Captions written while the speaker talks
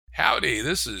Howdy,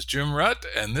 this is Jim Rutt,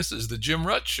 and this is The Jim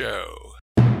Rutt Show.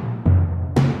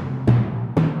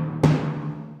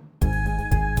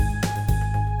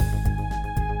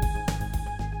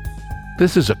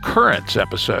 This is a Currents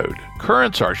episode.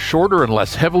 Currents are shorter and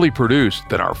less heavily produced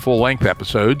than our full-length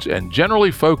episodes and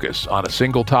generally focus on a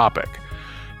single topic.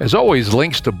 As always,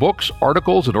 links to books,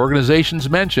 articles, and organizations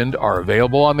mentioned are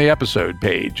available on the episode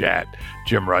page at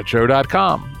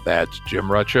jimruttshow.com. That's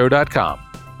jimruttshow.com.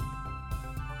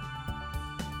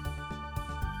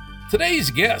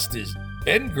 Today's guest is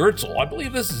Ben Goertzel. I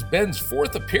believe this is Ben's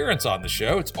fourth appearance on the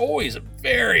show. It's always a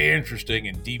very interesting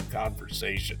and deep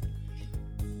conversation.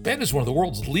 Ben is one of the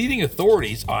world's leading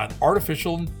authorities on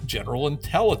artificial general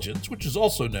intelligence, which is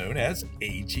also known as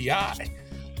AGI.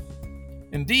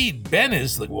 Indeed, Ben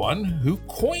is the one who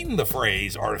coined the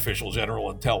phrase artificial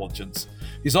general intelligence.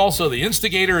 He's also the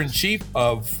instigator-in-chief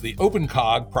of the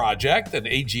OpenCog project, an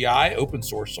AGI open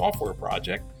source software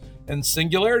project, and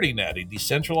SingularityNet, a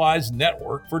decentralized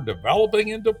network for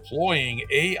developing and deploying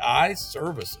AI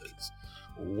services.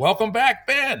 Welcome back,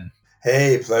 Ben.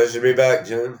 Hey, pleasure to be back,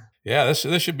 Jim. Yeah,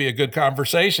 this should be a good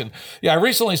conversation. Yeah, I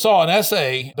recently saw an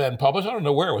essay, Ben, published. I don't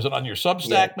know where. Was it on your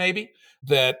Substack, maybe?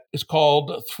 That is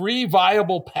called 3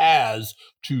 Viable Paths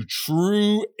to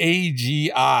True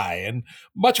AGI. And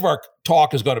much of our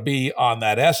talk is going to be on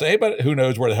that essay, but who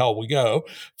knows where the hell we go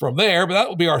from there. But that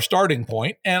will be our starting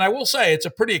point. And I will say it's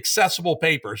a pretty accessible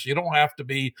paper, so you don't have to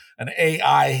be an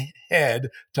AI head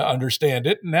to understand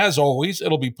it. And as always,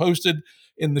 it'll be posted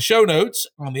in the show notes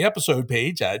on the episode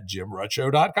page at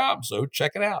jimruttshow.com. So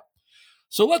check it out.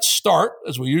 So let's start,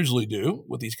 as we usually do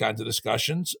with these kinds of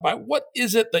discussions, by what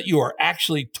is it that you are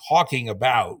actually talking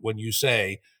about when you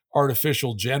say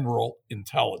artificial general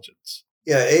intelligence?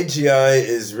 Yeah, AGI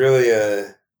is really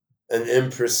an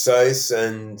imprecise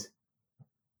and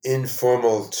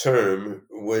informal term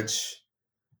which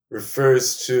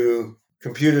refers to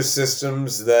computer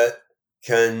systems that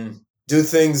can do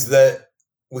things that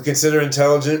we consider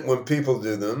intelligent when people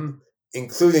do them,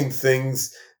 including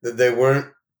things that they weren't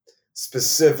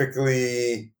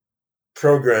specifically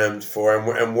programmed for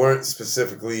and weren't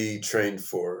specifically trained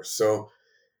for. So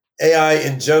AI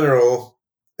in general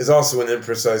is also an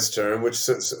imprecise term, which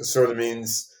sort of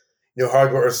means,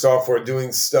 hardware or software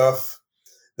doing stuff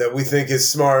that we think is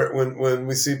smart when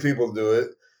we see people do it.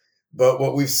 But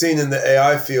what we've seen in the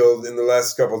AI field in the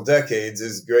last couple of decades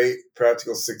is great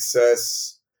practical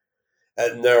success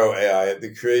at narrow AI, at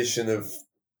the creation of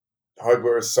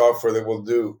hardware or software that will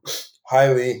do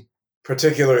highly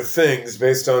particular things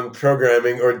based on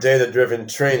programming or data-driven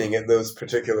training at those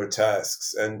particular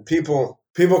tasks. And people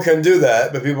can do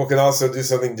that, but people can also do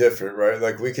something different, right?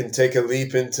 Like we can take a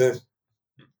leap into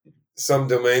some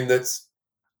domain that's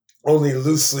only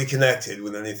loosely connected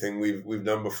with anything we've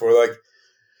done before. Like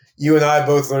you and I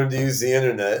both learned to use the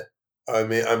internet. I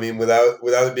mean, without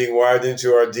it being wired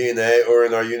into our DNA or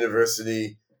in our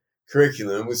university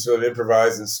curriculum, we sort of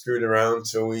improvised and screwed around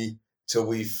till we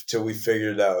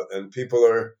figured it out. And people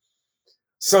are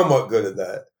somewhat good at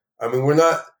that. I mean, we're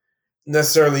not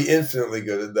necessarily infinitely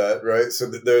good at that, right? So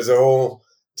there's a whole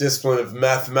discipline of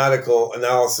mathematical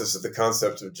analysis of the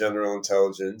concept of general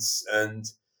intelligence. And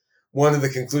one of the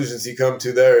conclusions you come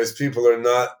to there is people are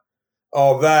not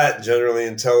all that generally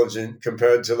intelligent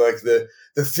compared to like the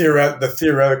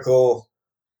theoretical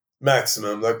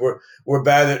maximum. Like we're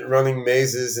bad at running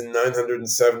mazes in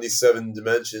 977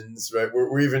 dimensions, right?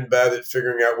 We're even bad at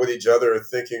figuring out what each other are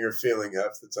thinking or feeling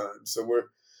half the time. So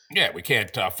we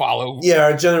can't follow. Yeah,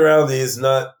 our generality is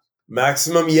not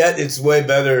maximum yet. It's way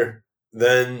better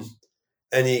than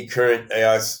any current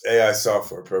AI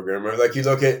software program. Right? Like you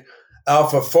look at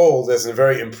AlphaFold as a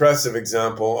very impressive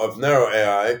example of narrow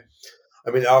AI. I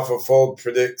mean, AlphaFold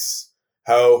predicts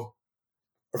how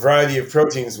a variety of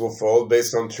proteins will fold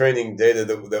based on training data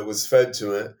that was fed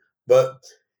to it, but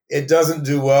it doesn't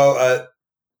do well at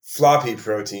floppy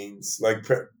proteins, like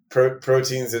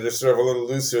proteins that are sort of a little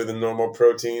looser than normal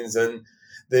proteins, and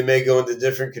they may go into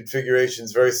different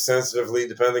configurations very sensitively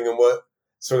depending on what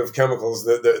sort of chemicals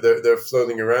they're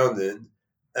floating around in.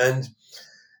 And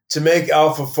to make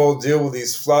AlphaFold deal with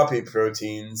these floppy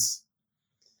proteins,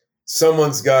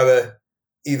 someone's got to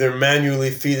either manually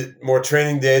feed it more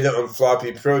training data on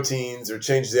floppy proteins or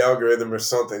change the algorithm or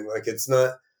something. Like it's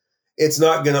not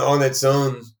going to on its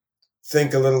own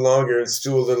think a little longer and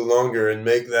stew a little longer and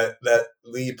make that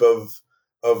leap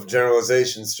of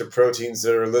generalizations to proteins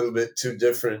that are a little bit too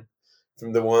different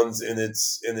from the ones in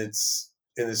its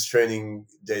training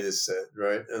data set,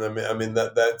 right? And I mean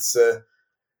that's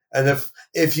and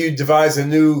if you devise a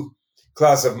new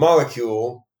class of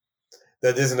molecule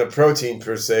that isn't a protein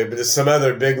per se, but is some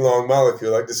other big long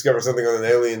molecule, like discover something on an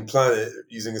alien planet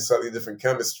using a slightly different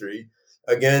chemistry,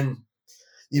 again,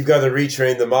 you've got to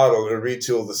retrain the model or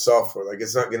retool the software. Like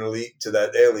it's not going to leap to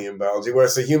that alien biology.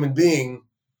 Whereas a human being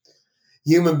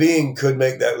could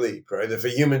make that leap, right? If a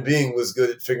human being was good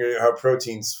at figuring out how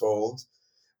proteins fold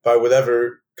by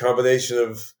whatever combination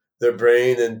of their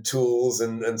brain and tools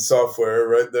and software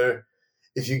right there,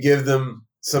 if you give them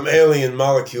some alien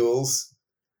molecules,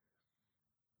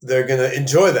 they're going to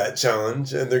enjoy that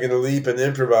challenge and they're going to leap and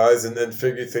improvise and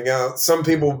figure things out. Some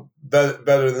people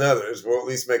better than others will at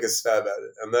least make a stab at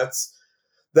it. And that's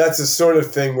the sort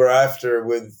of thing we're after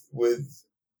with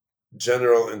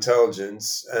general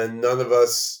intelligence. And none of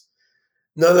us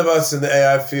in the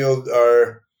AI field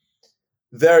are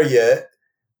there yet.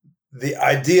 The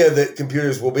idea that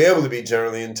computers will be able to be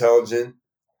generally intelligent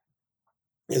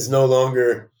is no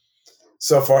longer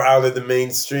so far out of the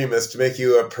mainstream as to make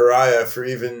you a pariah for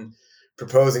even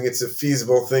proposing it's a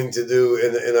feasible thing to do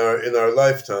in our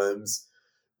lifetimes.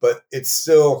 But it's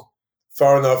still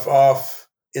far enough off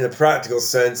in a practical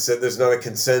sense that there's not a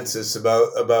consensus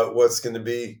about what's going to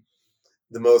be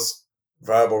the most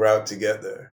viable route to get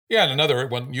there. Yeah, and another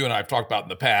one you and I have talked about in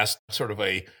the past, sort of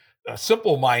a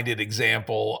simple-minded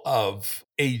example of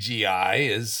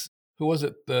AGI is, who was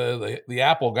it? The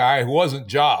Apple guy who wasn't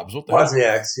Jobs. What the hell?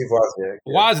 Wozniak, Steve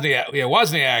Wozniak.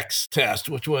 Wozniak's test,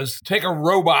 which was take a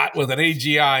robot with an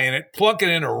AGI in it, plunk it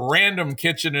in a random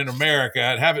kitchen in America,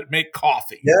 and have it make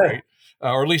coffee, right?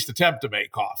 Or at least attempt to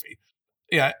make coffee.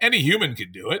 Yeah, any human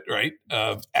can do it, right?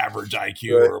 Average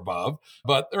IQ or above.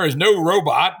 But there is no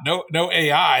robot, no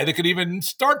AI that could even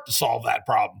start to solve that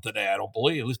problem today, I don't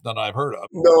believe, at least none I've heard of.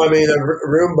 No, I mean, a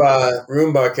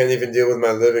Roomba can't even deal with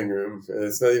my living room. And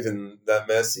it's not even that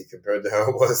messy compared to how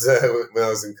it was when I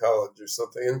was in college or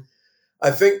something. And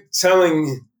I think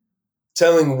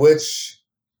telling which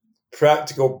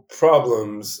practical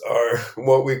problems are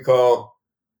what we call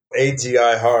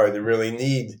AGI hard and really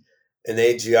need an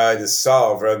AGI to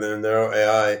solve rather than narrow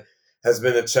AI has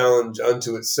been a challenge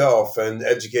unto itself, and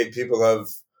educate people have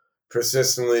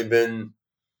persistently been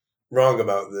wrong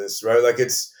about this, right? Like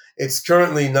it's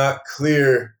currently not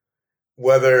clear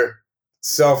whether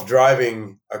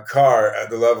self-driving a car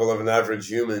at the level of an average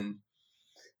human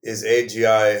is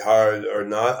AGI hard or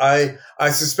not. I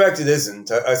suspect it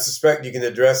isn't. I suspect you can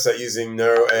address that using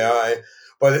narrow AI,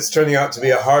 but it's turning out to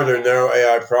be a harder narrow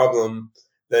AI problem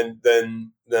than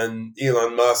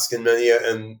Elon Musk and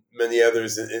many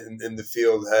others in the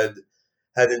field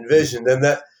had envisioned, and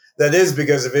that is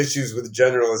because of issues with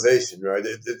generalization, right?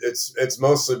 It's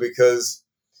mostly because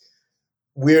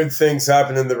weird things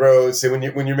happen in the road. Say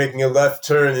when you're making a left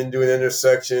turn into an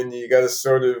intersection, you got to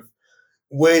sort of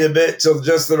wait a bit till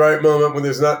just the right moment when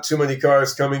there's not too many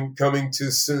cars coming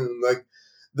too soon. Like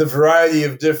the variety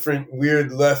of different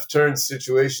weird left turn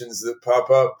situations that pop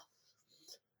up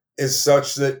is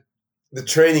such that the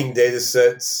training data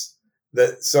sets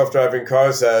that self-driving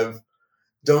cars have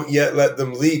don't yet let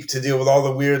them leap to deal with all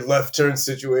the weird left turn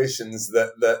situations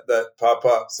that pop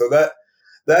up. So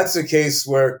that's a case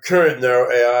where current narrow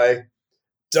AI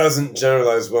doesn't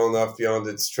generalize well enough beyond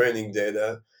its training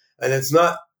data. And it's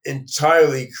not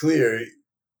entirely clear,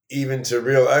 even to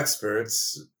real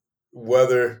experts,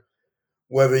 whether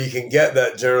you can get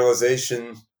that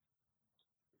generalization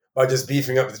by just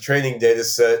beefing up the training data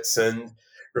sets and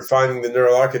refining the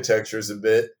neural architectures a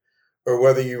bit, or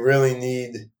whether you really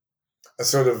need a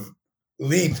sort of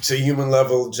leap to human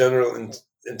level general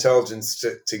intelligence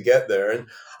to get there. And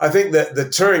I think that the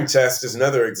Turing test is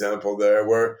another example there,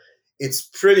 where it's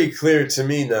pretty clear to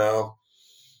me now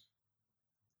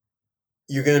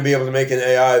you're going to be able to make an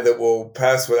AI that will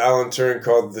pass what Alan Turing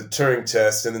called the Turing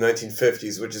test in the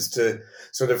 1950s, which is to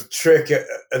sort of trick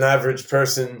an average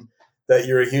person that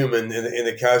you're a human in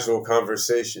a casual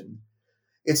conversation.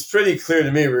 It's pretty clear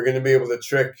to me we're going to be able to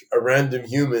trick a random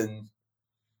human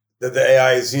that the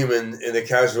AI is human in a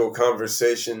casual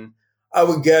conversation, I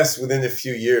would guess within a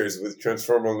few years with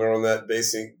transformer neural net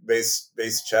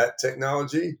based chat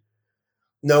technology.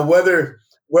 Now, whether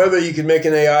you can make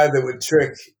an AI that would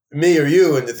trick me or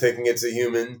you into thinking it's a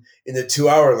human in a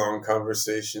 2-hour long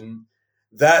conversation,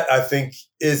 that I think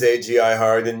is AGI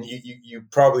hard, and you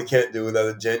probably can't do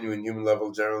without a genuine human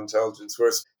level general intelligence.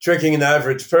 Whereas tricking an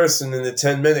average person in a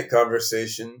 10-minute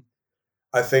conversation,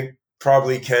 I think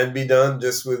probably can be done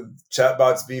just with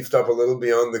chatbots beefed up a little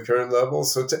beyond the current level.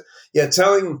 So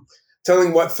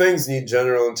telling what things need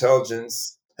general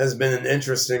intelligence has been an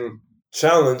interesting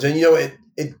challenge. And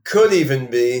it could even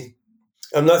be,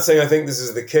 I'm not saying I think this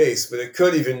is the case, but it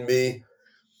could even be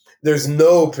there's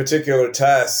no particular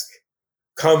task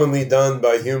commonly done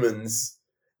by humans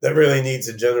that really needs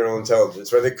a general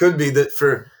intelligence, right? It could be that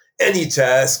for any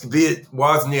task, be it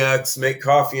Wozniak's make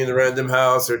coffee in a random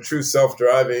house or true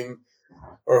self-driving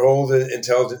or hold an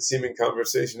intelligent seeming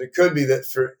conversation, it could be that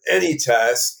for any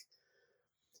task,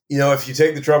 if you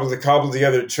take the trouble to cobble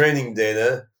together training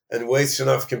data and waste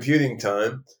enough computing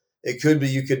time, it could be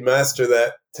you could master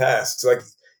that task. So like,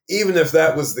 even if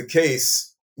that was the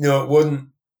case, it wouldn't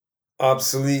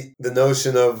obsolete the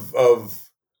notion of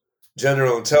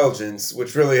general intelligence,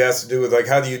 which really has to do with like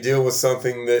how do you deal with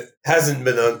something that hasn't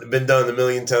been done a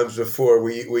million times before,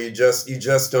 where you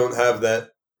just don't have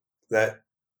that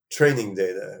training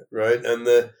data, right? And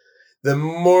the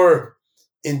more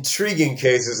intriguing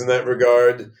cases in that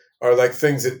regard are like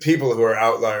things that people who are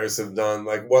outliers have done,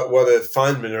 like what a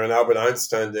Feynman or an Albert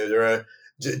Einstein did, or a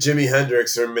Jimi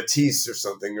Hendrix or Matisse or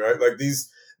something, right? Like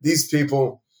these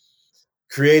people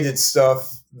created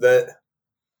stuff that,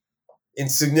 in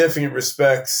significant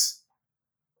respects,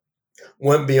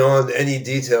 went beyond any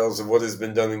details of what has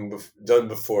been done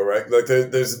before, right? Like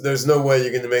there's no way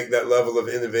you're going to make that level of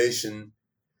innovation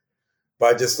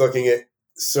by just looking at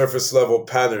surface level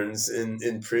patterns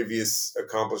in previous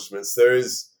accomplishments.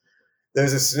 There's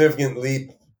a significant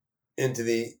leap into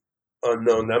the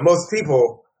unknown. Now, most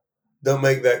people don't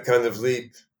make that kind of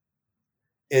leap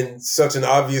in such an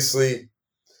obviously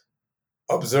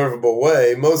observable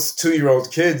way. Most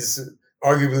 2-year-old kids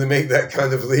arguably make that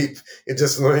kind of leap in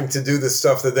just learning to do the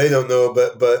stuff that they don't know,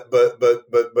 but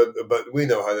we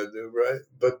know how to do, right?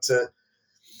 But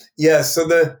yeah, so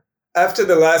after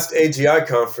the last AGI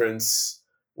conference,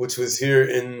 which was here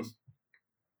in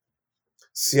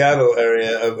Seattle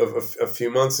area of a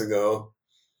few months ago,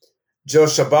 Joe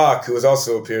Shabak, who has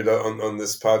also appeared on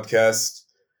this podcast,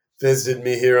 visited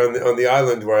me here on the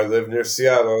island where I live near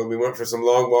Seattle. We went for some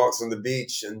long walks on the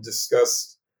beach and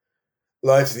discussed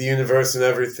life, the universe, and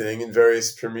everything in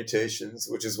various permutations,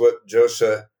 which is what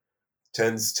Josha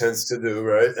tends to do,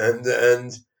 right?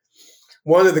 And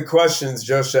one of the questions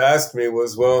Josha asked me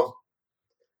was, well,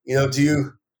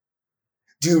 do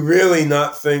you really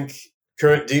not think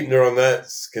current deep neural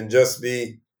nets can just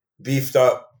be beefed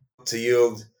up to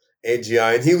yield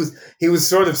AGI? And he was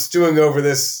sort of stewing over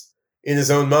this in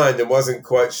his own mind and wasn't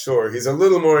quite sure. He's a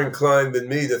little more inclined than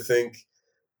me to think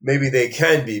maybe they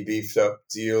can be beefed up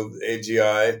to yield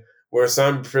AGI, whereas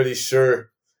I'm pretty sure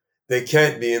they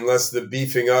can't be unless the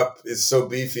beefing up is so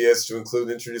beefy as to include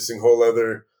introducing whole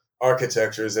other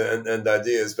architectures and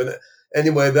ideas. But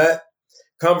anyway, that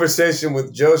conversation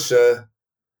with Josha,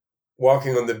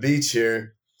 walking on the beach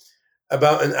here,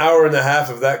 about an hour and a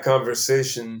half of that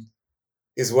conversation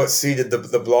is what seeded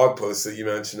the blog post that you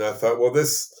mentioned. I thought, well,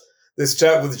 this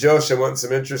chat with Josha went in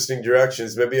some interesting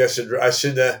directions. Maybe I should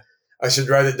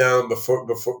write it down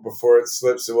before it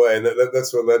slips away, and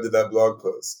that's what led to that blog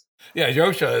post. Yeah,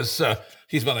 Josha is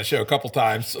he's been on the show a couple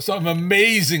times. Some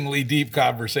amazingly deep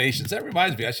conversations. That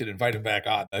reminds me, I should invite him back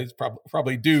on. He's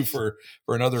probably due for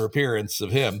another appearance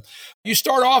of him. You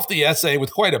start off the essay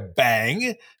with quite a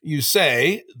bang. You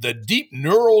say the deep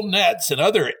neural nets and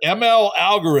other ML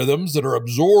algorithms that are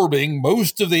absorbing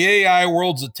most of the AI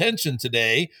world's attention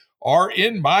today are,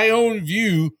 in my own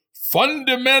view,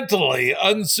 fundamentally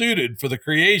unsuited for the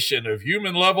creation of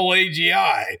human-level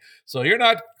AGI. So you're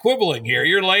not quibbling here.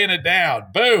 You're laying it down.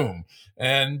 Boom.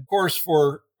 And of course,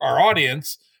 for our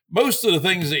audience, most of the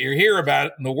things that you hear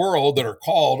about in the world that are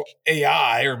called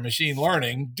AI or machine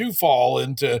learning do fall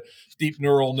into deep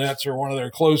neural nets or one of their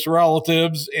close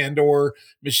relatives and or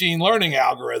machine learning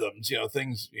algorithms.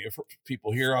 Things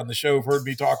people here on the show have heard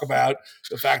me talk about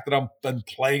the fact that I've been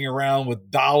playing around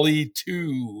with DALL-E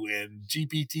 2 and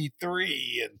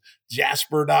GPT-3 and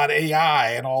Jasper.ai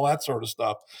and all that sort of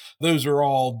stuff. Those are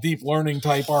all deep learning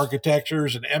type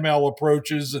architectures and ML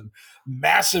approaches and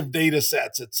massive data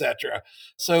sets, etc.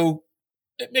 So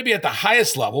maybe at the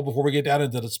highest level, before we get down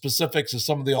into the specifics of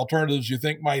some of the alternatives you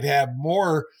think might have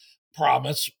more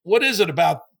promise, what is it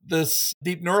about this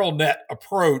deep neural net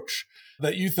approach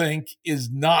that you think is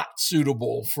not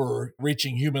suitable for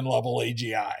reaching human level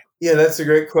AGI? Yeah, that's a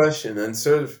great question. And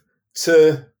sort of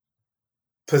to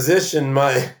position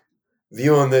my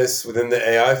view on this within the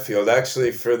AI field,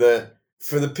 actually for the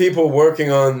people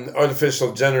working on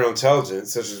artificial general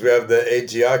intelligence, such as we have the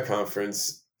AGI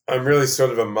conference, I'm really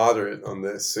sort of a moderate on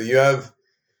this. So you have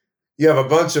a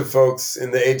bunch of folks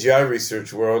in the AGI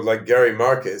research world like Gary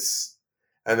Marcus.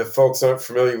 And if folks aren't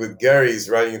familiar with Gary's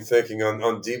writing and thinking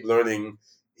on deep learning,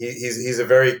 he's a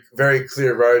very, very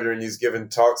clear writer, and he's given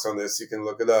talks on this. You can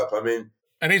look it up.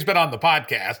 And he's been on the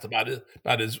podcast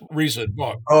about his recent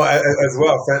book. Oh, as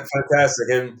well.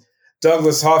 Fantastic.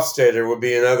 Douglas Hofstadter would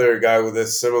be another guy with a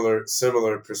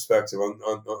similar perspective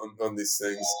on these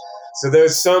things. So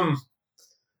there's some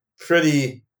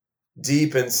pretty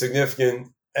deep and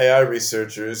significant AI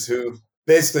researchers who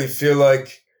basically feel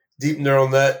like deep neural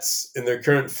nets in their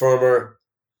current form are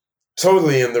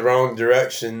totally in the wrong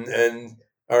direction and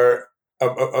are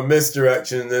a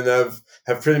misdirection and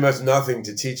have pretty much nothing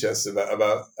to teach us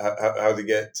about how to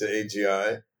get to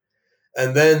AGI.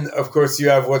 And then, of course, you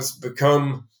have what's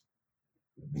become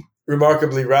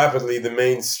remarkably rapidly the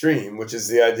mainstream, which is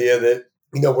the idea that,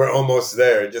 we're almost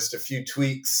there, just a few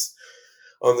tweaks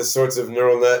on the sorts of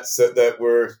neural nets that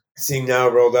we're seeing now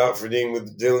rolled out for dealing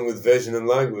with vision and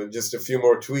language. Just a few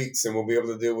more tweaks and we'll be able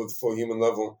to deal with full human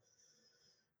level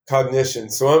cognition.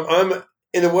 So I'm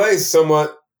in a way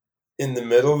somewhat in the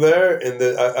middle there, in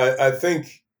that I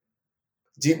think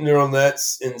deep neural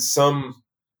nets in some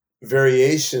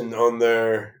variation on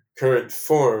their current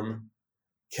form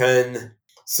can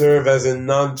serve as a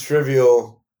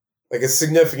non-trivial, like a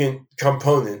significant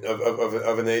component of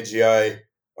an AGI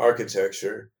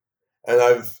architecture. And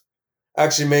I've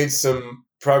actually made some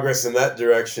progress in that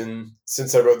direction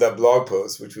since I wrote that blog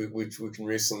post, which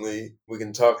we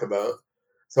can talk about.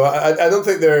 So I don't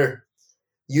think they're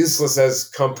useless as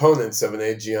components of an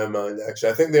AGI mind.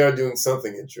 Actually, I think they are doing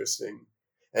something interesting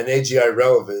and AGI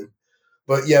relevant.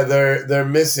 But yeah, they're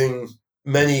missing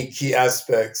many key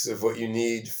aspects of what you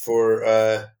need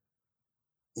for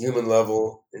human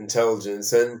level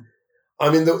intelligence. And I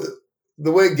mean,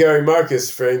 the way Gary Marcus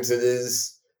frames it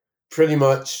is pretty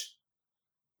much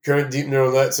current deep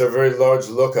neural nets are very large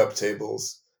lookup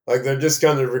tables. Like they're just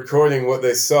kind of recording what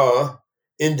they saw,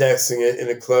 indexing it in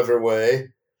a clever way,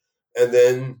 and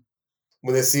then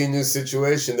when they see a new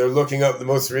situation, they're looking up the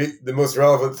most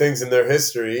relevant things in their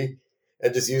history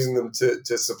and just using them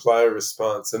to supply a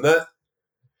response. And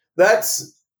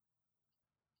that's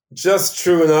just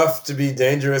true enough to be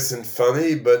dangerous and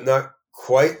funny, but not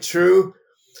quite true.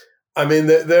 I mean,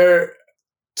 they're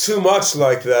too much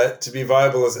like that to be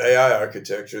viable as AI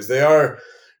architectures. They are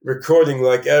recording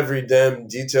like every damn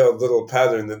detailed little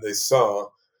pattern that they saw,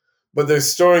 but they're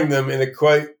storing them in a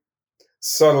quite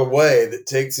subtle way that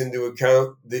takes into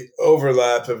account the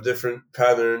overlap of different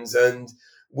patterns and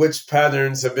which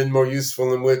patterns have been more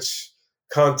useful in which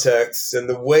contexts and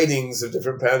the weightings of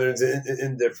different patterns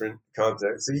in different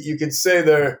contexts. So you could say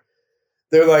they're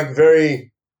like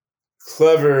very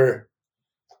clever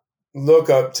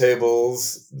lookup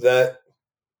tables that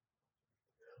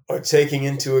are taking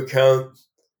into account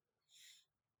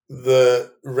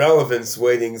the relevance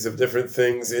weightings of different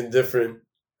things in different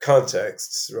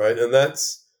contexts, right? And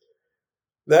that's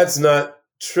not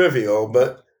trivial,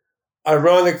 but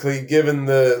ironically, given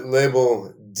the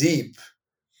label deep,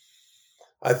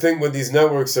 I think what these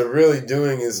networks are really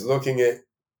doing is looking at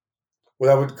what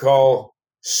I would call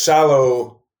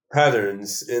shallow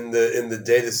patterns in the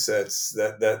data sets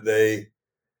that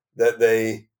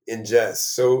they ingest.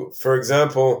 So, for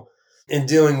example, in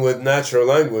dealing with natural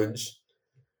language,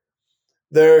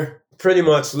 they're pretty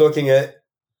much looking at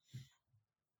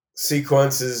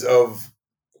sequences of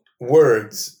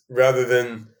words rather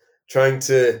than trying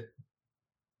to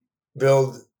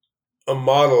build a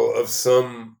model of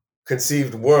some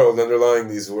conceived world underlying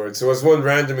these words. So as one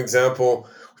random example,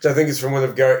 which I think is from one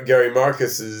of Gary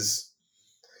Marcus's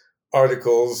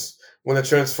articles, when a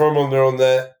transformer neural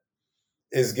net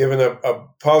is given a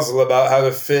puzzle about how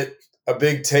to fit a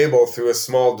big table through a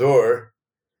small door,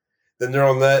 the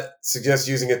neural net suggests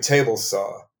using a table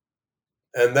saw.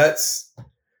 And that's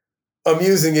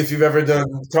amusing if you've ever done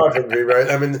carpentry, right?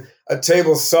 I mean, a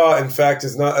table saw, in fact,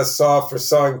 is not a saw for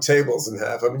sawing tables in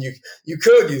half. I mean, you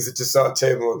could use it to saw a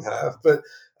table in half, but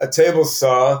a table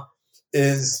saw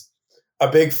is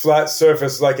a big flat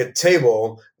surface like a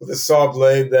table with a saw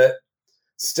blade that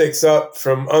sticks up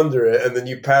from under it, and then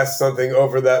you pass something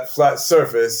over that flat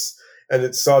surface, and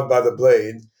it's sawed by the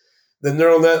blade. The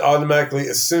neural net automatically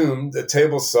assumed a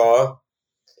table saw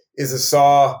is a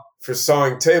saw for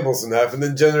sawing tables in half, and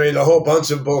then generate a whole bunch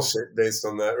of bullshit based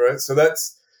on that, right? So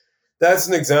that's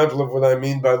an example of what I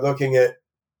mean by looking at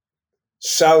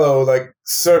shallow, like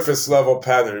surface level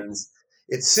patterns.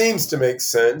 It seems to make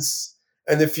sense.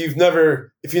 And if you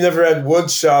never had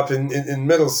wood shop in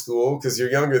middle school, because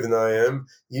you're younger than I am,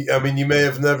 you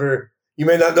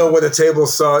may not know what a table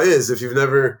saw is if you've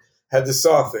never had to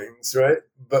saw things, right?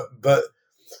 But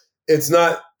it's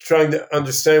not trying to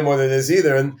understand what it is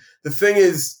either. And the thing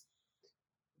is,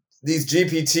 these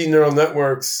GPT neural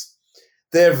networks,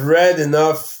 they have read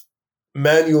enough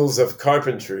manuals of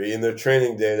carpentry in their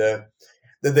training data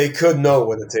that they could know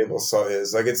what a table saw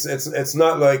is. Like it's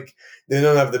not like they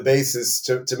don't have the basis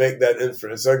to make that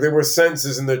inference. Like there were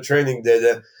sentences in their training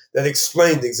data that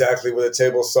explained exactly what a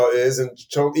table saw is and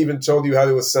even told you how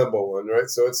to assemble one, right?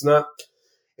 So it's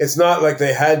not like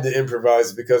they had to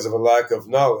improvise because of a lack of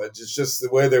knowledge. It's just the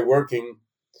way they're working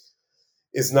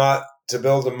is not to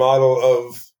build a model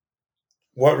of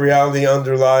what reality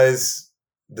underlies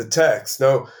the text.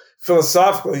 Now,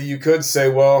 philosophically, you could say,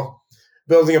 well,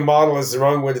 building a model is the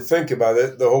wrong way to think about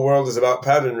it. The whole world is about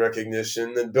pattern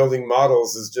recognition, and building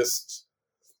models is just,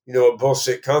 a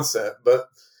bullshit concept. But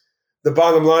the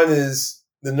bottom line is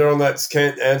the neural nets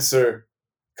can't answer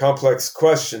complex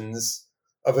questions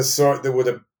of a sort that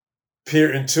would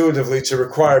appear intuitively to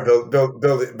require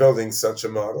building such a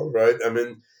model, right? I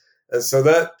mean, and so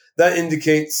that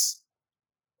indicates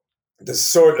the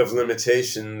sort of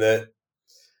limitation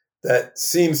that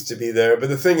seems to be there. But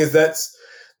the thing is,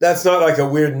 that's not like a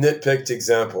weird nitpicked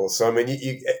example. So I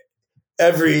mean,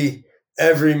 every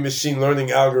machine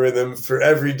learning algorithm for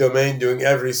every domain doing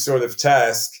every sort of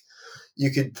task, you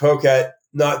could poke at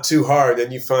not too hard,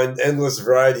 and you find endless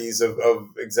varieties of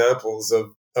examples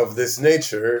of this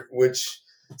nature, which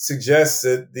suggests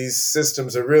that these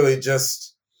systems are really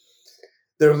just,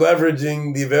 they're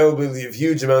leveraging the availability of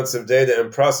huge amounts of data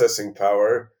and processing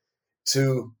power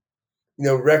to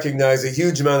recognize a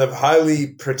huge amount of highly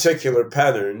particular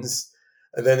patterns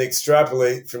and then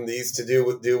extrapolate from these to deal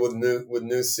with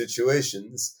new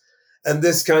situations. And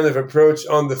this kind of approach,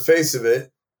 on the face of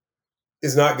it,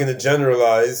 is not going to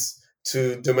generalize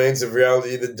to domains of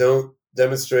reality that don't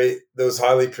demonstrate those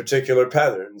highly particular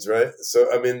patterns, right? So,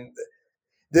 I mean,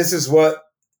 this is what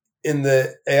in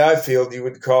the AI field you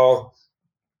would call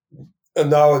a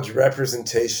knowledge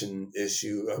representation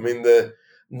issue. I mean, the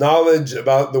knowledge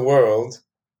about the world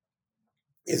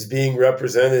is being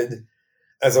represented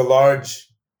as a large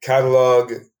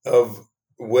catalog of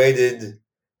weighted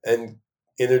and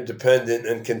interdependent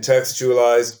and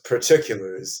contextualized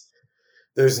particulars.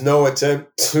 There's no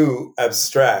attempt to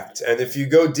abstract. And if you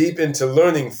go deep into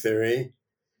learning theory,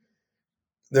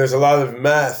 there's a lot of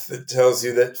math that tells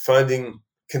you that finding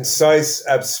concise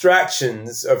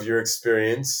abstractions of your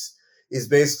experience is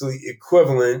basically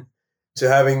equivalent to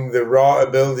having the raw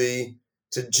ability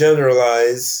to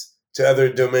generalize to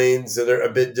other domains that are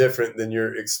a bit different than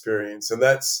your experience. And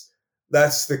that's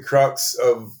the crux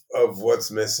of what's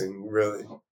missing, really.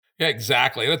 Yeah,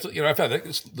 exactly. That's, I've had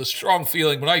the strong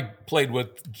feeling when I played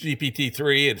with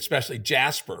GPT-3 and especially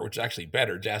Jasper, which is actually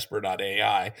better,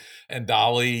 Jasper.ai, and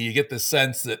Dolly, you get the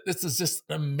sense that this is just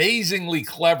an amazingly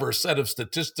clever set of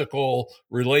statistical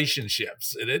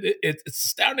relationships. And it's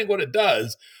astounding what it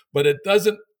does, but it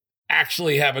doesn't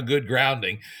actually have a good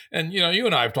grounding. And, you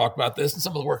and I have talked about this and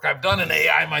some of the work I've done in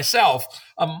AI myself.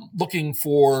 I'm looking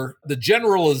for the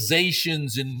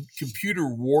generalizations in computer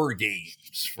war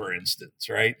games, for instance,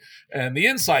 right? And the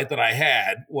insight that I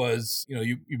had was,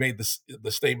 you made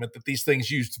the statement that these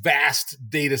things used vast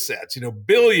data sets,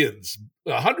 billions,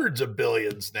 hundreds of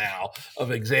billions now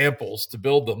of examples to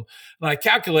build them. And I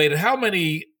calculated how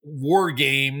many war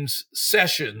games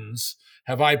sessions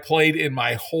have I played in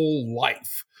my whole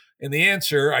life. And the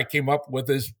answer I came up with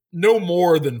is no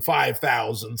more than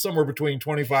 5,000, somewhere between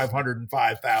 2,500 and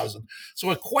 5,000. So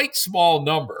a quite small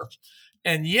number.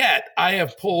 And yet I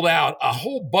have pulled out a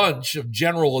whole bunch of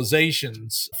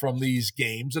generalizations from these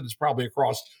games, and it's probably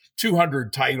across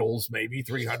 200 titles, maybe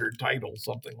 300 titles,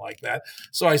 something like that.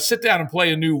 So I sit down and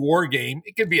play a new war game.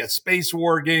 It could be a space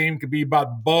war game, it could be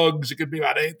about bugs, it could be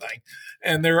about anything.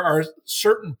 And there are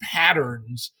certain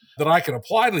patterns that I can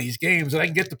apply to these games, and I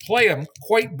can get to play them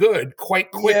quite good,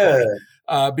 quite quickly,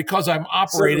 because I'm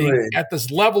operating at this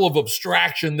level of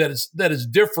abstraction that is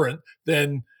different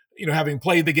than having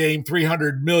played the game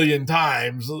 300 million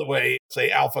times the way, say,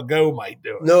 AlphaGo might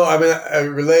do it. No, I mean, a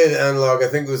related analog, I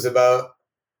think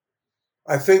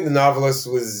the novelist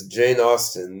was Jane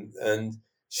Austen, and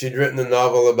she'd written a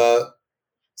novel about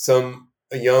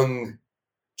a young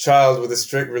child with a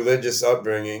strict religious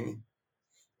upbringing.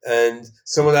 And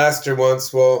someone asked her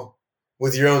once, well,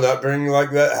 with your own upbringing like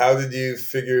that, how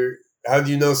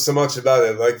do you know so much about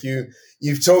it? Like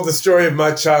you've told the story of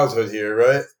my childhood here,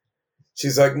 right?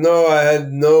 She's like, no, I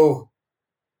had no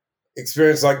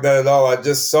experience like that at all. I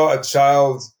just saw a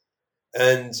child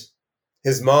and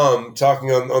his mom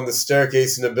talking on the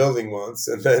staircase in a building once.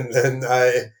 And then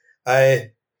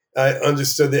I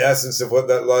understood the essence of what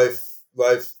that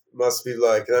life must be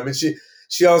like. And I mean,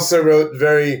 she also wrote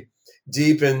very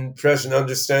deep and prescient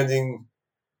understanding,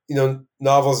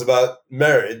 novels about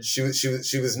marriage. She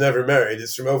was never married.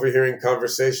 It's from overhearing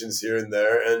conversations here and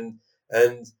there,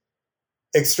 and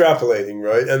extrapolating,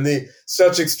 right? And the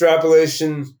such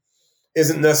extrapolation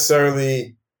isn't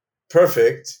necessarily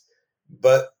perfect,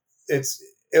 but it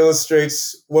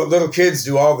illustrates what little kids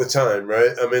do all the time,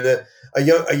 right? I mean,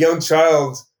 a young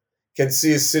child can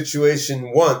see a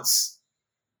situation once,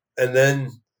 and then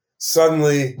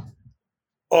suddenly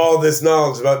all this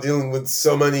knowledge about dealing with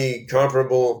so many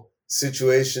comparable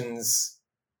situations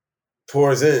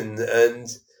pours in. And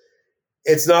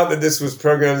it's not that this was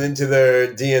programmed into their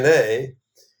DNA.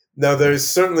 Now, there's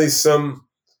certainly some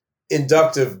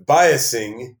inductive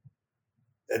biasing,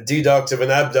 deductive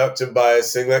and abductive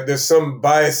biasing. Like there's some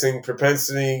biasing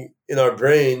propensity in our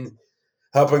brain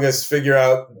helping us figure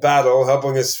out battle,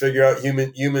 helping us figure out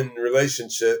human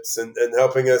relationships, and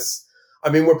helping us. I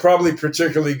mean, we're probably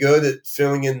particularly good at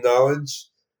filling in knowledge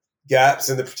gaps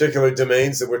in the particular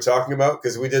domains that we're talking about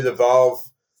because we did evolve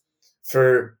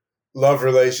for love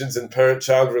relations and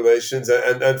parent-child relations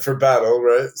and for battle,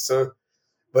 right? So,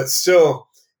 but still,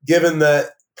 given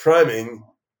that priming,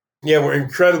 yeah, we're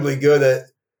incredibly good at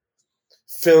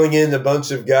filling in a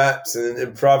bunch of gaps in an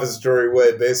improvisatory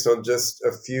way based on just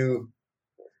a few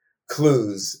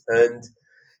clues. And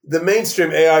the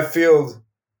mainstream AI field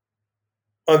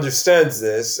understands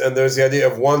this, and there's the idea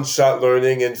of one-shot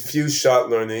learning and few-shot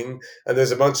learning, and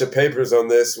there's a bunch of papers on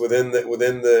this within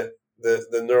the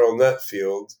neural net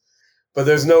field. But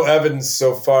there's no evidence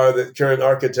so far that current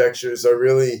architectures are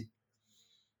really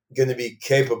going to be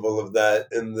capable of that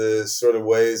in the sort of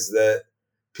ways that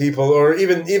people, or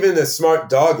even a smart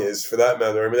dog is, for that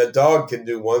matter. I mean, a dog can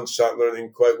do one-shot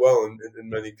learning quite well in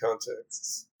many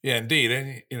contexts. Yeah, indeed.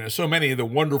 And, so many of the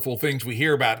wonderful things we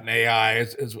hear about in AI,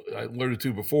 as I alluded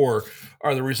to before,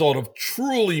 are the result of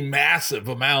truly massive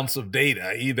amounts of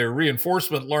data, either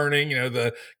reinforcement learning,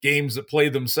 the games that play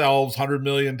themselves 100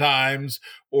 million times,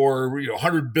 or,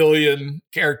 100 billion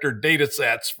character data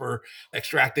sets for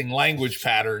extracting language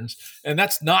patterns. And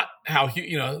that's not how,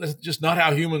 that's just not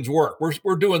how humans work.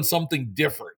 We're doing something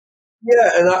different.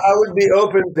 Yeah, and I would be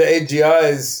open to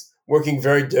AGIs working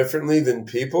very differently than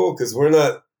people because we're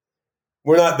not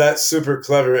that super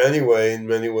clever anyway in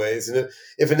many ways. And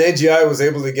if an AGI was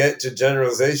able to get to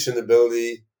generalization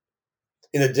ability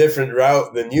in a different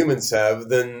route than humans have,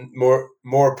 then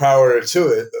more power to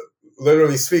it.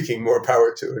 Literally speaking, more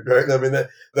power to it, right? I mean,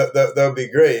 that would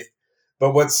be great.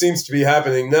 But what seems to be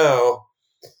happening now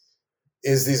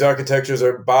is these architectures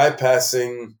are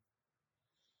bypassing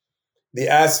the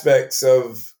aspects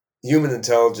of human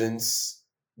intelligence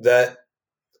that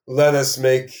let us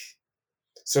make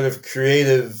sort of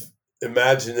creative,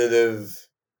 imaginative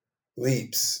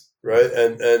leaps, right?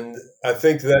 And I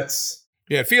think that's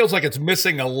Yeah, it feels like it's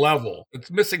missing a level.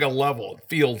 It's missing a level, it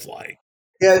feels like.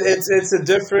 yeah, it's a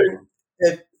different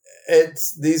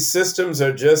it's these systems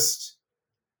are just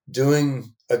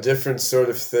doing a different sort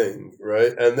of thing,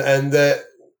 right? And that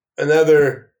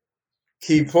another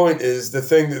key point is the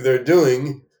thing that they're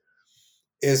doing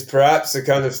is perhaps the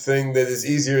kind of thing that is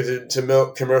easier to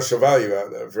milk commercial value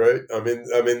out of, right? I mean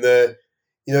the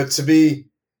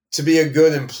to be a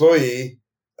good employee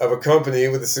of a company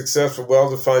with a successful,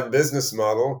 well-defined business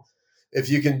model, if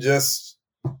you can just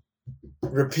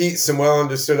repeat some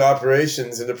well-understood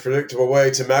operations in a predictable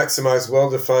way to maximize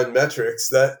well-defined metrics,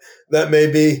 that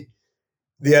may be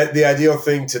the ideal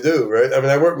thing to do, right? I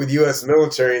mean, I worked with U.S.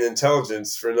 military and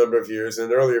intelligence for a number of years in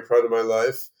an earlier part of my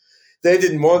life. They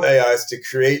didn't want AIs to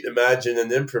create, imagine,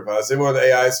 and improvise. They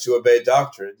wanted AIs to obey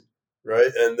doctrine,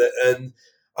 right? And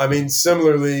I mean,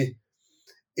 similarly,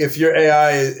 if your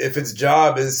AI, if its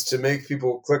job is to make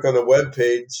people click on a web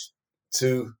page,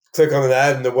 to click on an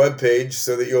ad in the web page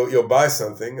so that you'll buy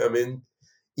something, I mean,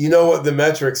 you know what the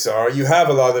metrics are. You have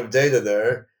a lot of data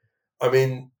there. I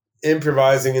mean,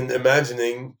 improvising and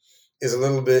imagining is a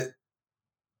little bit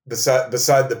beside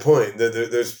the point.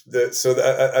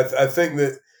 I think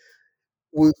that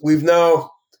we've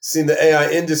now seen the AI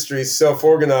industry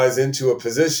self-organize into a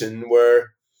position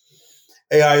where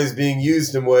AI is being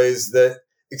used in ways that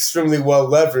extremely well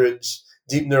leverage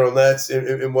deep neural nets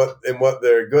in what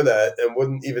they're good at, and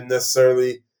wouldn't even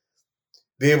necessarily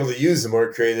be able to use a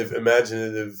more creative,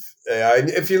 imaginative AI. And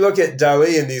if you look at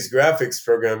DALL-E and these graphics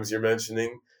programs you're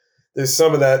mentioning, there's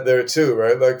some of that there too,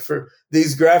 right? Like for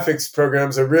these graphics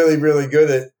programs are really, really good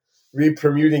at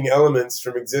repermuting elements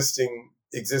from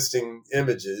existing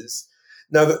images.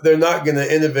 Now they're not going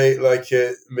to innovate like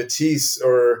Matisse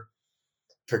or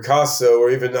Picasso or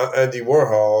even Andy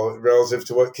Warhol relative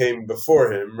to what came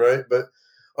before him, right? But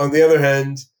on the other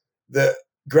hand, the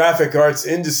graphic arts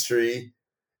industry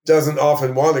doesn't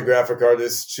often want a graphic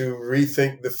artist to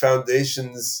rethink the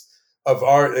foundations of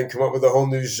art and come up with a whole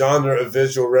new genre of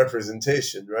visual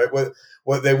representation, right?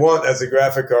 What they want as a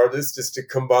graphic artist is to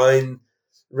combine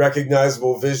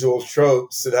recognizable visual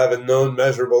tropes that have a known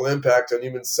measurable impact on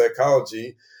human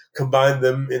psychology, combine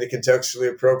them in a contextually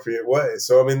appropriate way.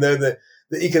 So, I mean, they're the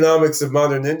economics of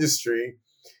modern industry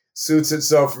suits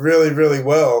itself really, really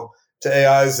well to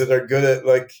AIs that are good at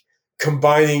like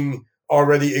combining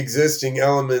already existing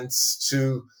elements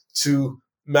to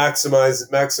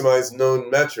maximize known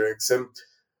metrics. And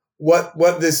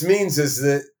what this means is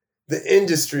that the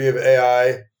industry of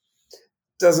AI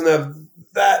doesn't have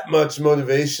that much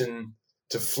motivation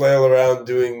to flail around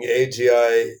doing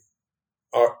AGI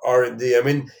R&D. I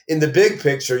mean, in the big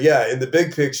picture, yeah, in the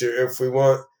big picture, if we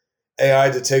want AI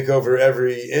to take over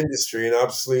every industry and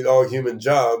obsolete all human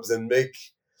jobs and make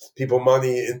people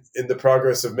money in the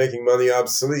progress of making money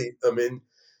obsolete, I mean,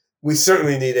 we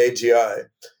certainly need AGI.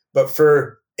 But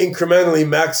for incrementally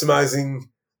maximizing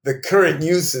the current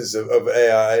uses of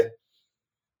AI,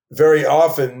 very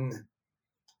often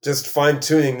just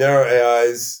fine-tuning narrow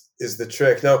AIs is the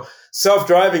trick. Now,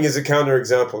 self-driving is a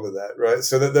counterexample to that, right?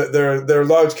 So there are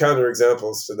large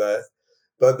counterexamples to that,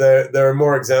 but there are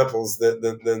more examples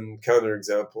than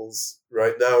counterexamples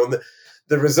right now. And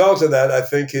the result of that, I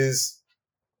think, is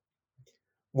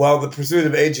while the pursuit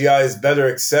of AGI is better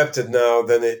accepted now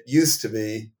than it used to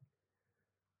be,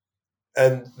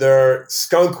 and there are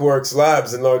skunkworks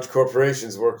labs in large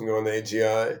corporations working on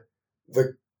AGI,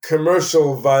 the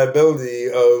commercial viability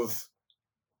of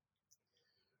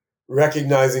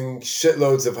recognizing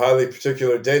shitloads of highly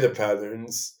particular data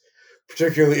patterns,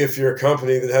 particularly if you're a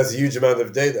company that has a huge amount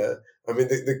of data. I mean,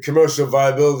 the commercial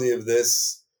viability of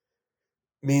this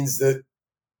means that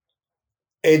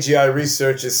AGI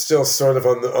research is still sort of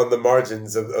on the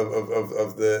margins of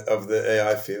the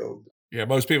AI field. Yeah,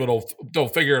 most people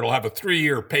don't figure it'll have a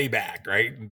 3-year payback,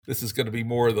 right? This is going to be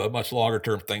more of the much longer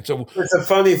term thing. So it's a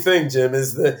funny thing, Jim,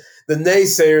 is the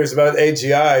naysayers about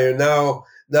AGI are now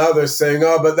they're saying,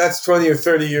 oh, but that's 20 or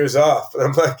 30 years off. And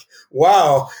I'm like,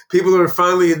 wow, people are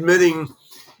finally admitting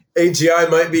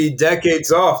AGI might be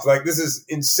decades off. Like, this is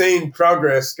insane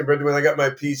progress compared to when I got my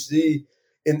PhD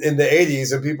in the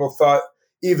 80s, and people thought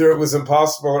either it was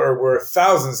impossible or we're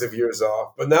thousands of years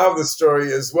off. But now the story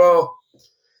is, well,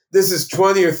 this is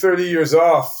 20 or 30 years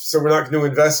off, so we're not going to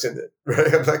invest in it,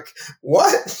 right? I'm like,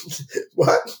 what?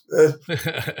 What?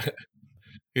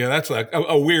 Yeah, that's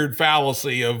a weird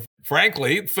fallacy of,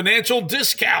 frankly, financial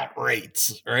discount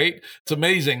rates, right? It's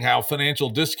amazing how financial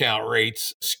discount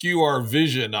rates skew our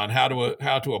vision on how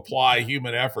to apply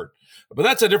human effort. But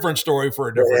that's a different story for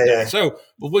a different day. So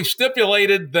we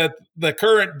stipulated that the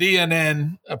current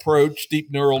DNN approach, deep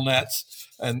neural nets,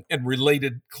 and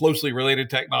closely related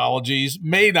technologies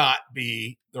may not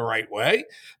be the right way.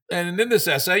 And in this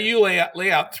essay, you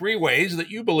lay out 3 ways that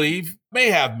you believe may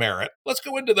have merit. Let's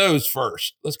go into those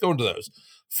first.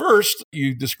 First,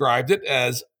 you described it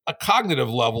as a cognitive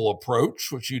level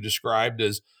approach, which you described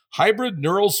as hybrid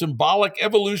neural symbolic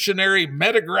evolutionary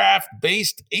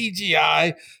metagraph-based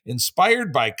AGI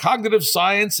inspired by cognitive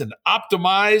science and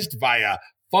optimized via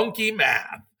funky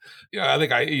math. Yeah, I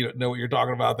think I know what you're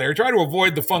talking about there. Try to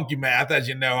avoid the funky math. As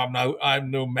you know,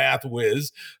 I'm no math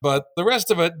whiz, but the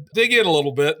rest of it, dig in a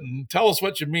little bit and tell us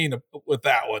what you mean with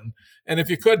that one. And if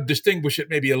you could distinguish it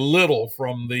maybe a little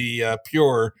from the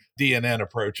pure DNN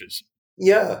approaches.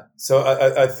 Yeah. So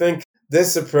I think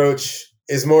this approach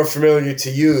is more familiar to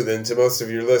you than to most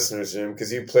of your listeners, Jim,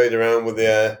 because you played around with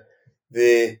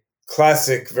the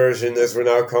classic version, as we're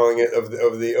now calling it, of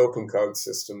the OpenCog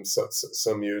system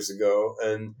some years ago.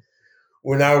 And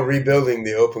we're now rebuilding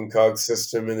the OpenCog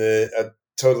system in a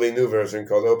totally new version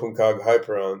called OpenCog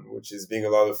Hyperon, which is being a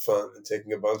lot of fun and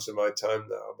taking a bunch of my time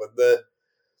now. But the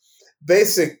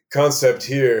basic concept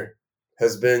here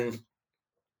has been,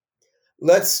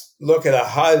 let's look at a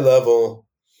high level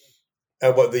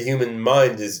at what the human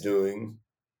mind is doing,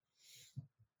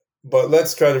 but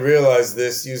let's try to realize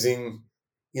this using,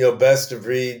 best of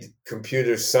breed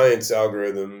computer science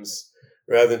algorithms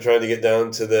rather than trying to get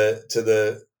down to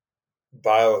the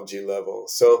biology level.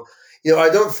 So, I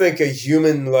don't think a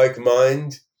human-like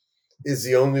mind is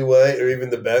the only way or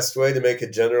even the best way to make a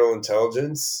general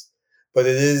intelligence, but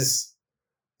it is,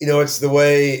 it's the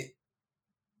way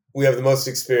we have the most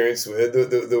experience with,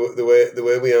 the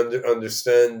way we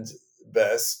understand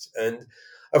best. And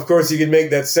of course, you can make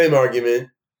that same argument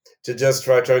to just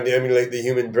trying to emulate the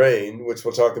human brain, which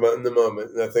we'll talk about in a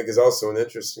moment, and I think is also an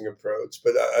interesting approach.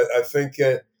 But I think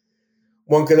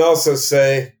one can also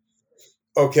say,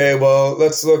 okay, well,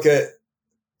 let's look at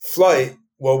flight.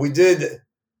 Well, we did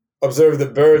observe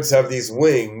that birds have these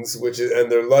wings, and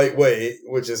they're lightweight,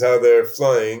 which is how they're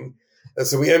flying. And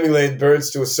so we emulated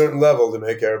birds to a certain level to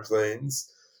make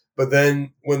airplanes. But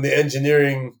then when the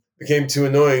engineering became too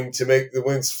annoying to make the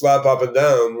wings flap up and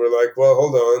down, we're like, well,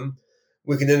 hold on.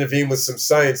 We can intervene with some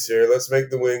science here. Let's make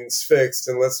the wings fixed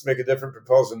and let's make a different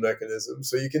propulsion mechanism.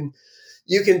 So you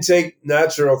can take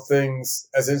natural things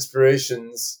as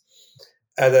inspirations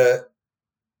at a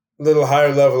little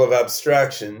higher level of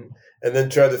abstraction and then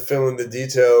try to fill in the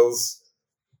details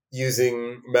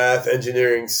using math,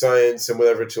 engineering, science, and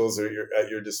whatever tools are at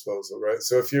your disposal, right?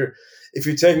 So if you're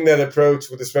taking that approach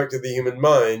with respect to the human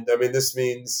mind, I mean, this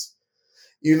means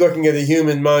you're looking at a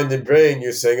human mind and brain.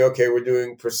 You're saying, okay, we're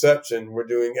doing perception, we're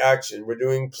doing action, we're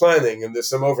doing planning, and there's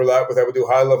some overlap with how we do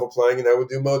high-level planning and how we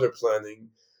do motor planning.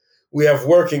 We have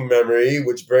working memory,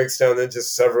 which breaks down into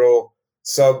several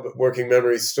sub-working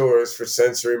memory stores for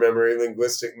sensory memory,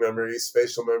 linguistic memory,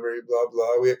 spatial memory, blah,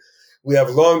 blah. We have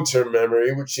long-term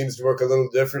memory, which seems to work a little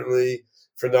differently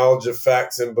for knowledge of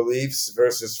facts and beliefs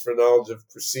versus for knowledge of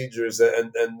procedures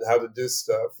and how to do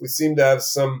stuff. We seem to have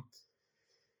some,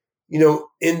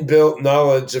 inbuilt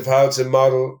knowledge of how to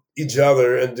model each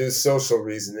other and do social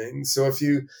reasoning. So if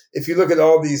you look at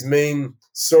all these main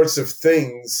sorts of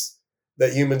things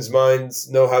that humans' minds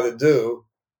know how to do,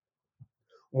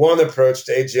 one approach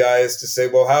to AGI is to say,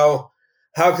 well,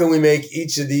 how can we make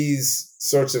each of these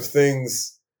sorts of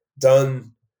things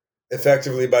done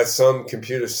effectively by some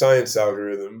computer science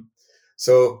algorithm?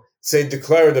 So say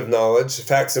declarative knowledge,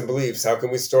 facts and beliefs. How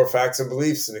can we store facts and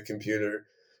beliefs in a computer?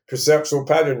 Perceptual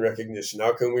pattern recognition.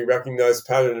 How can we recognize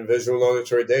pattern and visual and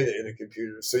auditory data in a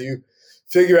computer? So you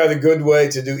figure out a good way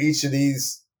to do each of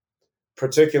these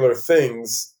particular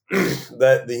things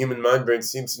that the human mind brain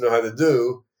seems to know how to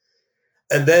do,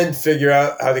 and then figure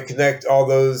out how to connect all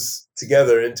those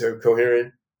together into a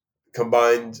coherent,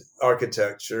 combined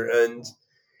architecture. And,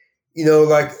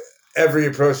 like every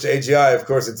approach to AGI, of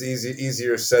course, it's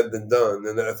easier said than done.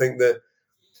 And I think that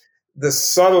the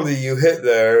subtlety you hit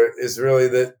there is really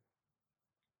that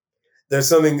there's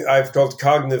something I've called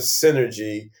cognitive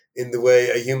synergy in the way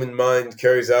a human mind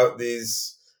carries out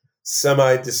these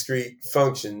semi-discrete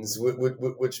functions,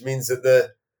 which means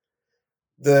that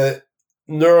the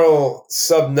neural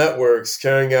subnetworks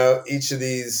carrying out each of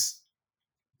these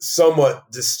somewhat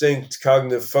distinct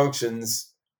cognitive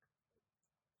functions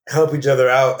help each other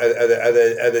out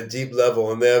at a deep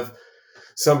level, and they have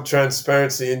some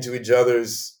transparency into each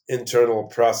other's internal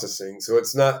processing. So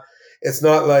it's not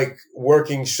like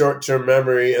working short-term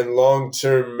memory and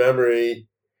long-term memory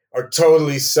are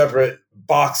totally separate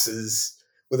boxes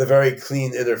with a very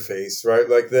clean interface, right?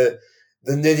 Like the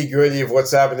nitty-gritty of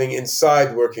what's happening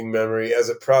inside working memory as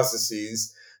it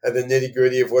processes, and the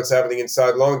nitty-gritty of what's happening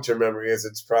inside long-term memory as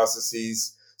its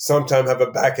processes sometimes have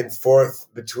a back and forth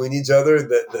between each other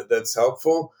that's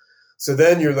helpful. So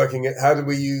then you're looking at how do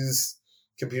we use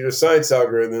computer science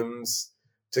algorithms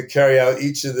to carry out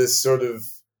each of this sort of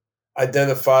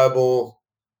identifiable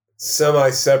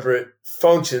semi-separate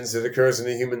functions that occurs in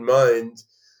the human mind,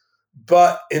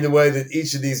 but in a way that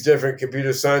each of these different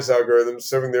computer science algorithms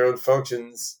serving their own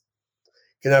functions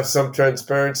can have some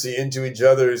transparency into each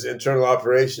other's internal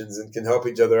operations and can help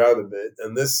each other out a bit.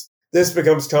 And this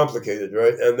becomes complicated,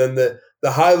 right? And then the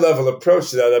high-level approach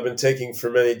to that I've been taking for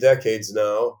many decades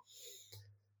now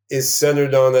is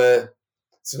centered on a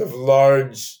sort of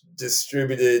large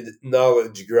distributed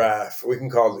knowledge graph. We can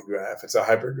call it a graph. It's a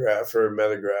hypergraph or a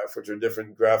metagraph, which are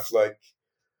different graph-like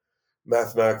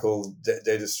mathematical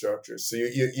data structures. So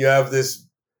you have this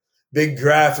big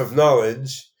graph of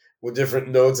knowledge with different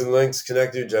nodes and links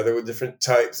connected to each other with different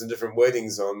types and different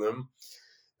weightings on them.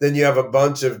 Then you have a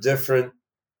bunch of different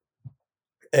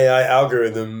AI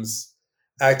algorithms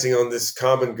acting on this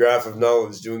common graph of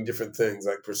knowledge, doing different things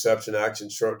like perception, action,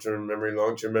 short-term memory,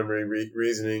 long-term memory,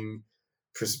 reasoning,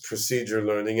 procedure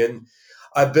learning. And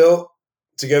I built,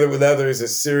 together with others, a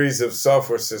series of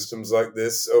software systems like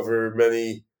this over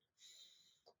many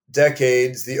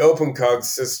decades. The OpenCog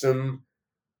system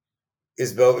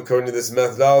is built according to this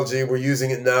methodology. We're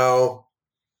using it now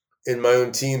in my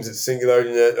own teams at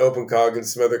SingularityNet, OpenCog, and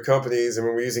some other companies, and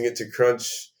we're using it to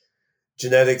crunch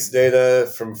genetics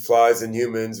data from flies and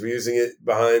humans. We're using it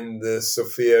behind the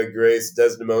Sophia, Grace,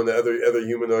 Desdemona, other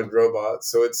humanoid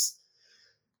robots. So it's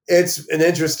an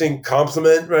interesting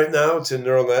complement right now to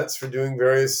neural nets for doing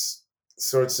various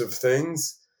sorts of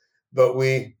things. But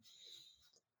we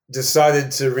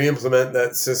decided to re-implement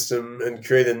that system and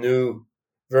create a new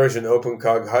version,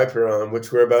 OpenCog Hyperon,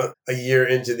 which we're about a year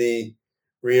into the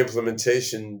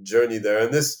re-implementation journey there.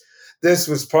 And this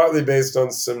was partly based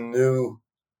on some new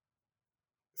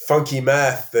funky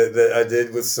math that I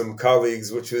did with some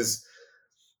colleagues, which was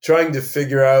trying to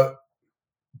figure out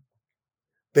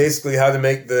basically how to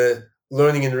make the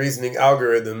learning and reasoning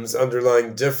algorithms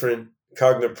underlying different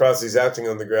cognitive processes acting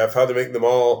on the graph, how to make them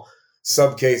all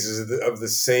subcases of the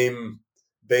same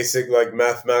basic like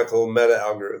mathematical meta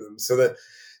algorithm. So that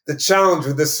the challenge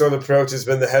with this sort of approach has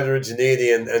been the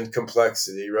heterogeneity and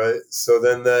complexity, right? So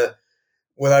then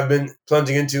what I've been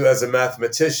plunging into as a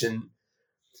mathematician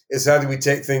is how do we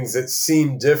take things that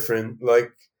seem different,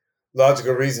 like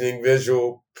logical reasoning,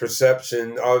 visual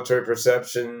perception, auditory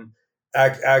perception,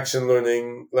 action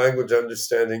learning, language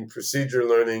understanding, procedure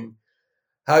learning.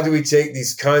 How do we take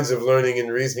these kinds of learning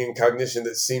and reasoning and cognition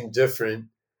that seem different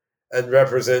and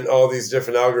represent all these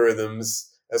different algorithms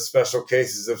as special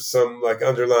cases of some like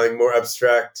underlying more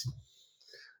abstract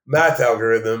math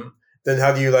algorithm? Then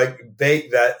how do you like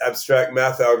bake that abstract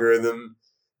math algorithm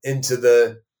into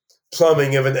the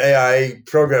plumbing of an AI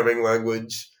programming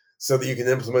language so that you can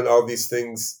implement all these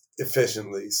things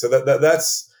efficiently? So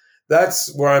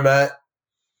that's where I'm at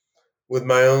with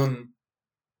my own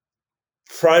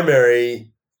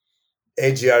primary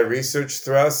AGI research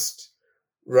thrust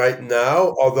right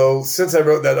now. Although since I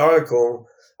wrote that article,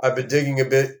 I've been digging a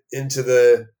bit into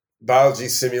the biology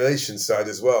simulation side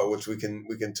as well, which we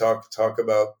can talk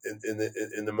about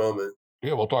in a moment.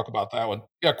 Yeah, we'll talk about that one.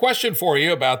 Yeah, question for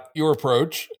you about your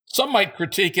approach. Some might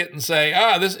critique it and say,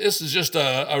 this is just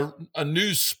a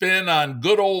new spin on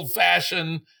good old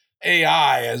fashioned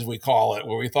AI, as we call it,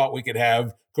 where we thought we could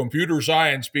have computer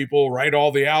science people write all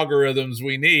the algorithms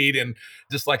we need. And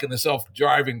just like in the self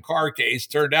driving car case,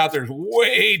 turned out there's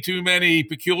way too many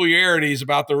peculiarities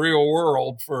about the real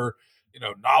world for,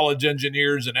 knowledge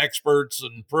engineers and experts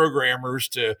and programmers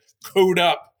to code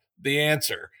up the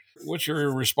answer. What's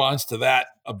your response to that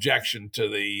objection to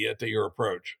your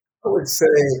approach? I would say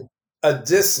a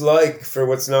dislike for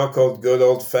what's now called good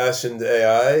old fashioned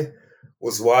AI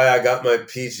was why I got my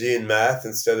PhD in math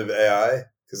instead of AI.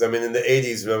 Because I mean, in the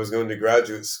 80s, when I was going to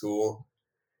graduate school,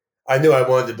 I knew I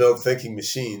wanted to build thinking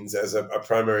machines as a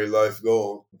primary life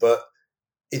goal. But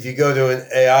if you go to an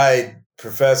AI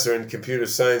professor in computer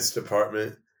science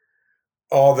department,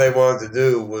 all they wanted to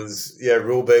do was,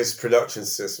 rule based production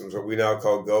systems, what we now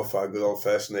call GoFi, good old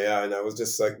fashioned AI. And I was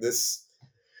just like, this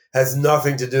has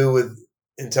nothing to do with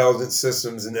intelligent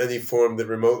systems in any form that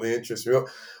remotely interests me.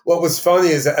 What was funny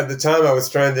is that at the time I was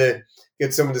trying to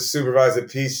get someone to supervise a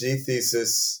PhD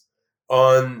thesis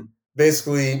on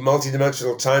basically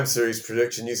multidimensional time series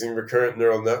prediction using recurrent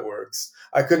neural networks.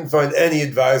 I couldn't find any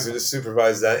advisor to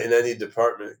supervise that in any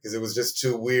department because it was just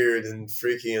too weird and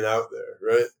freaky and out there,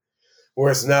 right?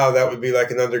 Whereas now that would be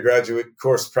like an undergraduate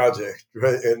course project,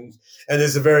 right? And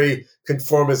is a very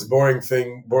conformist, boring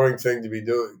thing to be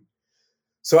doing.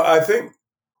 So I think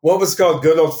what was called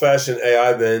good old fashioned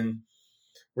AI then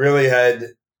really had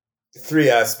three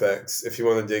aspects, if you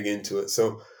want to dig into it.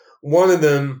 So one of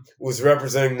them was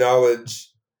representing knowledge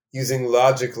using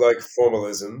logic like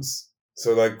formalisms.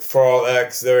 So, like, for all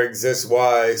X, there exists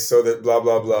Y, so that blah,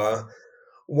 blah, blah.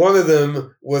 One of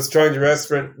them was trying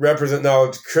to represent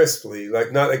knowledge crisply,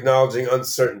 like not acknowledging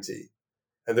uncertainty.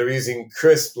 And they're using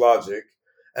crisp logic.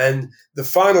 And the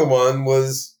final one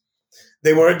was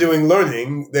they weren't doing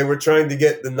learning. They were trying to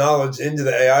get the knowledge into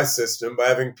the AI system by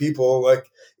having people like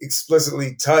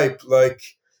explicitly type like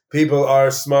people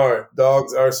are smart,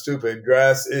 dogs are stupid,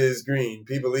 grass is green,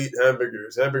 people eat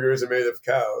hamburgers, hamburgers are made of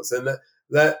cows. And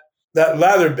that that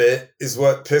latter bit is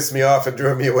what pissed me off and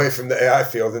drove me away from the AI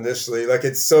field initially. Like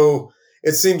it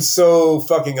seems so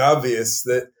fucking obvious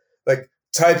that like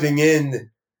typing in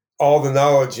all the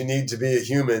knowledge you need to be a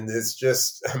human is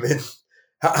just, I mean,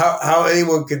 how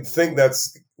anyone could think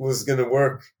that's was going to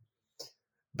work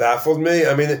baffled me.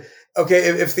 I mean, okay,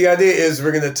 if the idea is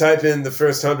we're going to type in the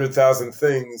first 100,000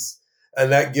 things and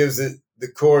that gives it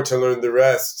the core to learn the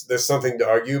rest, there's something to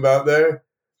argue about there.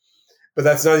 But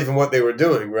that's not even what they were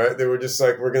doing, right? They were just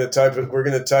like, we're going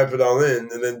to type it all in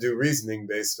and then do reasoning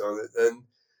based on it. And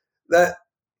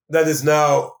that is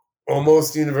now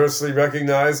almost universally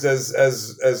recognized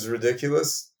as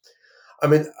ridiculous. I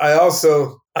mean,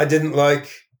 I didn't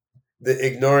like the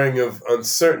ignoring of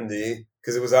uncertainty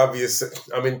because it was obvious.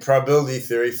 I mean, probability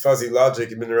theory, fuzzy logic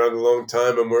had been around a long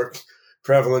time and were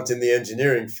prevalent in the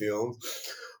engineering field.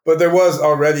 But there was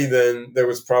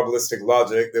probabilistic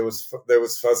logic, there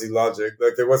was fuzzy logic.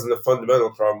 Like there wasn't a fundamental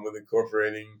problem with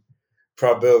incorporating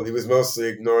probability. It was mostly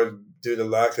ignored due to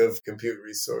lack of compute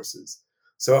resources.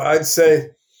 So I'd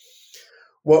say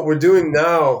what we're doing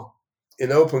now in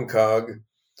OpenCog,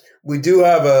 we do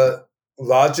have a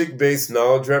logic-based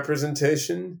knowledge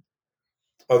representation,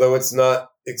 although it's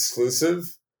not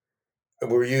exclusive.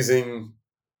 We're using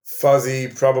fuzzy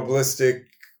probabilistic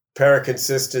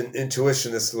paraconsistent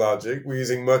intuitionist logic. We're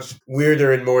using much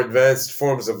weirder and more advanced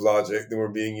forms of logic than were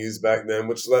being used back then,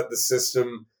 which let the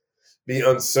system be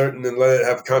uncertain and let it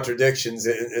have contradictions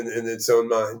in its own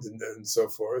mind and so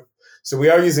forth. So we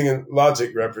are using a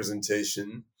logic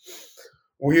representation.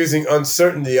 We're using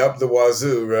uncertainty up the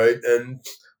wazoo, right? And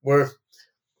we're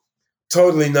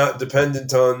totally not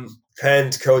dependent on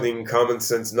hand coding common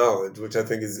sense knowledge, which I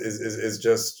think is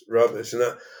just rubbish. And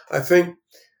I think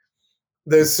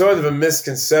there's sort of a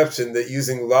misconception that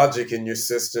using logic in your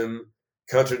system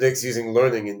contradicts using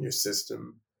learning in your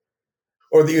system,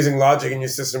 or that using logic in your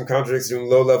system contradicts doing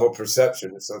low level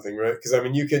perception or something, right? Because I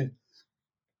mean, you could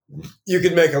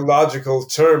make a logical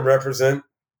term represent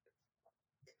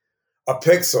a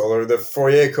pixel or the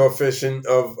Fourier coefficient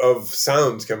of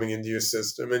sound coming into your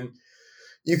system, and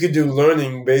you could do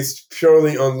learning based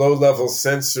purely on low level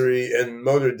sensory and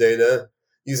motor data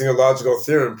using a logical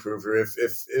theorem prover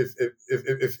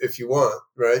if you want,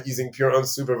 right? Using pure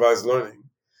unsupervised learning.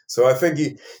 So I think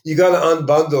you got to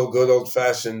unbundle good old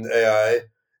fashioned AI.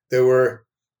 There were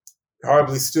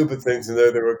horribly stupid things in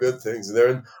there. There were good things in there.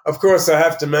 And of course, I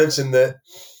have to mention that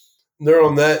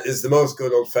neural net is the most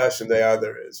good old fashioned AI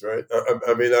there is, right?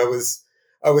 I mean, I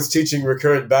was teaching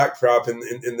recurrent backprop in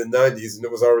the 90s, and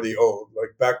it was already old.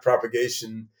 Like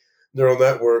backpropagation neural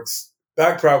networks,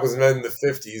 backprop was invented in the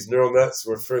 50s. Neural nets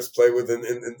were first played with in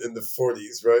the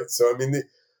 40s, right? So I mean,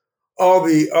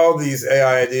 all these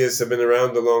AI ideas have been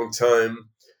around a long time.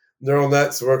 Neural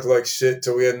nets work like shit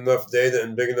till we had enough data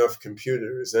and big enough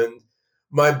computers. And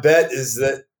my bet is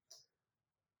that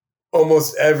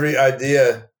almost every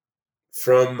idea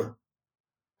from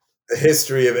the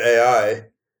history of AI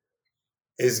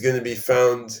is going to be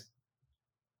found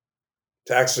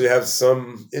to actually have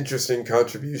some interesting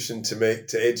contribution to make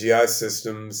to AGI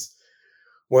systems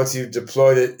once you've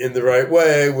deployed it in the right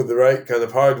way with the right kind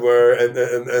of hardware and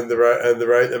the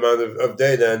right amount of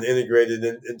data and integrated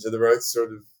into the right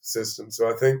sort of system. So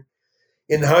I think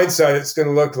in hindsight, it's going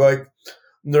to look like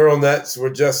neural nets were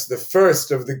just the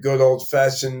first of the good old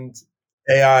fashioned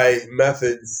AI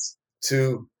methods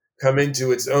to come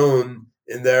into its own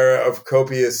in the era of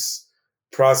copious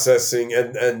processing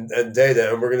and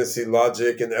data. And we're going to see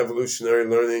logic and evolutionary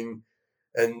learning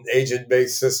and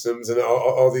agent-based systems and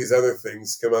all these other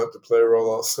things come out to play a role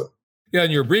also. Yeah,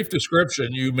 in your brief description,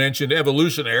 you mentioned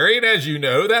evolutionary. And as you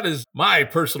know, that is my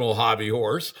personal hobby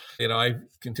horse. I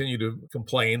continue to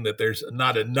complain that there's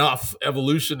not enough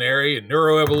evolutionary and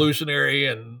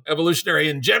neuroevolutionary and evolutionary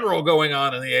in general going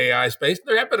on in the AI space.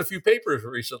 There have been a few papers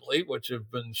recently which have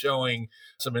been showing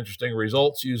some interesting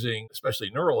results using especially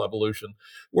neural evolution.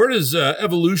 Where does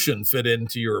evolution fit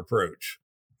into your approach?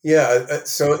 Yeah,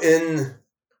 so in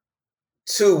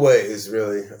two ways,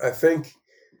 really. I think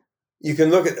you can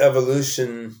look at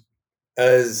evolution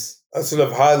as a sort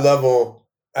of high level,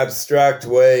 abstract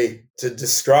way to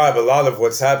describe a lot of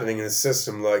what's happening in a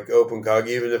system like OpenCog,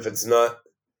 even if it's not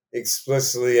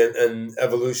explicitly an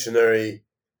evolutionary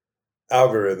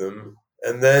algorithm.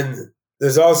 And then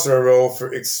there's also a role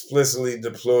for explicitly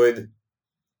deployed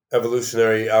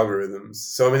evolutionary algorithms.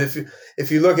 So I mean,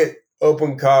 if you look at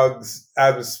OpenCog's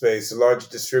Atom space, a large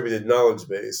distributed knowledge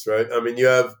base, right? I mean, you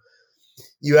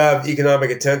have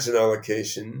economic attention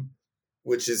allocation,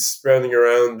 which is spreading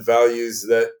around values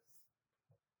that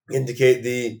indicate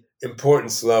the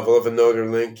importance level of a node or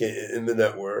link in the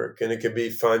network, and it can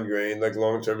be fine-grained, like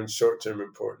long-term and short-term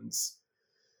importance.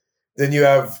 Then you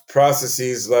have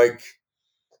processes like,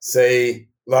 say,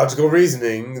 logical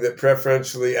reasoning that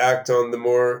preferentially act on the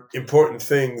more important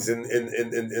things in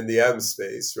the atom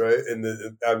space, right? In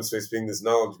the atom space being this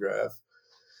knowledge graph.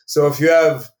 So if you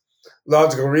have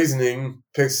logical reasoning,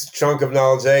 picks chunk of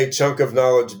knowledge A, chunk of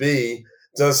knowledge B,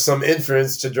 does some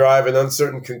inference to drive an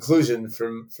uncertain conclusion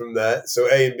from that.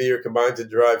 So A and B are combined to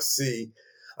derive C.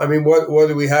 I mean, what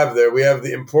do we have there? We have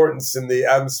the importance in the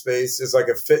atom space is like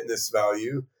a fitness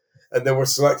value. And then we're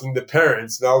selecting the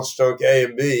parents, knowledge chunk A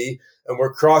and B, and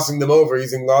we're crossing them over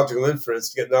using logical inference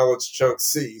to get knowledge chunk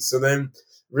C. So then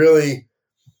really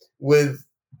with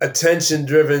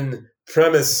attention-driven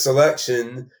premise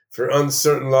selection for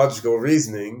uncertain logical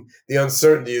reasoning, the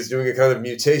uncertainty is doing a kind of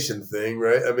mutation thing,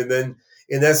 right? I mean, then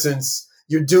in essence,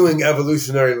 you're doing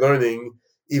evolutionary learning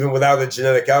even without a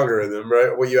genetic algorithm,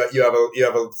 right? Well, you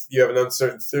have an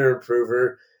uncertain theorem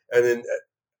prover and an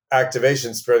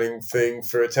activation spreading thing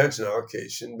for attention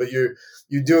allocation, but you're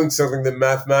doing something that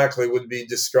mathematically would be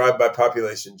described by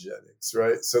population genetics,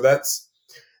 right? So that's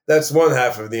one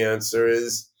half of the answer.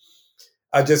 Is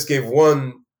I just gave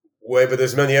one way, but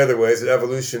there's many other ways that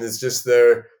evolution is just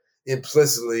there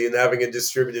implicitly and having a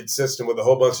distributed system with a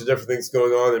whole bunch of different things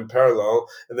going on in parallel,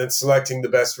 and then selecting the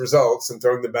best results and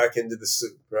throwing them back into the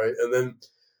soup, right? And then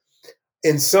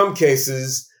in some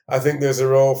cases, I think there's a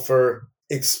role for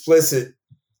explicit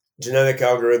genetic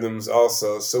algorithms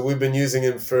also. So we've been using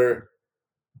them for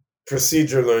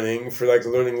procedure learning, for like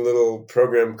learning little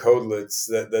program codelets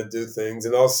that do things,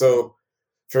 and also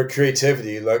for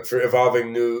creativity, like for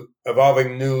evolving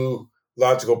new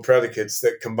logical predicates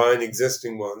that combine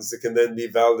existing ones that can then be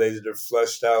validated or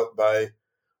fleshed out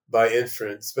by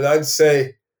inference. But I'd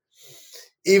say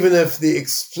even if the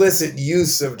explicit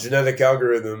use of genetic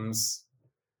algorithms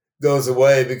goes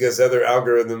away because other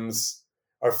algorithms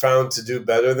are found to do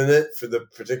better than it for the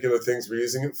particular things we're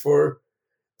using it for,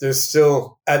 there's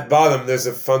still, at bottom, there's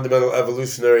a fundamental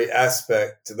evolutionary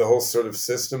aspect to the whole sort of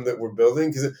system that we're building.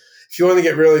 Because if you want to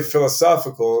get really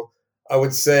philosophical, I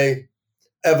would say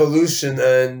evolution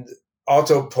and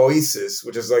autopoiesis,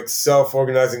 which is like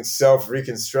self-organizing,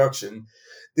 self-reconstruction,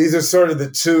 these are sort of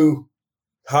the two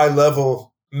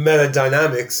high-level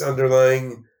metadynamics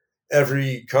underlying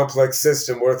every complex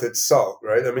system worth its salt,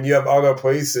 right? I mean, you have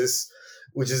autopoiesis,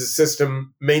 which is a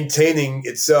system maintaining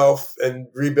itself and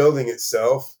rebuilding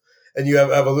itself. And you have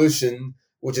evolution,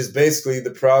 which is basically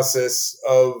the process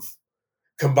of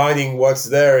combining what's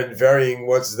there and varying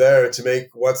what's there to make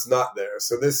what's not there.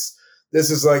 So this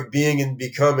is like being and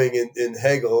becoming in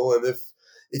Hegel. And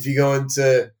if you go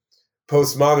into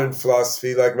postmodern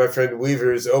philosophy, like my friend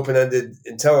Weaver's open-ended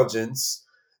intelligence,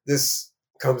 this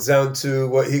comes down to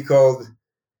what he called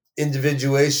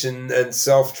individuation and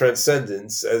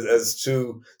self-transcendence as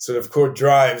two sort of core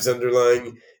drives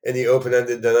underlying any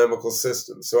open-ended dynamical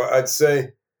system. So I'd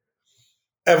say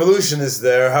evolution is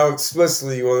there. How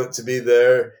explicitly you want it to be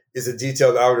there is a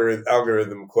detailed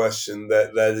algorithm question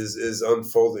that is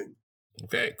unfolding.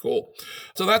 Okay, cool.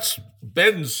 So that's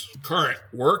Ben's current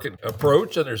work and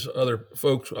approach, and there's other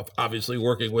folks obviously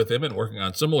working with him and working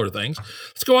on similar things.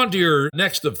 Let's go on to your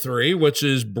next of three, which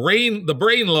is the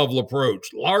brain level approach,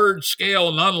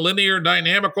 large-scale nonlinear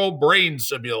dynamical brain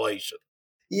simulation.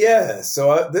 Yeah,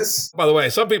 so this... By the way,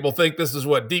 some people think this is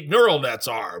what deep neural nets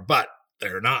are, but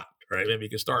they're not, right? Maybe you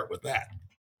can start with that.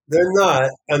 They're not,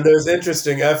 and there's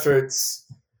interesting efforts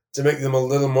to make them a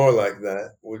little more like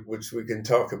that, which we can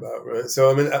talk about, right?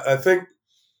 So, I mean, I think,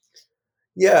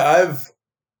 yeah,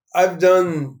 I've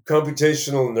done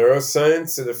computational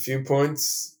neuroscience at a few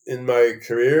points in my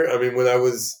career. I mean,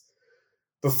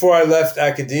 before I left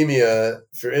academia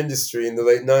for industry in the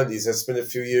late 90s, I spent a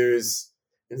few years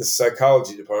in the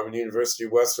psychology department, University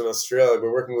of Western Australia.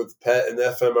 We're working with PET and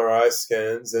fMRI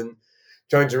scans and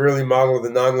trying to really model the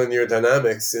nonlinear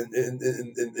dynamics in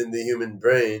the human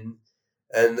brain.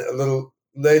 And a little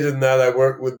later than that, I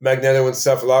worked with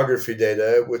magnetoencephalography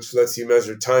data, which lets you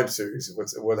measure time series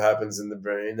of what happens in the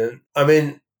brain. And I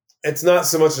mean, it's not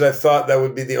so much that I thought that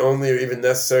would be the only or even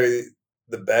necessarily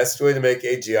the best way to make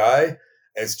AGI.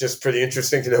 It's just pretty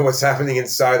interesting to know what's happening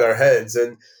inside our heads.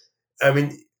 And I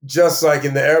mean, just like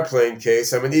in the airplane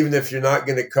case, I mean, even if you're not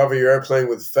going to cover your airplane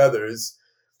with feathers,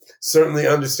 certainly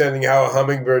understanding how a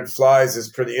hummingbird flies is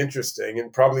pretty interesting.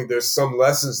 And probably there's some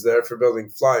lessons there for building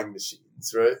flying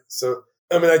machines, right? So,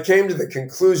 I mean, I came to the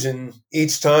conclusion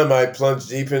each time I plunged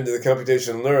deep into the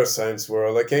computational neuroscience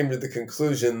world, I came to the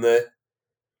conclusion that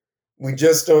we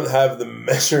just don't have the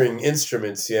measuring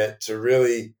instruments yet to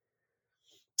really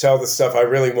tell the stuff I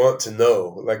really want to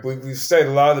know. Like we've studied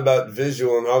a lot about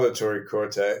visual and auditory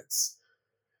cortex.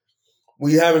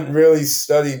 We haven't really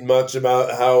studied much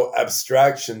about how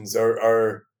abstractions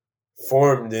are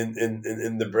formed in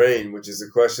the brain, which is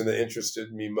a question that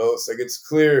interested me most. Like it's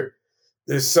clear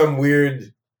there's some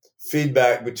weird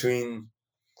feedback between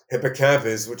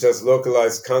hippocampus, which has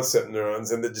localized concept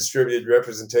neurons, and the distributed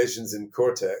representations in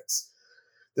cortex.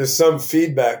 There's some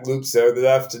feedback loops there that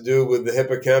have to do with the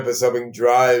hippocampus helping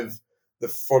drive the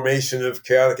formation of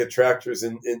chaotic attractors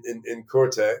in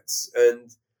cortex. And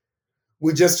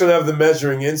we just don't have the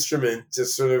measuring instrument to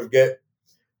sort of get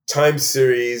time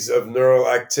series of neural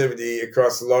activity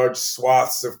across large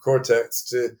swaths of cortex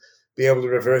to be able to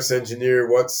reverse engineer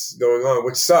what's going on,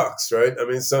 which sucks, right? I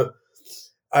mean, so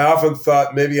I often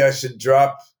thought maybe I should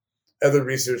drop other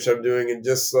research I'm doing and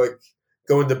just like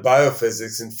go into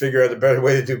biophysics and figure out a better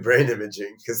way to do brain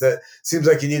imaging, because that seems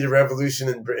like you need a revolution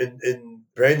in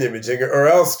brain imaging, or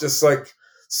else just like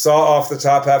saw off the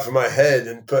top half of my head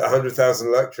and put 100,000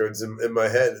 electrodes in my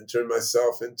head and turn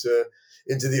myself into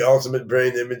the ultimate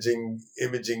brain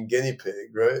imaging guinea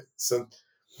pig, right? So,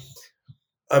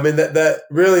 I mean, that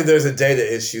really there's a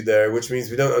data issue there, which means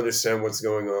we don't understand what's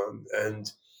going on.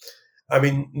 And I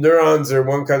mean, neurons are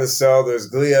one kind of cell. There's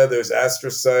glia, there's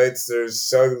astrocytes, there's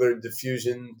cellular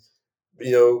diffusion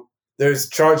there's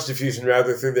charge diffusion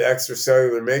rather through the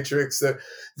extracellular matrix.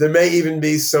 There may even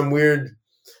be some weird,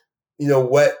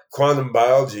 wet quantum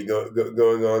biology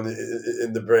going on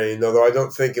in the brain, although I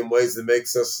don't think in ways that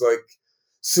makes us like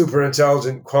super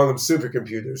intelligent quantum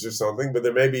supercomputers or something, but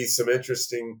there may be some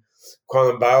interesting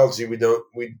quantum biology we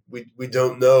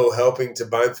don't know helping to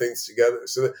bind things together.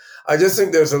 So I just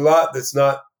think there's a lot that's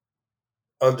not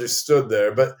understood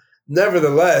there, but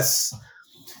nevertheless,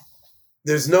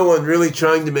 there's no one really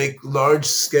trying to make large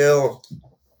scale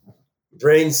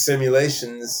brain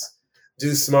simulations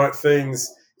do smart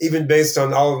things, even based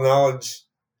on all the knowledge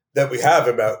that we have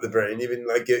about the brain, even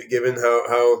like given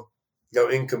how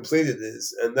incomplete it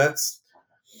is. And that's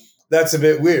a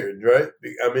bit weird, right?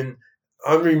 I mean,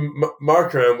 Henri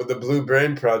Markram with the Blue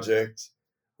Brain Project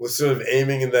was sort of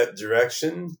aiming in that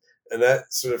direction, and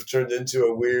that sort of turned into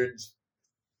a weird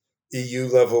EU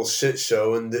level shit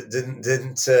show, and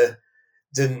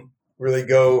didn't really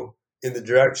go in the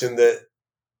direction that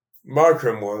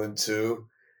Markram wanted to.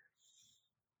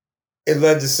 It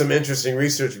led to some interesting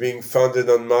research being funded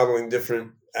on modeling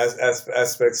different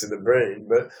aspects of the brain.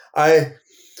 But I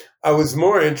was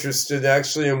more interested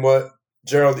actually in what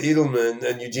Gerald Edelman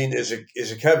and Eugene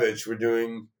Izhikevich were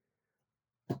doing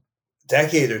a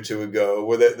decade or two ago,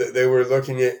 where they were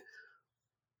looking at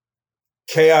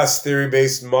chaos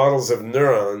theory-based models of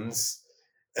neurons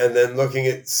and then looking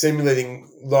at simulating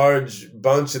large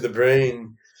bunch of the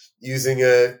brain using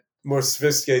a more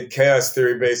sophisticated chaos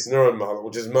theory-based neuron model,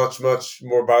 which is much, much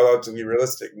more biologically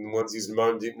realistic than ones using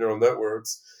modern deep neural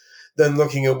networks, then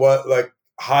looking at what like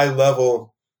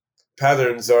high-level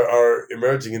patterns are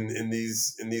emerging in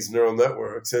these neural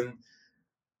networks. And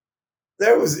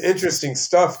there was interesting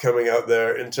stuff coming out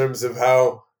there in terms of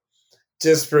how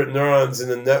disparate neurons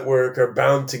in a network are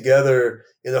bound together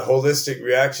in a holistic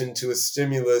reaction to a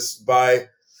stimulus by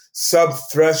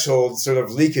sub-threshold sort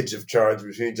of leakage of charge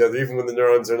between each other, even when the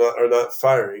neurons are not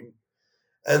firing.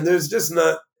 And there's just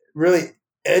not really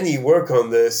any work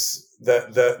on this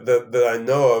that I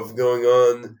know of going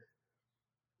on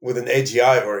with an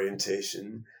AGI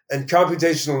orientation. And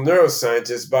computational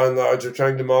neuroscientists, by and large, are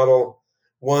trying to model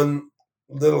one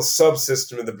little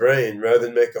subsystem of the brain rather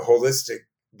than make a holistic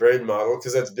brain model,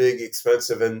 because that's big,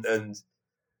 expensive, and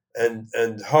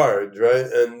hard, right?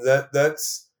 And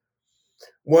that's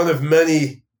one of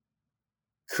many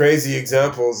crazy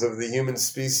examples of the human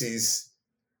species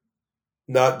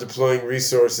not deploying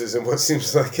resources in what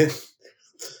seems like an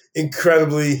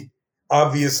incredibly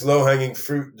obvious low-hanging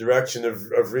fruit direction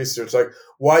of research. Like,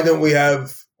 why don't we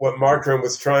have what Markram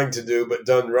was trying to do but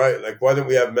done right? Like, why don't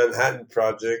we have Manhattan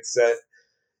projects that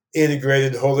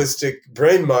integrated holistic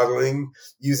brain modeling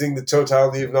using the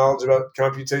totality of knowledge about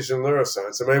computational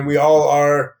neuroscience? I mean, we all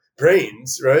are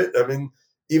brains, right? I mean,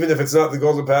 even if it's not the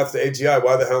golden path to AGI,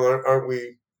 why the hell aren't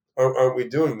we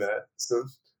doing that? So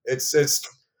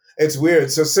it's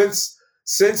weird. So since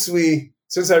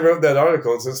I wrote that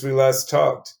article and since we last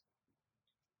talked,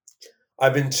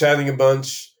 I've been chatting a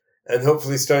bunch and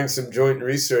hopefully starting some joint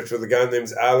research with a guy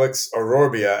named Alex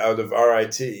Ororbia out of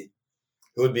RIT,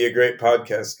 who would be a great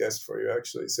podcast guest for you,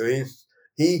 actually. So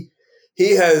he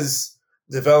has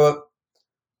developed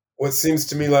what seems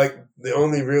to me like the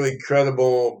only really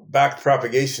credible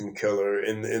backpropagation killer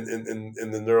in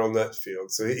the neural net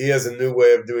field. So he has a new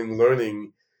way of doing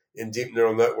learning in deep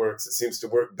neural networks that seems to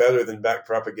work better than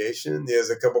backpropagation. He has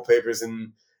a couple papers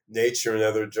in Nature and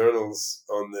other journals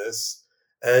on this.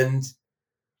 And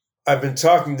I've been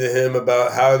talking to him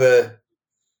about how to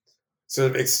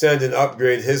sort of extend and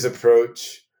upgrade his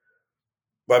approach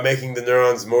by making the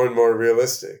neurons more and more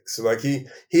realistic. So like he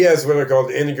has what are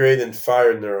called integrate and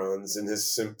fire neurons in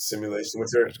his simulation, which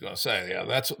are— I was going to say, yeah,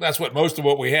 that's what most of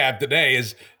what we have today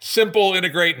is simple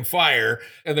integrate and fire.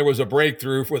 And there was a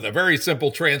breakthrough with a very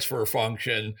simple transfer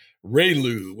function,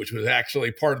 ReLU, which was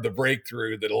actually part of the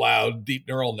breakthrough that allowed deep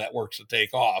neural networks to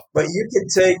take off. But you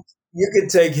could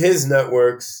take his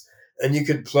networks and you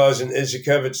could plug an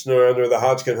Izhikevich neuron or the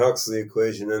Hodgkin-Huxley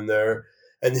equation in there,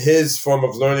 and his form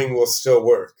of learning will still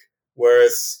work.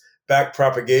 Whereas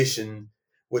backpropagation,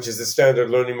 which is the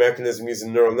standard learning mechanism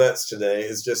using neural nets today,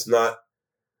 is just not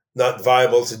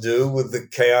viable to do with the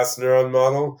chaos neuron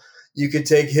model. You could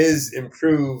take his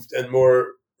improved and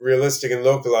more realistic and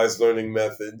localized learning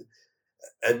method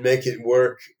and make it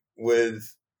work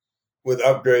with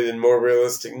upgraded and more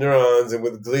realistic neurons and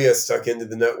with glia stuck into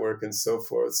the network and so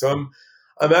forth. So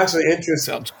I'm actually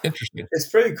interested. Sounds interesting. It's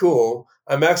pretty cool.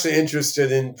 I'm actually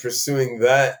interested in pursuing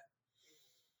that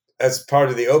as part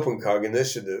of the OpenCog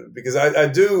initiative, because I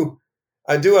do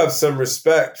have some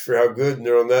respect for how good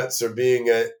neural nets are being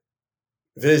at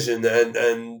vision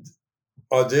and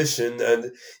audition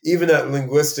and even at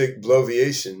linguistic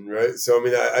bloviation, right? So I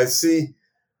mean,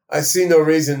 I see no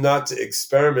reason not to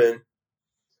experiment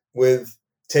with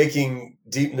taking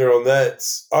deep neural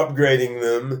nets, upgrading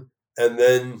them, and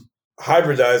then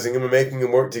hybridizing them and making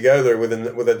them work together with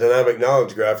a dynamic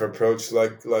knowledge graph approach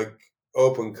like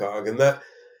OpenCog. And that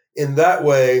in that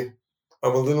way,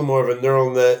 I'm a little more of a neural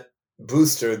net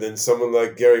booster than someone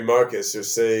like Gary Marcus or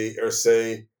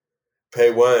say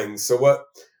Pei Wang. So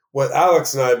what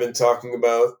Alex and I have been talking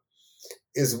about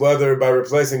is whether by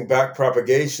replacing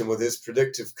backpropagation with his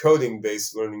predictive coding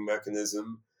based learning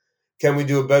mechanism, can we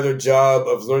do a better job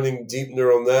of learning deep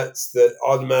neural nets that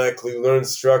automatically learn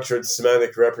structured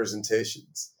semantic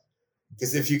representations?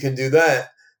 Because if you can do that,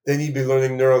 then you'd be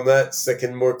learning neural nets that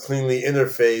can more cleanly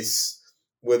interface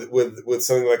with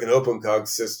something like an OpenCog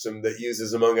system that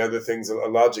uses, among other things, a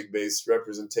logic-based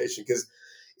representation. Because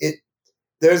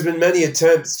there's been many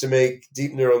attempts to make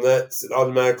deep neural nets that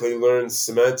automatically learn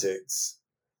semantics.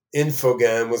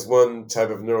 Infogam was one type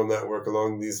of neural network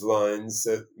along these lines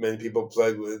that many people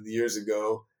played with years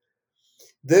ago.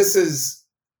 This is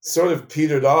sort of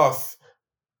petered off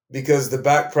because the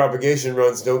backpropagation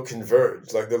runs don't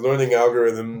converge. Like the learning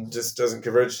algorithm just doesn't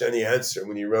converge to any answer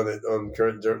when you run it on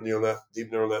current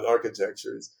deep neural net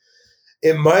architectures.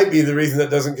 It might be the reason that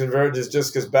doesn't converge is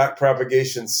just because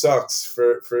backpropagation sucks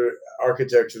for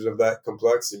architectures of that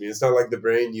complexity. I mean, it's not like the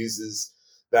brain uses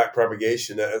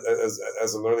backpropagation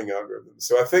as a learning algorithm.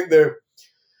 So I think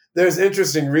there's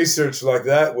interesting research like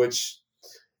that, which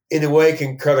in a way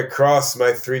can cut across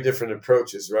my three different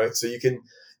approaches, right? So you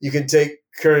can take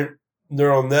current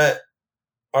neural net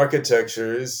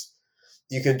architectures,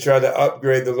 you can try to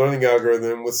upgrade the learning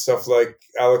algorithm with stuff like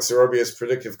Alex Orbia's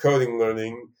predictive coding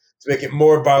learning to make it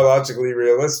more biologically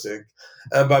realistic.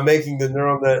 And by making the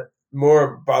neural net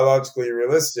more biologically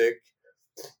realistic,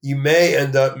 you may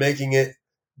end up making it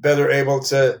better able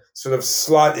to sort of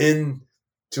slot in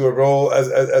to a role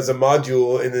as a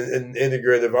module in an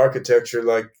integrative architecture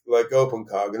like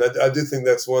OpenCog. And I do think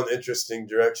that's one interesting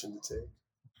direction to take.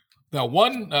 Now,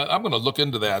 I'm going to look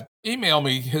into that. Email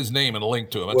me his name and a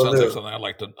link to him. It Will sounds like do. something I'd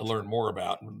like to learn more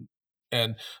about.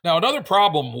 And now another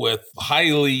problem with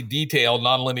highly detailed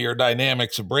nonlinear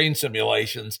dynamics of brain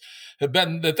simulations have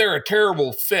been that they're a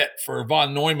terrible fit for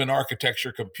von Neumann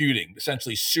architecture computing,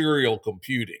 essentially serial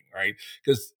computing, right?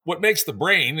 Because what makes the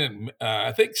brain, and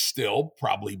I think still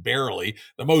probably barely,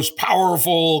 the most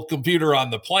powerful computer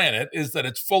on the planet is that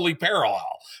it's fully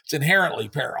parallel. It's inherently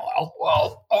parallel.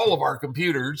 Well, all of our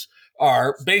computers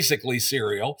are basically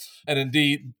serial. And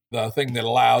indeed, the thing that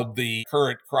allowed the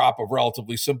current crop of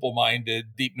relatively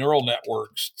simple-minded deep neural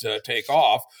networks to take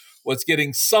off was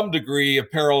getting some degree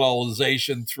of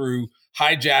parallelization through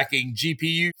hijacking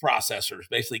GPU processors,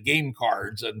 basically game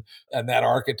cards and that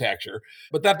architecture.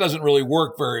 But that doesn't really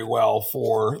work very well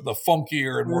for the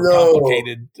funkier and more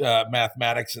complicated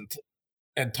mathematics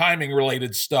and timing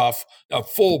related stuff, a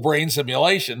full brain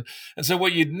simulation. And so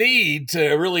what you'd need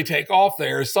to really take off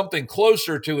there is something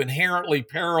closer to inherently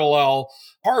parallel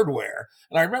hardware.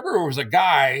 And I remember there was a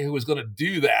guy who was going to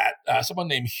do that, someone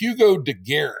named Hugo de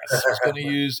Garis was going to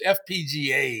use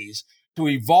FPGAs to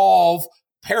evolve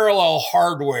parallel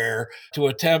hardware to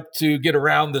attempt to get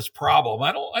around this problem.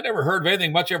 I never heard of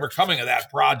anything much ever coming of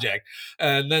that project.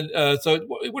 And then, so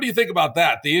what do you think about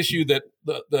that? The issue that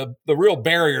the real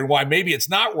barrier and why maybe it's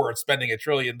not worth spending $1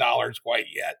 trillion quite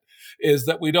yet is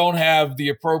that we don't have the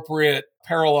appropriate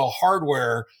parallel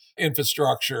hardware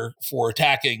infrastructure for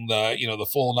attacking the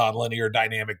full nonlinear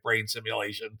dynamic brain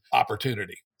simulation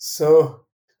opportunity. So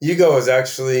Hugo is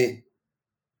actually,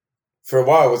 for a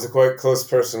while, was a quite close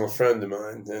personal friend of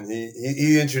mine, and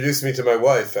he introduced me to my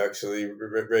wife, actually,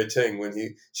 Ray Ting,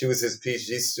 when she was his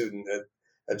PhD student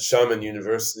at Xiamen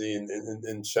University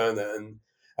in China, and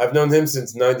I've known him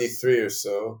since '93 or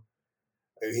so.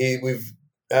 We've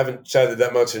haven't chatted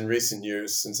that much in recent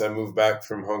years since I moved back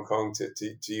from Hong Kong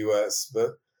to US,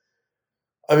 but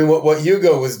I mean, what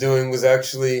Hugo was doing was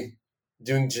actually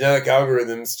doing genetic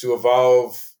algorithms to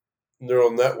evolve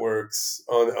neural networks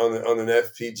on an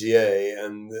FPGA,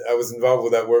 and I was involved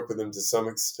with that work with him to some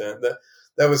extent.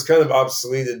 That was kind of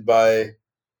obsoleted by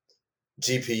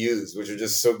GPUs, which are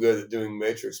just so good at doing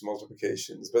matrix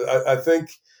multiplications. But I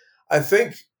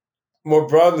think more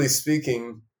broadly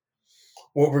speaking,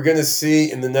 what we're going to see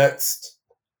in the next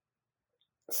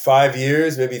 5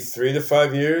 years, maybe 3 to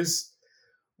 5 years,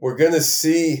 we're going to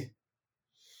see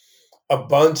a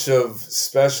bunch of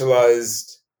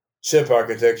specialized chip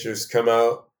architectures come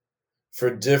out for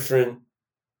different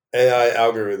AI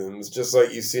algorithms, just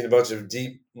like you've seen a bunch of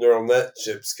deep neural net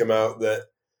chips come out that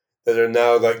are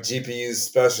now like GPUs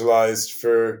specialized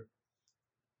for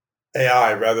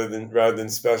AI rather than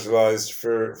specialized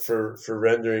for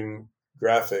rendering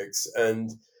graphics.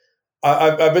 And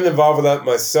I've been involved with that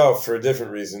myself for a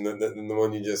different reason than the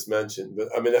one you just mentioned. But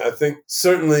I mean, I think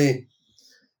certainly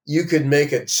you could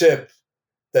make a chip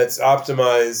that's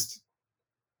optimized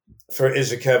for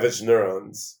Izhikevich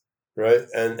neurons, right?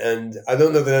 And I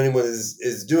don't know that anyone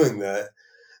is doing that.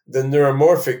 The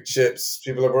neuromorphic chips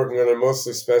people are working on are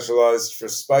mostly specialized for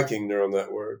spiking neural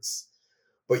networks.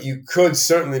 But you could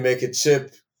certainly make a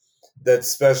chip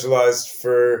that's specialized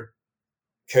for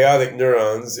chaotic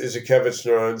neurons, Izhikevich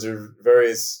neurons, or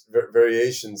various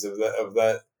variations of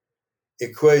that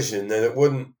equation, and it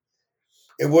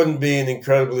wouldn't be an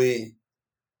incredibly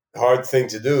hard thing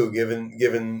to do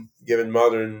given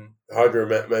modern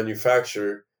hardware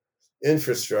manufacture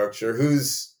infrastructure.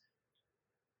 Who's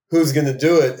going to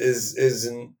do it is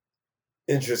an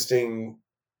interesting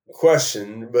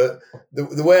question. But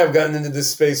the way I've gotten into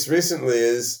this space recently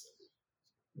is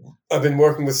I've been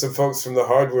working with some folks from the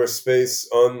hardware space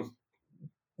on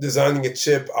designing a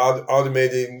chip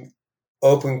automating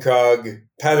OpenCog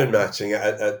pattern matching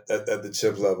at the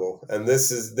chip level. And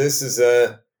this is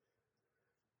a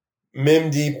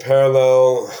MIMD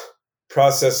parallel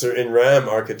processor in RAM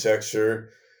architecture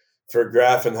for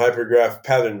graph and hypergraph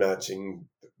pattern matching,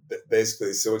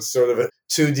 basically. So it's sort of a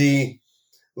 2D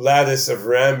lattice of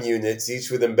RAM units, each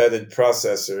with embedded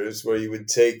processors, where you would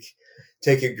take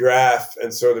a graph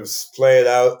and sort of splay it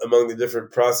out among the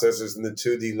different processors in the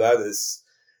 2D lattice,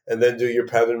 and then do your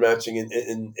pattern matching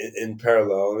in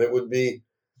parallel. And it would be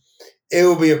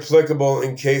applicable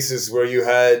in cases where you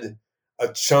had a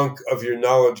chunk of your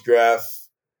knowledge graph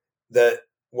that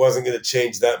wasn't going to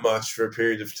change that much for a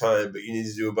period of time, but you need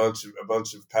to do a bunch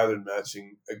of pattern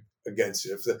matching against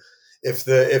it. If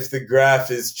the graph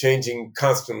is changing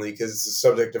constantly because it's the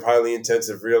subject of highly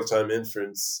intensive real time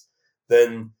inference,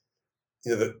 then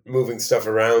the moving stuff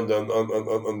around on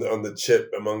the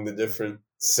chip among the different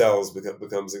cells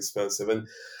becomes expensive. And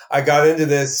I got into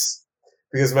this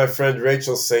because my friend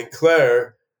Rachel St.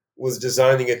 Clair was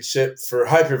designing a chip for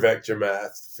hypervector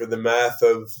math, for the math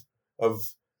of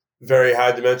very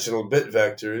high dimensional bit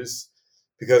vectors,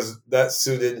 because that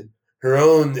suited her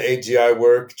own AGI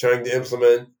work trying to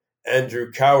implement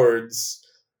Andrew Coward's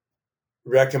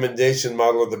recommendation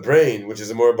model of the brain, which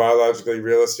is a more biologically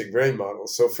realistic brain model.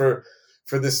 So for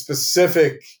the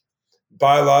specific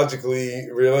biologically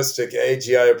realistic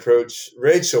AGI approach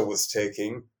Rachel was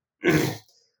taking,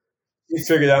 he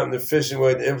figured out an efficient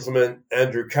way to implement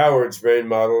Andrew Coward's brain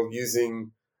model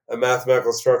using a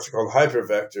mathematical structure called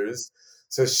hypervectors.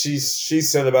 So she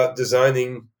set about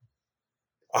designing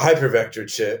a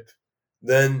hypervector chip.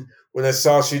 Then when I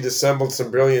saw she'd assembled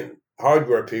some brilliant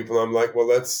hardware people, I'm like, well,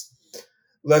 let's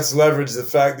leverage the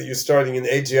fact that you're starting an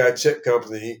AGI chip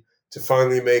company to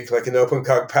finally make like an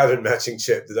OpenCog pattern matching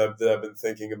chip that I've been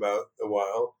thinking about a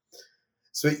while.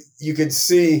 So you could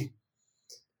see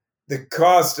the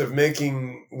cost of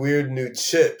making weird new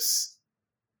chips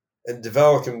and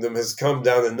developing them has come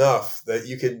down enough that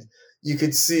you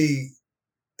could see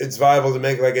it's viable to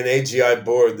make like an AGI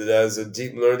board that has a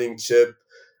deep learning chip,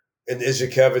 an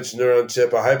Izhikevich neuron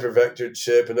chip, a hypervector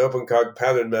chip, an OpenCog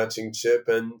pattern matching chip,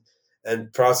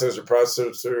 and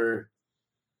processor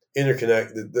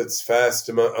interconnect that's fast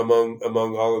among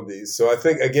all of these. So I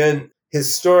think, again,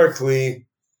 historically,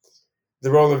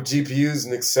 the role of GPUs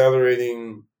in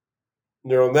accelerating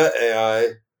neural net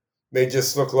AI may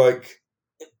just look like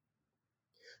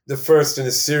the first in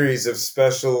a series of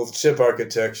special chip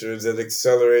architectures that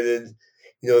accelerated,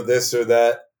 this or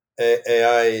that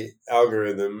AI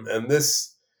algorithm. And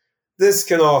this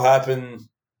can all happen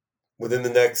within the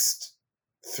next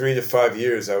 3 to 5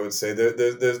 years, I would say.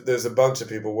 There's a bunch of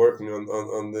people working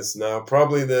on this now.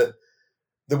 Probably the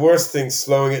worst thing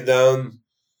slowing it down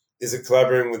is that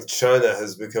collaborating with China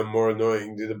has become more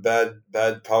annoying due to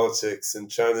bad politics and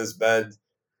China's bad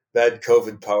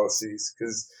COVID policies,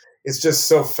 because it's just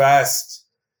so fast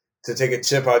to take a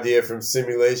chip idea from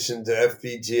simulation to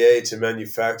FPGA to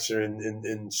manufacture in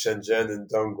Shenzhen and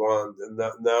Dongguan. And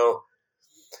now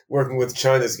working with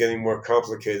China is getting more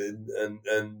complicated,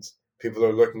 and people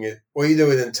are looking at, well, you do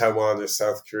it in Taiwan or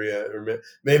South Korea, or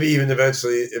maybe even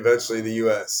eventually the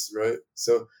US, right?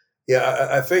 So yeah,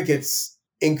 I think it's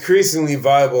increasingly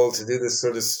viable to do this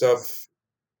sort of stuff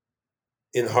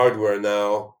in hardware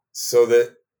now, so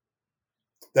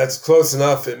that's close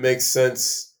enough. It makes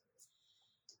sense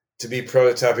to be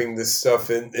prototyping this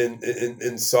stuff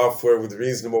in software with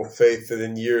reasonable faith that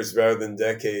in years rather than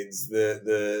decades,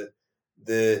 the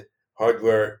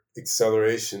hardware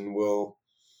acceleration will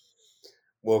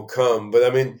come. But I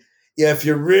mean, yeah, if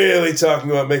you're really talking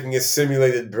about making a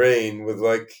simulated brain with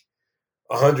like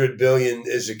 100 billion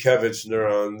Izhikevich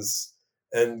neurons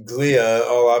and glia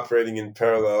all operating in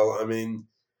parallel. I mean,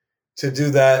 to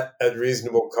do that at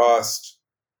reasonable cost,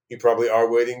 you probably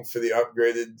are waiting for the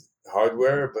upgraded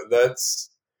hardware, but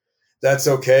that's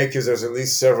okay because there's at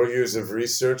least several years of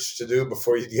research to do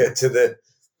before you get to the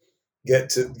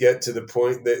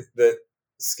point that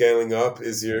scaling up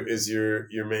is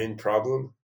your main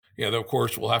problem. Yeah, though, of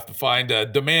course, we'll have to find a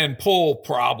demand pull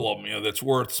problem, that's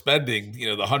worth spending,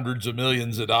 the hundreds of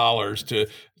millions of dollars to,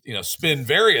 spin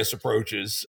various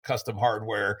approaches, custom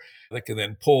hardware that can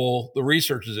then pull the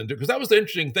researchers into. Because that was the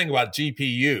interesting thing about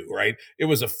GPU, right? It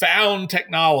was a found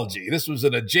technology. This was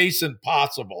an adjacent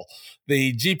possible.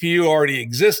 The GPU already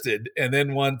existed. And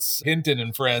then once Hinton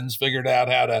and friends figured out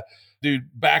how to do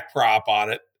backprop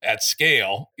on it at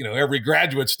scale, every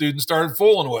graduate student started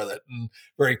fooling with it. And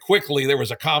very quickly there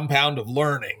was a compound of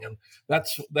learning. And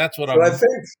that's what But I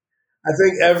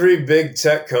think every big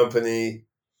tech company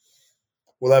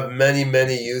will have many,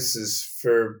 many uses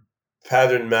for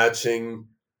pattern matching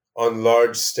on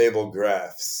large stable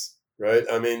graphs, right?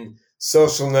 I mean,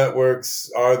 social networks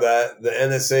are that. The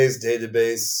NSA's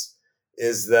database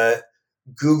is that.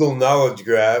 Google Knowledge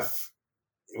Graph,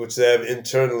 which they have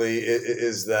internally,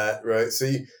 is that, right?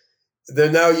 So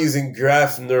they're now using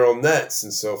graph neural nets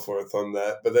and so forth on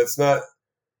that, but that's not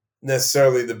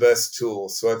necessarily the best tool.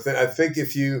 So I think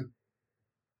if you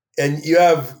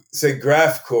have, say,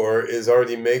 GraphCore is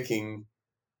already making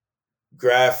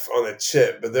graph on a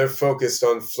chip, but they're focused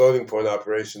on floating point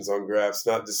operations on graphs,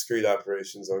 not discrete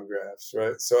operations on graphs,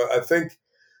 right? So I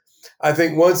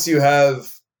think once you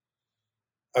have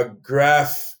a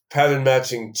graph pattern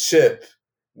matching chip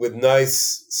with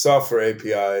nice software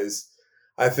APIs,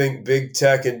 I think big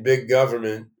tech and big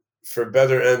government, for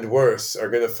better and worse, are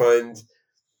going to find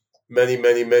many,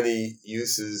 many, many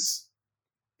uses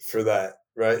for that,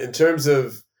 right? In terms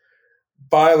of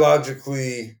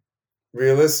biologically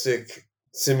realistic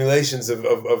simulations of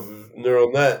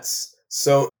neural nets.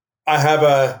 So I have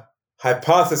a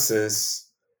hypothesis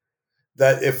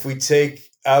that if we take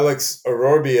Alex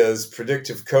Ororbia's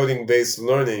predictive coding-based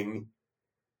learning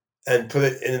and put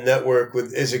it in a network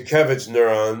with Izhikevich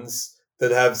neurons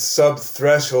that have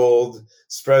sub-threshold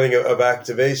spreading of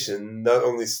activation, not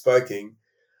only spiking,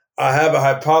 I have a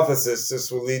hypothesis this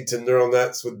will lead to neural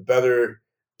nets with better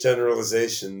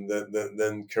generalization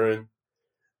than current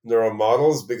neural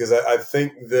models, because I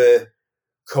think the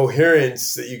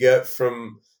coherence that you get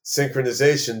from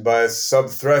synchronization by a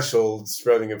sub-threshold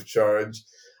spreading of charge,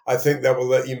 I think that will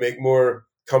let you make more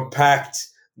compact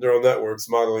neural networks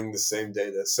modeling the same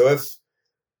data. So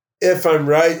if I'm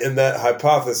right in that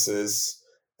hypothesis,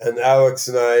 and Alex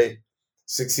and I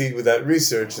succeed with that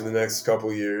research in the next couple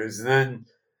of years, then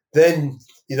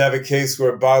you'd have a case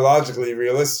where biologically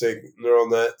realistic neural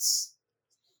nets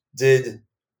did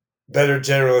better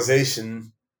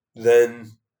generalization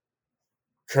than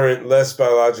current less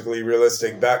biologically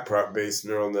realistic backprop based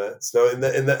neural nets. Now, in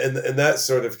that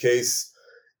sort of case,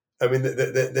 I mean,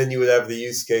 then you would have the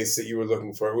use case that you were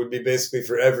looking for. It would be basically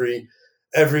for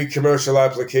every commercial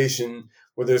application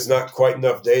where there's not quite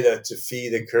enough data to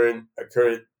feed a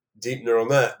current deep neural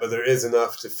net, but there is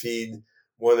enough to feed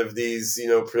one of these,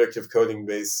 predictive coding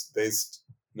based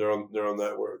neural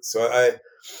networks. So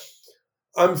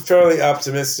I'm fairly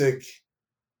optimistic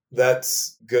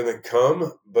that's gonna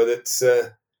come, but it's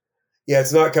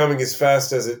not coming as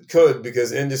fast as it could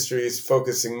because industry is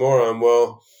focusing more on,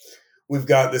 well, we've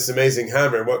got this amazing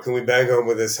hammer. What can we bang on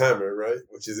with this hammer, right?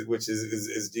 Which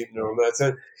is deep neural nets.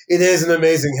 And it is an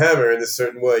amazing hammer in a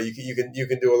certain way. You can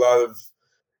do a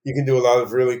lot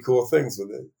of really cool things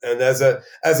with it. And as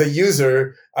a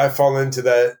user, I fall into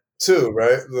that too,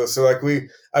 right? So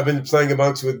I've been playing a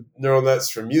bunch with neural nets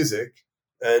for music,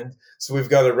 and so we've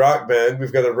got a rock band,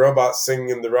 we've got a robot singing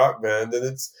in the rock band, and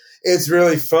it's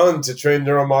really fun to train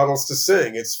neural models to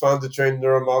sing. It's fun to train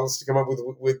neural models to come up with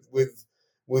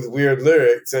weird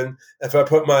lyrics. And if I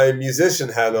put my musician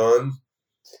hat on,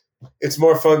 it's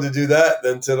more fun to do that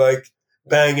than to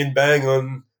bang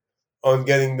on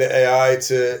getting the AI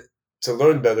to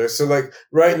learn better. So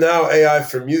right now, AI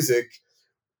for music,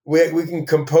 we can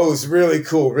compose really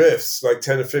cool riffs,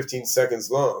 10 or 15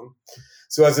 seconds long.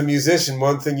 So as a musician,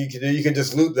 one thing you can do, you can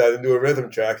just loop that into a rhythm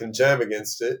track and jam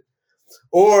against it.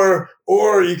 Or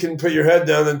you can put your head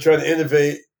down and try to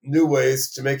innovate new ways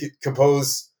to make it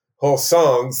compose whole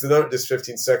songs that aren't just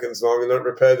 15 seconds long and aren't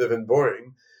repetitive and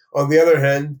boring. On the other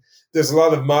hand, there's a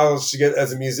lot of mileage to get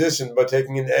as a musician by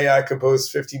taking an AI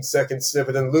composed 15-second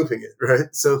snippet and looping it,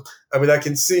 right? So, I mean, I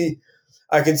can see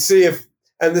if,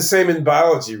 and the same in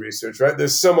biology research, right?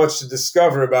 There's so much to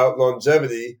discover about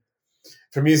longevity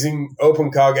from using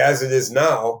OpenCog as it is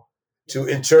now to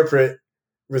interpret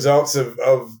results of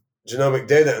genomic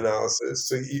data analysis.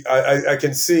 So I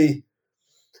can see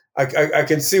I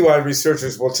can see why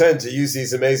researchers will tend to use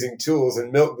these amazing tools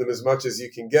and milk them as much as you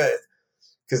can get,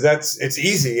 because it's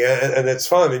easy and it's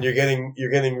fun, and you're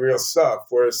getting real stuff.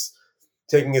 Whereas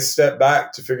taking a step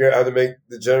back to figure out how to make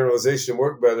the generalization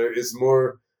work better is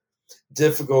more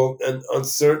difficult and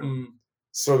uncertain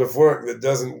sort of work that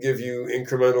doesn't give you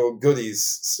incremental goodies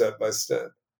step by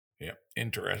step. Yeah,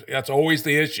 interesting. That's always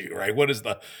the issue, right? What does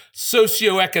the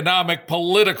socioeconomic,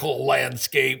 political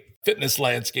landscape, fitness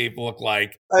landscape look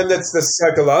like? And that's the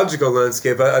psychological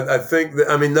landscape. I think that,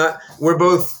 I mean, not we're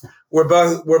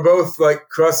both like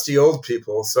crusty old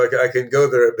people, so I can go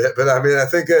there a bit. But I mean, I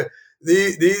think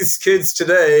these kids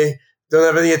today don't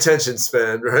have any attention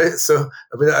span, right? So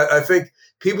I mean, I think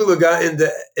people who got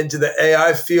into the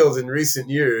AI field in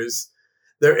recent years,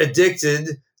 they're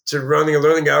addicted to running a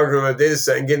learning algorithm on a data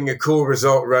set and getting a cool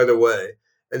result right away.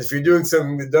 And if you're doing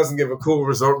something that doesn't give a cool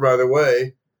result right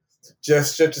away,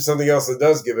 just shift to something else that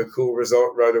does give a cool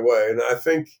result right away. And I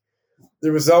think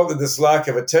the result of this lack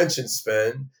of attention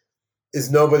span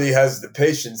is nobody has the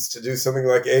patience to do something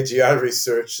like AGI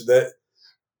research that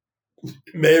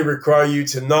may require you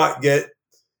to not get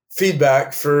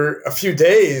feedback for a few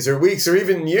days or weeks or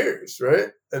even years, right?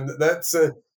 And that's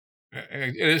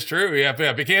it is true. Yeah,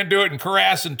 if you can't do it in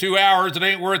Carras in 2 hours, it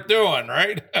ain't worth doing,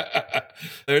 right?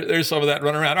 There's some of that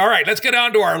running around. All right, let's get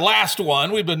on to our last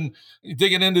one. We've been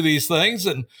digging into these things,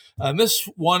 and this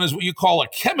one is what you call a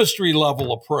chemistry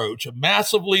level approach, a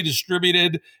massively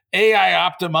distributed, AI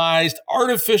optimized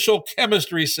artificial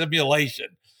chemistry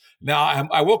simulation. Now,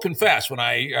 I will confess, when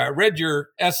I read your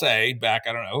essay back,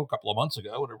 I don't know, a couple of months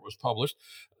ago, when it was published,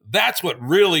 that's what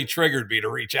really triggered me to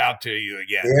reach out to you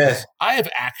again. yeah. I've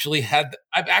actually had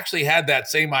that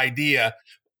same idea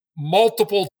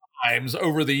multiple times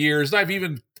over the years. I've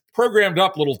even programmed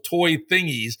up little toy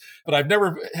thingies, but I've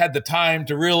never had the time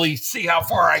to really see how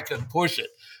far I can push it.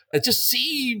 It just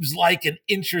seems like an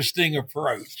interesting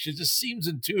approach. It just seems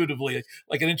intuitively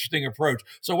like an interesting approach.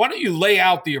 So why don't you lay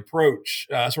out the approach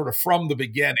sort of from the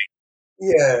beginning?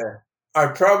 Yeah, I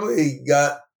probably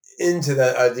got into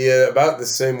that idea about the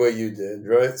same way you did,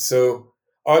 right? So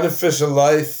artificial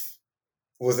life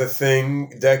was a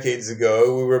thing decades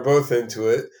ago. We were both into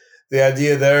it. The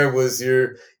idea there was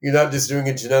you're not just doing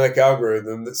a genetic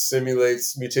algorithm that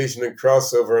simulates mutation and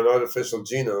crossover in artificial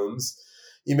genomes.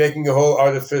 You're making a whole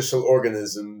artificial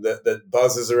organism that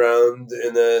buzzes around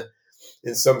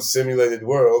in some simulated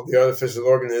world. The artificial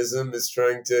organism is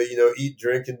trying to, eat,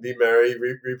 drink, and be merry,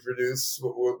 reproduce,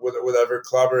 whatever,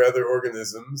 clobber other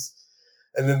organisms.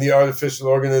 And then the artificial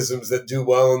organisms that do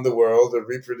well in the world are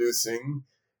reproducing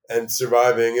and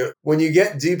surviving. When you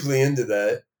get deeply into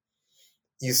that,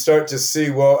 you start to see,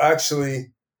 well,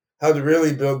 actually, how to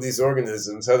really build these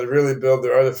organisms, how to really build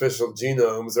their artificial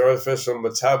genomes, their artificial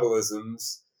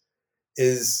metabolisms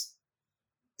is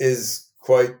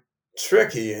quite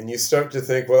tricky. And you start to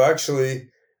think, well, actually,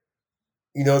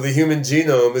 the human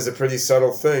genome is a pretty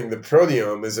subtle thing. The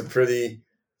proteome is a pretty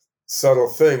subtle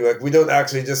thing. Like, we don't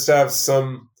actually just have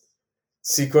some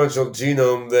sequential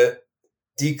genome that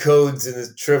decodes in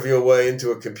a trivial way into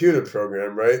a computer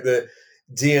program, right? The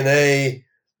DNA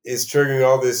is triggering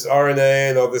all this RNA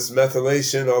and all this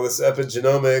methylation, all this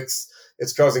epigenomics.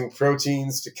 It's causing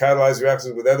proteins to catalyze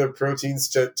reactions with other proteins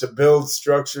to build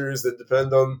structures that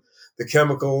depend on the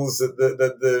chemicals that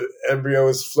the embryo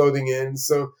is floating in.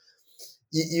 So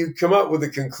you come up with a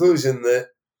conclusion that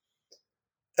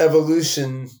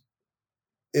evolution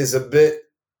is a bit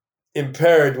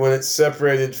impaired when it's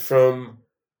separated from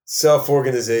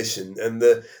self-organization, and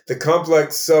the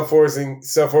complex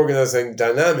self-organizing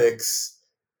dynamics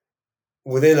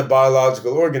within a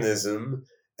biological organism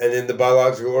and in the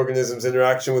biological organism's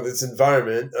interaction with its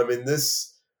environment. I mean,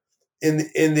 this in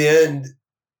the end,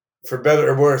 for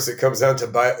better or worse, it comes down to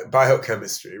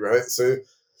biochemistry, right? So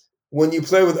when you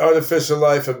play with artificial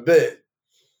life a bit,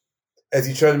 as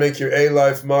you try to make your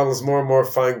A-life models more and more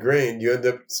fine-grained, you end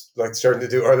up like starting to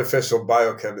do artificial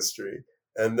biochemistry.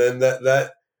 And then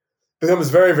that becomes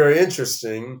very, very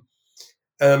interesting.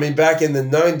 And I mean, back in the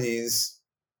 90s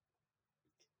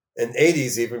and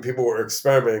 80s even, people were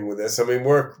experimenting with this. I mean,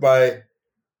 work by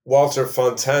Walter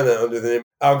Fontana under the name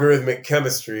algorithmic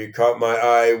chemistry caught my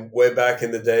eye way back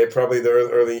in the day, probably the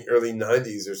early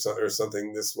 90s or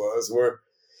something this was, where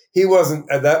he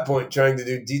wasn't at that point trying to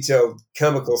do detailed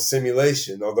chemical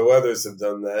simulation, although others have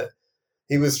done that.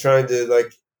 He was trying to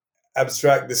like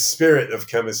abstract the spirit of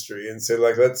chemistry and say,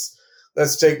 like, let's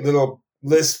take little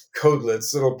Lisp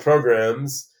codelets, little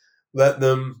programs, let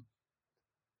them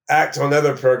act on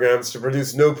other programs to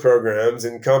produce no programs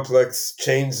in complex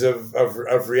chains of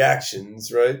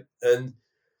reactions, right? And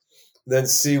then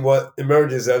see what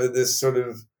emerges out of this sort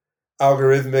of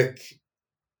algorithmic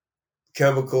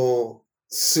chemical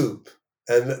soup.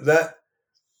 And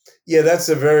that's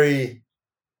a very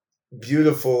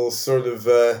beautiful, sort of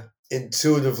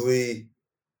intuitively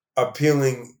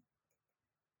appealing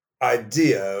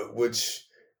idea, which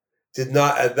did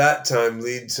not at that time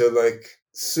lead to like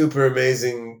super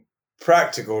amazing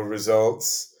practical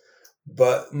results,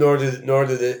 but nor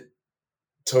did it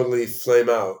totally flame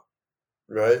out,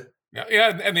 right?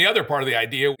 Yeah, and the other part of the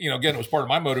idea, again, it was part of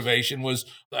my motivation, was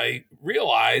I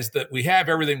realized that we have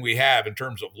everything we have in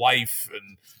terms of life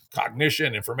and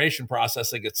cognition, information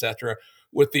processing, et cetera,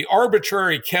 with the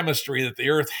arbitrary chemistry that the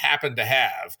Earth happened to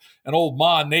have. And old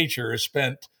Ma Nature has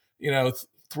spent,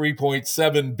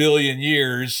 3.7 billion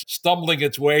years stumbling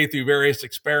its way through various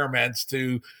experiments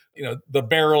to the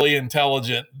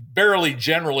barely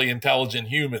generally intelligent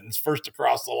humans first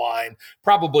across the line,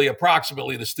 probably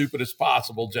approximately the stupidest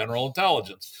possible general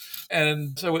intelligence.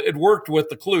 And so it worked with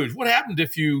the clues. What happened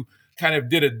if you kind of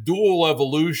did a dual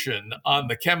evolution on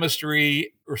the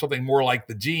chemistry, or something more like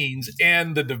the genes,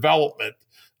 and the development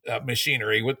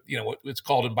machinery, what it's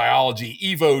called in biology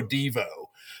evo devo,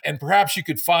 and perhaps you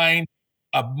could find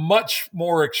a much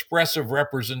more expressive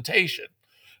representation.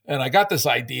 And I got this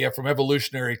idea from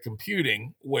evolutionary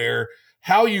computing, where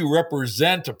how you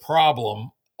represent a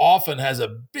problem often has a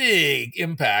big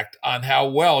impact on how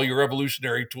well your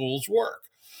evolutionary tools work.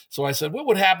 So I said, what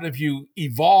would happen if you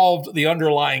evolved the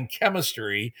underlying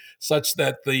chemistry such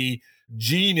that the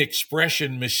gene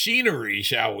expression machinery,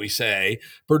 shall we say,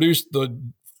 produced the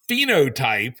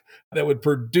phenotype that would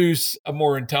produce a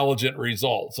more intelligent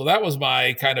result? So that was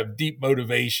my kind of deep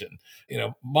motivation.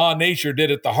 Ma Nature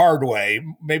did it the hard way.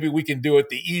 Maybe we can do it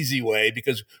the easy way,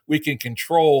 because we can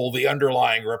control the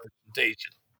underlying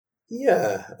representation.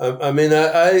 Yeah, I mean,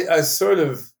 I sort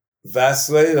of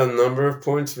vacillate on a number of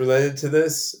points related to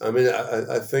this. I mean,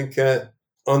 I think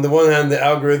on the one hand, the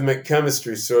algorithmic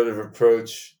chemistry sort of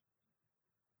approach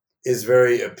is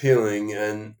very appealing,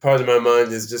 and part of my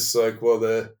mind is just like, well,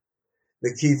 the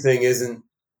key thing isn't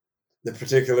the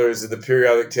particulars of the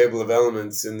periodic table of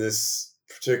elements in this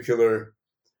particular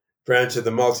branch of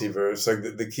the multiverse.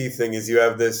 Like the key thing is you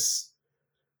have this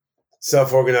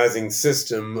self-organizing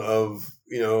system of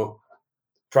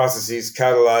processes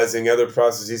catalyzing other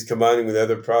processes, combining with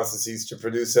other processes to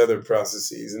produce other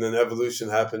processes, and then evolution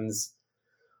happens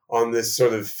on this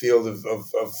sort of field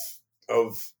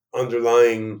of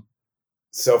underlying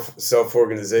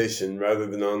self-organization, rather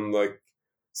than on like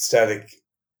static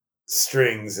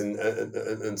strings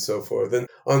and so forth. And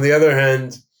on the other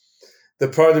hand, the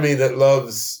part of me that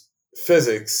loves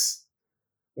physics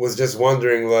was just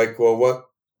wondering, like, well,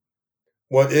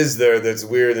 what is there that's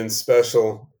weird and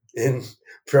special in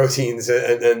proteins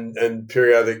and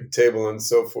periodic table and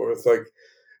so forth? Like,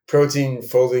 protein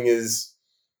folding is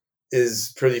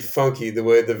pretty funky, the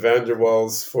way the van der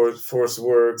Waals force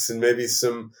works, and maybe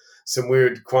some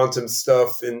weird quantum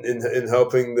stuff in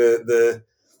helping the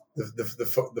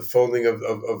folding of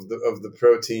the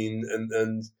protein,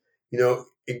 and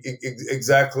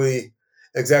exactly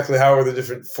how are the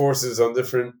different forces on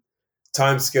different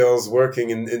timescales working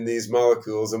in these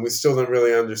molecules, and we still don't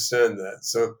really understand that.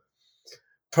 So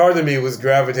part of me was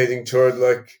gravitating toward,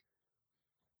 like,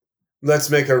 let's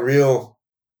make a real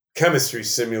chemistry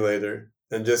simulator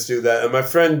and just do that. And my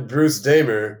friend Bruce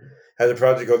Damer had a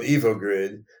project called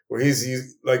EvoGrid, where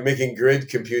he's like making grid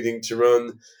computing to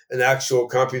run an actual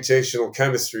computational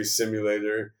chemistry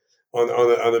simulator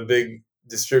on a big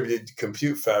distributed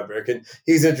compute fabric. And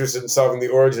he's interested in solving the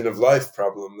origin of life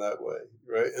problem that way,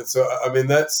 right? And so, I mean,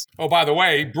 that's... Oh, by the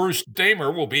way, Bruce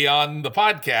Damer will be on the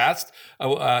podcast.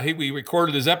 We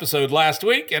recorded his episode last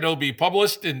week, and it'll be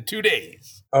published in 2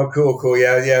 days. Oh, cool.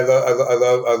 Yeah.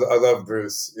 I love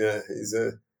Bruce. Yeah, he's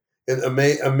an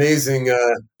amazing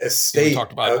estate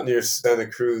out near Santa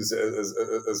Cruz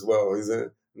as well. He's in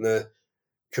the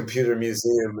computer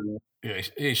museum. And yeah,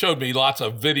 he showed me lots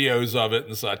of videos of it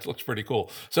and such. Looks pretty cool.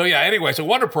 So yeah, anyway, so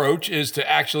one approach is to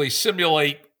actually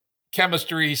simulate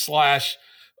chemistry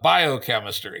 /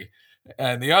 biochemistry.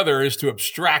 And the other is to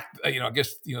abstract, I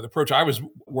guess, the approach I was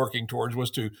working towards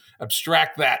was to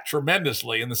abstract that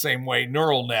tremendously, in the same way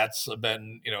neural nets have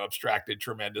been, abstracted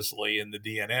tremendously in the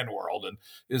DNN world. And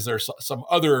is there some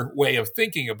other way of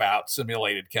thinking about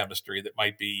simulated chemistry that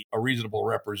might be a reasonable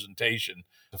representation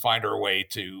to find our way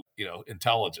to,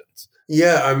 intelligence?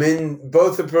 Yeah, I mean,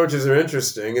 both approaches are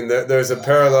interesting, and there's a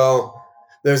parallel.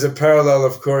 There's a parallel,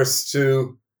 of course,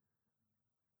 to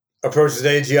approaches to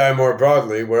AGI more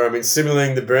broadly, where, I mean,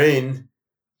 simulating the brain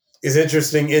is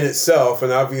interesting in itself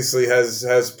and obviously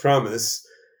has promise.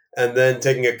 And then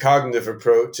taking a cognitive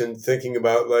approach and thinking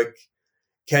about, like,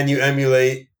 can you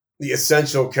emulate the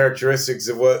essential characteristics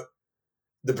of what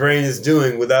the brain is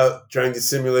doing without trying to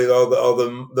simulate all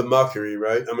the muckery,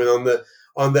 right? I mean,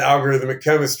 on the algorithmic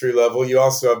chemistry level, you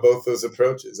also have both those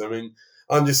approaches. I mean,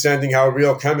 understanding how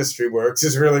real chemistry works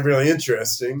is really, really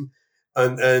interesting,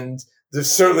 and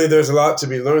there's a lot to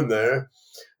be learned there.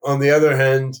 On the other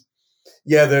hand,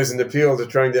 yeah, there's an appeal to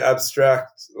trying to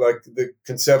abstract, like, the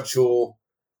conceptual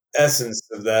essence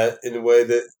of that in a way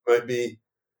that might be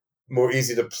more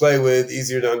easy to play with,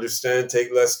 easier to understand,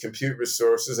 take less compute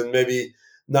resources, and maybe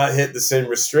not hit the same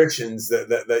restrictions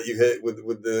that you hit with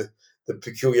the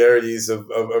peculiarities of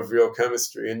real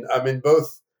chemistry. And I mean,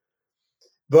 both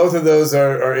of those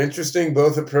are interesting.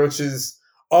 Both approaches,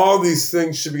 all these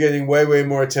things should be getting way, way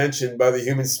more attention by the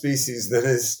human species than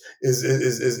is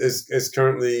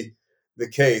currently the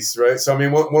case, right? So I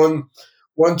mean,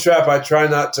 one trap I try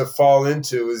not to fall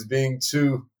into is being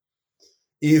too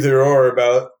either or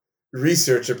about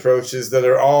research approaches that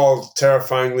are all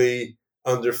terrifyingly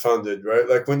underfunded, right?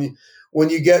 Like when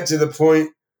you get to the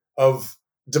point of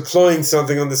deploying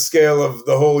something on the scale of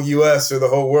the whole U.S. or the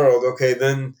whole world, okay,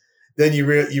 then you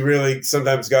really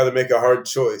sometimes got to make a hard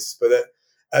choice. But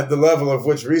at the level of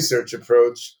which research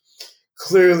approach,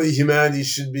 clearly humanity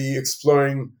should be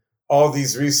exploring all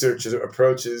these research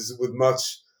approaches with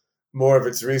much more of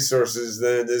its resources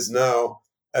than it is now,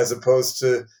 as opposed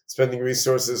to spending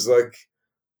resources like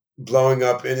blowing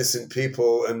up innocent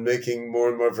people and making more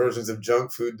and more versions of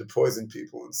junk food to poison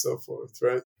people and so forth,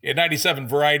 right? Yeah, 97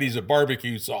 varieties of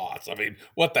barbecue sauce. I mean,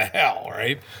 what the hell,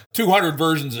 right? 200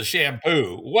 versions of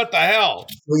shampoo. What the hell?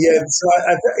 Well, yeah. So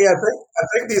I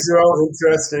think these are all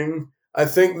interesting. I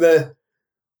think that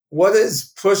what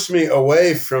has pushed me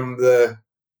away from the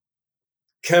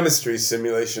chemistry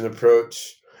simulation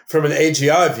approach from an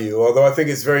AGI view, although I think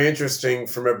it's very interesting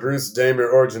from a Bruce Damer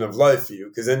origin of life view,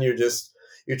 because then you're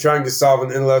trying to solve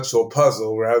an intellectual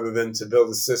puzzle rather than to build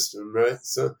a system, right?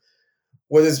 So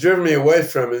what has driven me away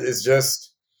from it is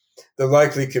just the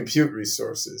likely compute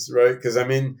resources, right? Because I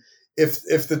mean,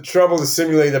 if the trouble to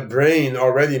simulate a brain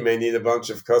already may need a bunch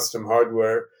of custom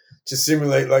hardware to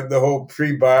simulate, like, the whole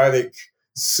prebiotic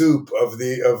soup of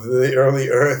the early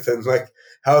Earth, and, like,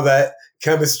 how that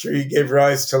chemistry gave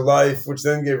rise to life, which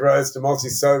then gave rise to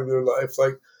multicellular life,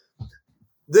 like,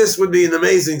 this would be an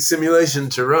amazing simulation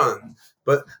to run.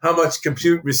 But how much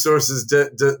compute resources does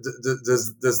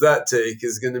that take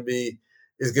is going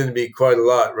to be quite a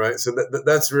lot, right? So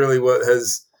that's really what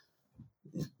has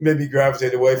maybe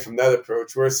gravitated away from that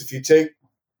approach. Whereas if you take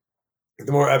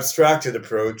the more abstracted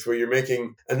approach, where you're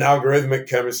making an algorithmic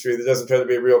chemistry that doesn't try to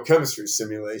be a real chemistry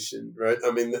simulation, right?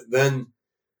 I mean, then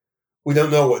we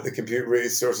don't know what the compute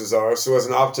resources are. So as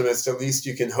an optimist, at least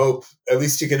you can hope. At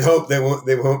least you can hope they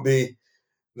won't be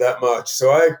that much.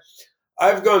 So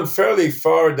I've gone fairly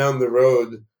far down the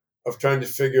road of trying to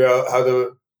figure out how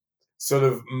to sort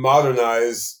of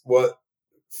modernize what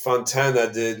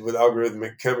Fontana did with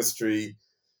algorithmic chemistry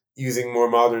using more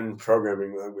modern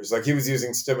programming language. Like, he was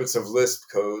using snippets of Lisp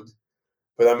code,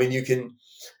 but I mean, you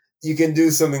can do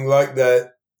something like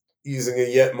that using a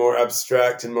yet more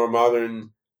abstract and more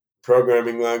modern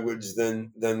programming language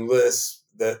than Lisp,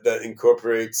 that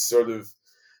incorporates sort of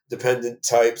dependent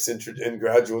types and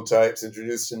gradual types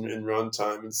introduced in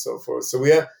runtime and so forth. So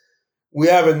we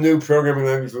have a new programming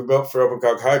language we built for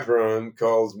OpenCog Hyperon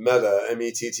called Meta,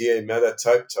 METTA, Meta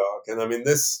Type Talk. And I mean,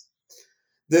 this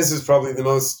is probably the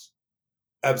most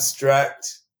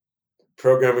abstract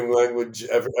programming language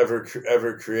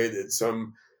ever created.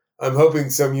 So I'm hoping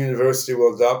some university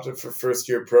will adopt it for first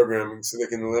year programming so they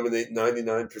can eliminate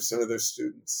 99% of their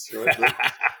students. Right?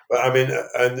 But I mean,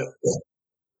 and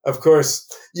of course,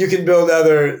 you can build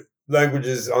other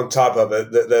languages on top of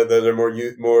it that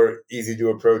are more easy to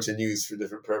approach and use for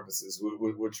different purposes,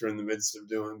 which we're in the midst of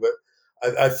doing. But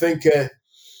I think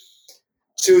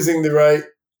choosing the right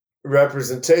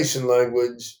representation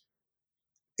language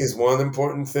is one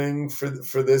important thing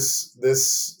for this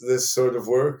sort of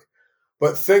work.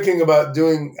 But thinking about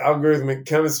doing algorithmic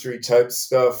chemistry type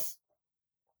stuff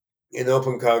in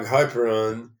OpenCog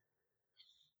Hyperon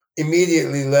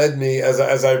immediately led me, as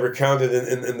I recounted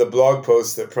in the blog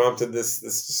post that prompted this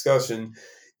discussion,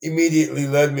 immediately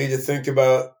led me to think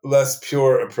about less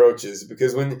pure approaches.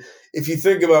 Because if you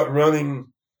think about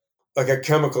running like a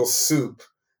chemical soup,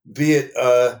 be it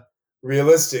a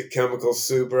realistic chemical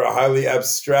soup or a highly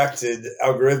abstracted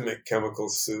algorithmic chemical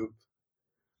soup,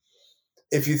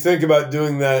 if you think about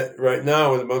doing that right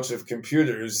now with a bunch of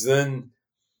computers, then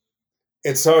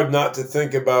it's hard not to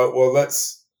think about, well,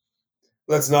 let's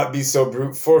let's not be so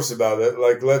brute force about it.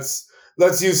 Like let's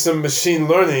use some machine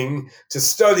learning to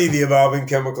study the evolving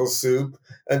chemical soup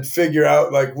and figure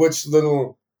out like which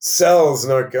little cells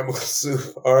in our chemical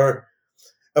soup are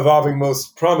evolving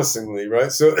most promisingly,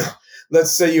 right? So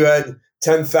let's say you had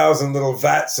 10,000 little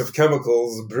vats of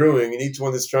chemicals brewing, and each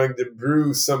one is trying to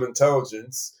brew some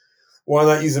intelligence. Why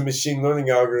not use a machine learning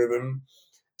algorithm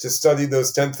to study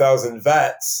those 10,000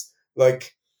 vats?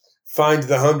 Like, find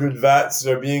the 100 vats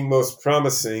that are being most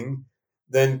promising,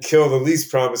 then kill the least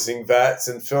promising vats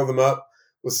and fill them up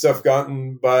with stuff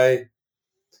gotten by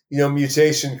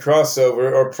mutation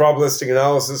crossover or probabilistic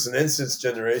analysis and instance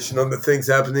generation on the things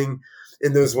happening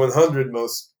in those 100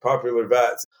 most popular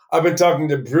vats. I've been talking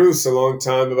to Bruce a long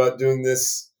time about doing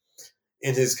this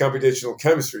in his computational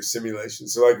chemistry simulation.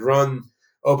 So, like, run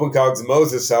OpenCog's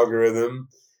Moses algorithm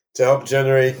to help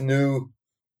generate new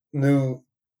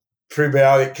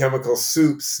prebiotic chemical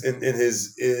soups in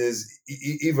his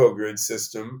EvoGrid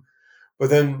system. But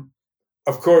then,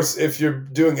 of course, if you're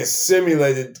doing a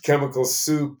simulated chemical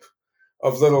soup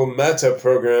of little meta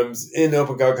programs in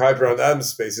OpenCog Hyperon atom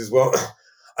spaces, well,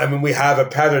 I mean, we have a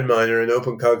pattern miner in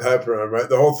OpenCog Hyperon, right?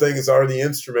 The whole thing is already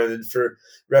instrumented for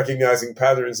recognizing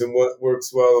patterns and what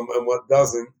works well and what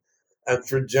doesn't, and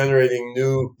for generating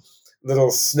new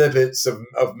little snippets of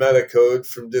meta code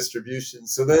from distribution.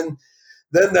 So then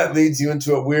that leads you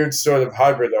into a weird sort of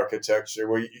hybrid architecture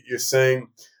where you're saying,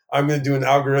 I'm going to do an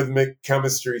algorithmic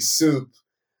chemistry soup.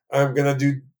 I'm going to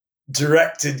do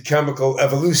directed chemical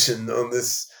evolution on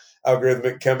this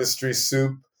algorithmic chemistry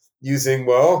soup using,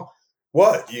 well,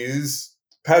 what? Use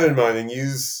pattern mining,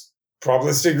 use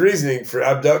probabilistic reasoning for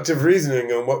abductive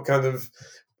reasoning on what kind of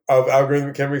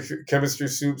algorithmic chemistry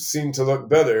soups seem to look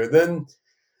better.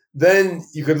 Then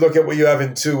you could look at what you have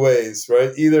in two ways,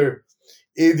 right? Either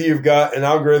you've got an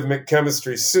algorithmic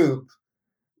chemistry soup,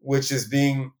 which is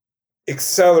being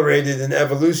accelerated in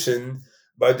evolution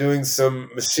by doing some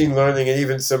machine learning and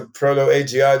even some proto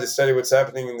AGI to study what's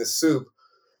happening in the soup.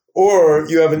 Or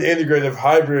you have an integrative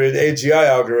hybrid AGI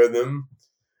algorithm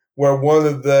where one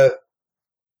of the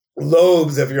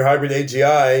lobes of your hybrid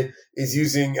AGI is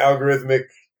using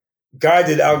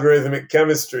guided algorithmic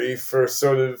chemistry for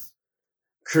sort of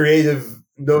creative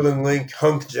node and link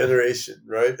hunk generation,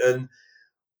 right? And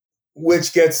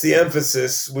which gets the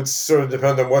emphasis, which sort of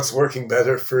depend on what's working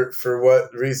better for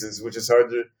what reasons, which is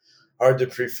hard to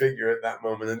prefigure at that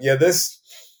moment. And yeah, this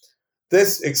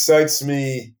excites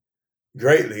me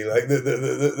greatly. Like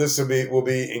this will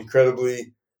be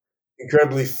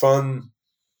incredibly fun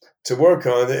to work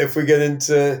on if we get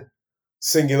into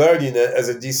SingularityNet as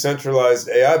a decentralized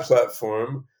AI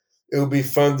platform. It will be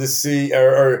fun to see,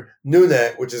 or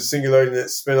NewNet, which is SingularityNet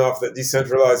spinoff that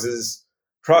decentralizes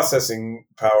processing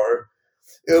power.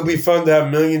 It'll be fun to have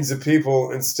millions of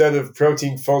people instead of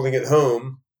protein folding at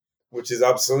home, which is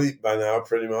obsolete by now,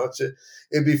 pretty much.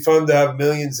 It'd be fun to have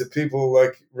millions of people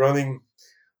like running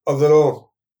a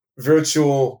little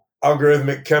virtual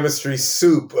algorithmic chemistry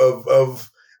soup of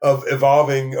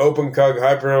evolving OpenCog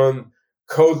Hyperon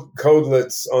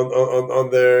codelets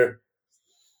on their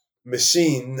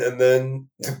machine, and then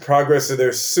the progress of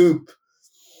their soup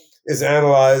is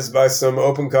analyzed by some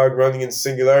OpenCog running in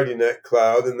SingularityNet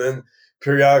cloud, and then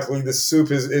periodically the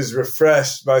soup is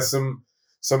refreshed by some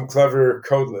clever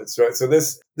codelets, right? So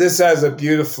this has a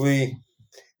beautifully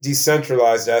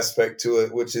decentralized aspect to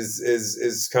it, which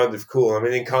is kind of cool. I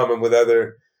mean, in common with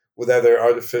other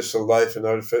artificial life and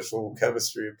artificial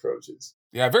chemistry approaches.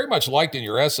 Yeah, I very much liked in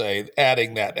your essay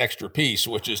adding that extra piece,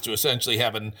 which is to essentially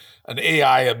have an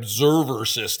AI observer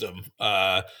system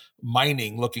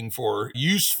mining, looking for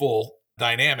useful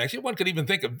dynamics. One could even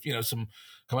think of some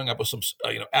coming up with some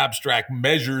abstract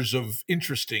measures of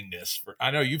interestingness.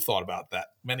 I know you've thought about that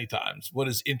many times. What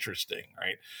is interesting,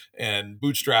 right? And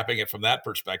bootstrapping it from that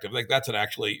perspective, I think that's an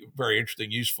actually very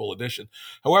interesting, useful addition.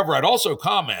 However, I'd also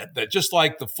comment that just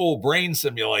like the full brain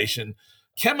simulation,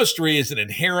 chemistry is an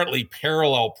inherently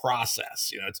parallel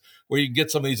process. It's where you can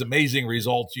get some of these amazing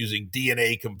results using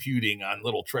DNA computing on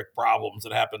little trick problems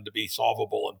that happen to be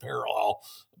solvable in parallel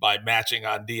by matching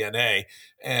on DNA.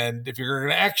 And if you're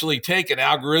going to actually take an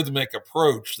algorithmic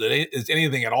approach that is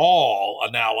anything at all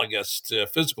analogous to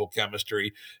physical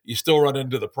chemistry, you still run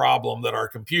into the problem that our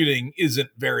computing isn't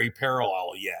very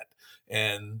parallel yet.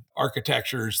 And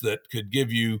architectures that could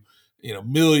give you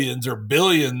millions or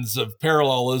billions of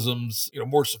parallelisms,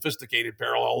 more sophisticated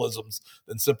parallelisms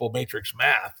than simple matrix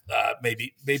math,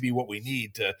 maybe what we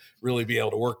need to really be able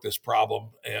to work this problem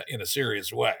in a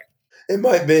serious way. It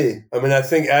might be. I mean, I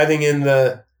think adding in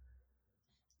the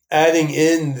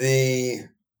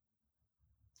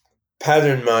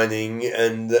pattern mining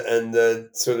and the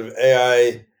sort of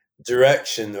AI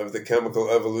direction of the chemical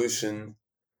evolution,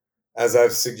 as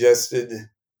I've suggested,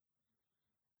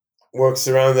 works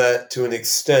around that to an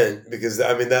extent, because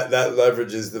I mean that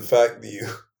leverages the fact that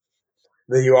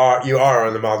you are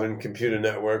on a modern computer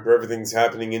network where everything's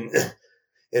happening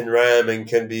in RAM and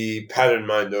can be pattern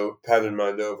mined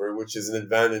over, which is an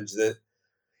advantage that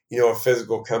a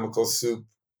physical chemical soup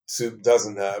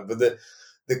doesn't have. But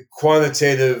the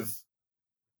quantitative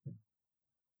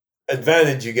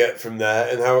advantage you get from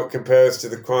that and how it compares to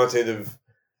the quantitative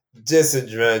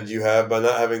disadvantage you have by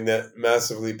not having that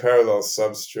massively parallel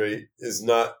substrate is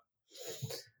not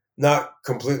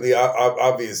completely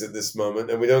obvious at this moment,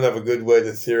 and we don't have a good way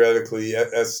to theoretically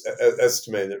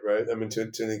estimate it, right? I mean, to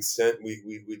an extent,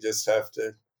 we just have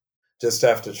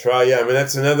to try. Yeah, I mean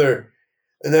that's another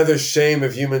shame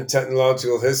of human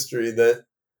technological history, that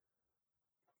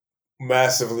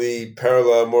massively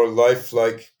parallel, more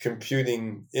lifelike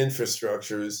computing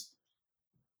infrastructures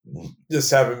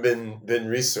just haven't been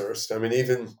resourced. I mean,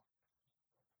 even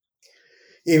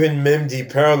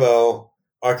MIMD parallel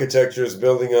architectures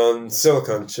building on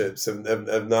silicon chips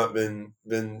have not been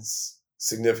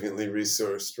significantly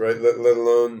resourced, right? Let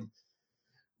alone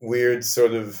weird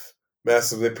sort of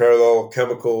massively parallel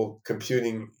chemical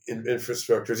computing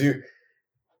infrastructures.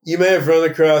 You may have run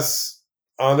across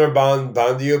Anirban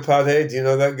Bandyopadhyay. Do you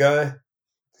know that guy?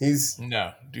 He's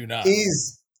No, do not.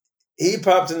 he's he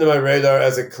popped into my radar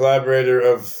as a collaborator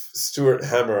of Stuart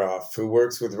Hameroff, who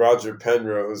works with Roger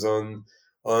Penrose on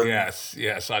Yes,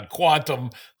 yes, on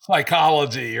quantum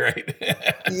psychology, right?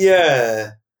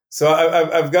 yeah. So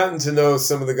I've gotten to know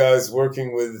some of the guys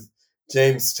working with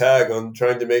James Tagg on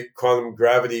trying to make quantum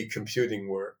gravity computing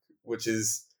work, which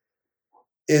is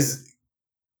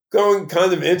going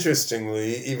kind of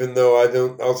interestingly, even though I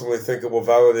don't ultimately think it will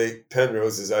validate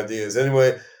Penrose's ideas.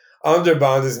 Anyway,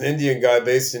 Anirban is an Indian guy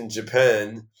based in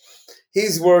Japan.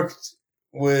 He's worked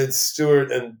with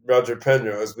Stewart and Roger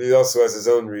Penrose, but he also has his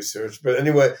own research. But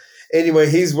anyway,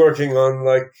 he's working on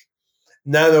like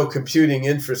nano computing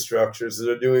infrastructures that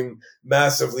are doing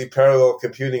massively parallel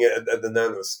computing at the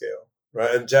nanoscale,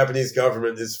 right? And Japanese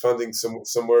government is funding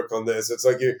some work on this. It's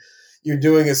like you're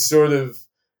doing a sort of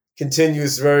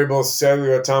continuous variable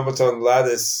cellular automaton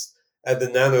lattice at the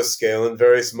nanoscale in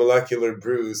various molecular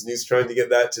brews, and he's trying to get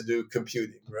that to do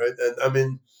computing, right? And I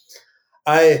mean,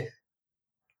 I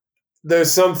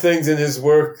there's some things in his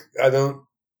work I don't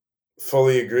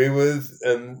fully agree with,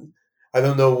 and I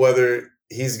don't know whether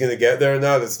he's going to get there or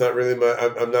not. It's not really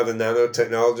I'm not a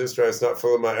nanotechnologist, right? It's not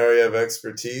fully my area of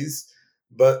expertise,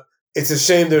 but it's a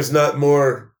shame there's not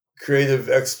more creative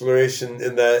exploration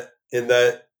in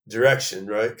that direction,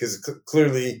 right? Because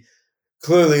clearly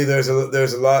there's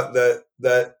a lot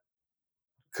that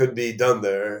could be done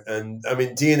there, and I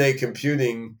mean DNA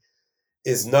computing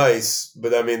is nice,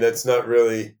 but I mean that's not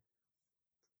really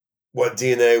what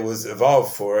DNA was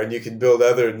evolved for, and you can build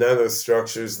other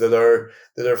nanostructures that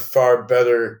are far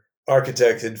better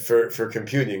architected for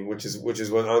computing, which is what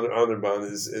Anirban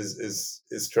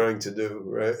is trying to do,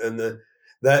 right? And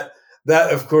that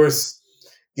that of course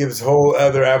gives whole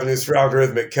other avenues for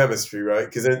algorithmic chemistry, right?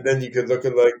 Because then you could look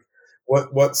at like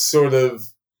what sort of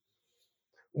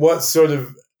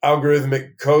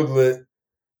algorithmic codelet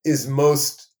is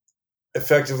most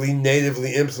effectively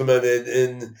natively implemented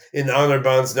in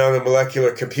Anirban's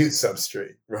nanomolecular compute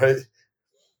substrate, right?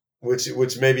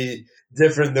 Which may be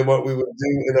different than what we would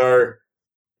do in our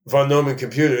von Neumann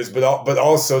computers, but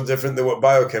also different than what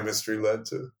biochemistry led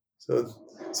to.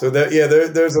 So that yeah,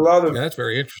 there's a lot Yeah, of that's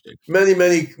very interesting.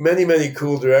 many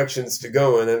cool directions to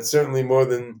go in, and certainly more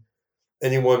than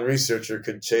any one researcher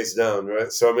could chase down,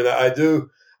 right? So I mean, I do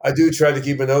try to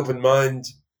keep an open mind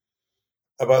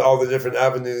about all the different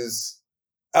avenues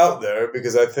out there,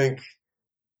 because I think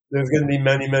there's going to be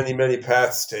many, many, many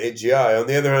paths to AGI. On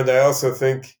the other hand, I also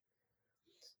think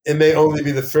it may only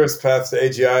be the first path to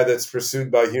AGI that's pursued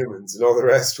by humans, and all the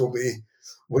rest will be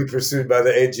pursued by the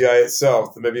AGI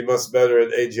itself. That may be much better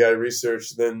at AGI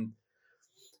research than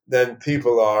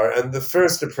people are. And the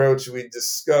first approach we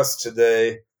discussed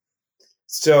today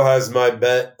still has my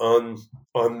bet on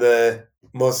the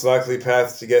most likely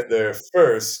path to get there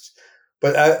first.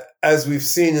 But as we've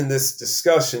seen in this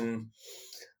discussion,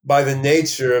 by the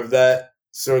nature of that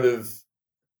sort of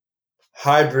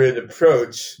hybrid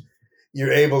approach,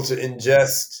 you're able to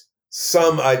ingest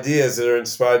some ideas that are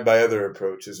inspired by other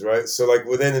approaches, right? So, like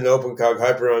within an OpenCog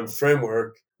Hyperon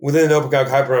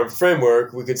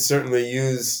framework, we could certainly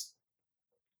use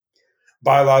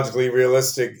biologically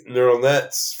realistic neural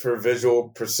nets for visual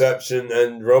perception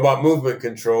and robot movement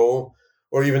control,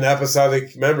 or even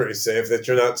episodic memory. Say if they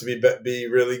turn out to be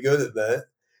really good at that,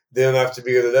 they don't have to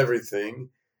be good at everything.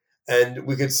 And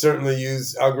we could certainly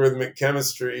use algorithmic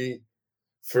chemistry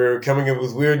for coming up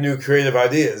with weird new creative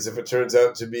ideas if it turns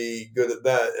out to be good at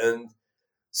that. And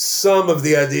some of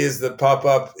the ideas that pop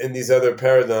up in these other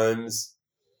paradigms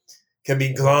can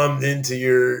be glommed into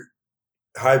your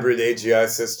hybrid AGI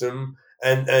system,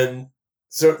 and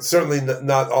certainly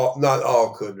not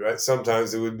all could, right?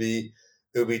 Sometimes it would be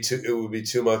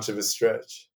too much of a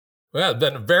stretch. Well, it's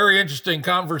been a very interesting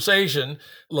conversation.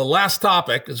 The last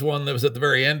topic is one that was at the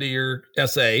very end of your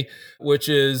essay, which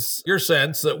is your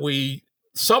sense that we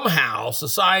somehow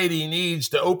society needs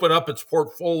to open up its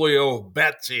portfolio of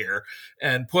bets here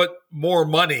and put more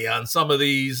money on some of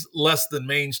these less than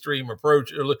mainstream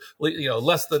approach,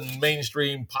 less than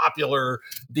mainstream popular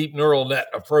deep neural net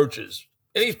approaches.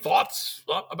 Any thoughts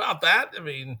about that? I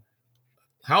mean,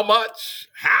 how much?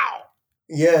 How?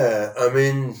 Yeah, I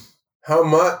mean, how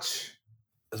much?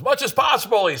 As much as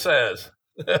possible, he says.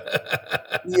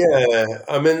 Yeah,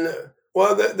 I mean,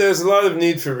 well, there's a lot of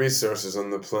need for resources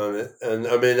on the planet, and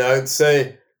I mean, I'd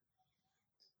say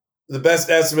the best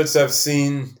estimates I've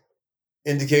seen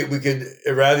indicate we could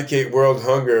eradicate world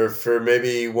hunger for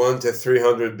maybe $1 to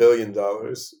 $300 billion,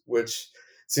 which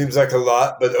seems like a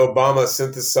lot, but Obama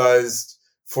synthesized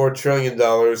 $4 trillion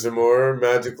or more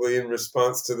magically in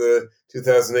response to the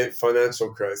 2008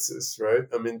 financial crisis, right?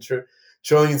 I mean,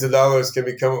 trillions of dollars can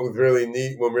be come up with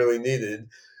when really needed,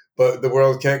 but the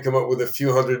world can't come up with a few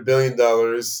 $100 billion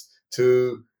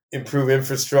to improve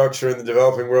infrastructure in the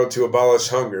developing world to abolish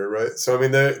hunger, right? So I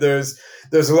mean, there's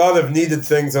a lot of needed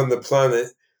things on the planet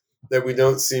that we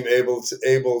don't seem able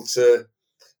to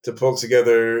pull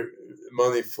together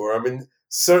money for. I mean,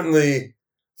 certainly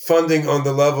funding on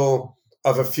the level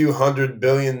of a few $100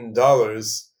 billion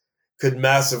could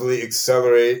massively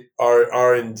accelerate our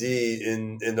R&D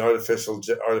in artificial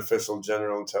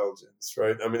general intelligence,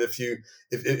 right? I mean, if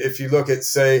you look at,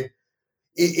 say,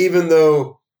 even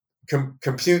though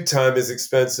compute time is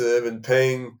expensive and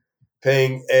paying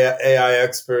AI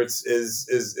experts is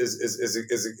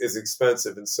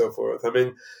expensive and so forth. I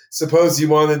mean, suppose you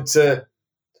wanted to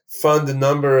fund a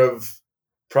number of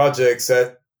projects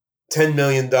at $10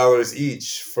 million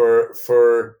each for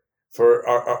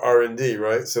R&D,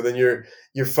 right? So then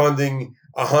you're funding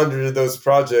 100 of those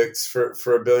projects for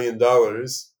 $1 billion,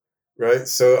 right?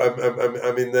 So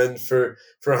I mean, then for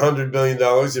 $100 billion,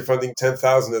 you're funding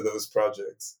 10,000 of those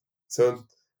projects. So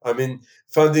I mean,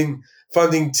 funding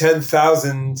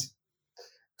 10,000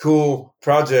 cool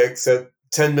projects at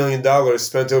 $10 million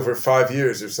spent over 5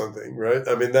 years or something, right?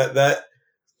 I mean, that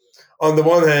on the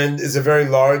one hand is a very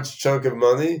large chunk of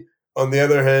money. On the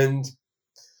other hand,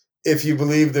 if you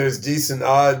believe there's decent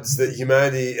odds that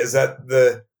humanity is at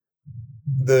the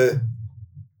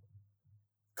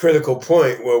critical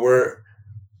point where we're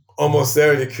almost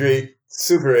there to create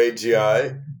super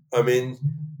AGI, I mean,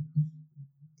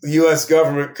 the U.S.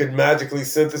 government could magically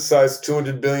synthesize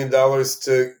 $200 billion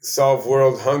to solve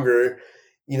world hunger,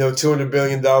 $200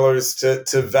 billion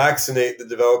to vaccinate the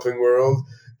developing world,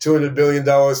 $200 billion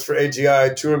for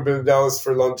AGI, $200 billion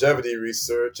for longevity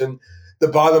research. And the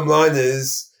bottom line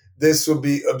is this will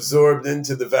be absorbed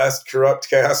into the vast corrupt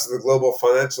chaos of the global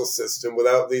financial system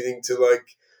without leading to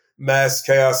like mass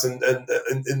chaos in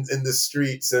the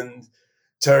streets and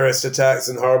terrorist attacks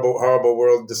and horrible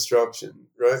world destruction,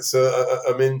 right? So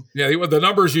I mean, yeah, the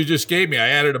numbers you just gave me,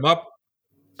 I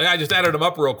just added them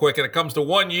up real quick, and it comes to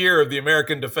 1 year of the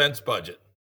American defense budget.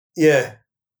 Yeah,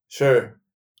 sure.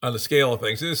 On the scale of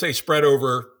things, they say spread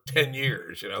over 10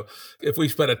 years. If we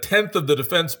spent a tenth of the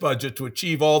defense budget to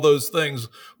achieve all those things,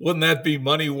 wouldn't that be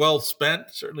money well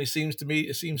spent? Certainly seems to me.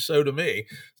 It seems so to me.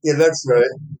 Yeah, that's right.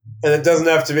 And it doesn't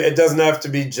have to be. It doesn't have to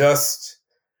be just.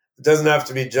 It doesn't have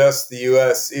to be just the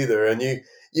U.S. either. And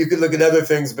you could look at other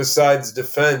things besides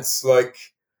defense, like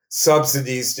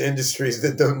subsidies to industries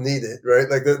that don't need it, right?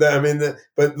 Like I mean,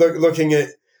 but looking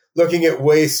at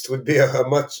waste would be a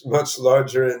much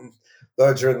larger and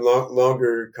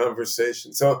longer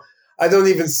conversation. So I don't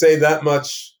even say that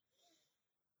much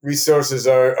resources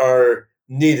are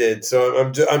needed. So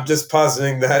I'm just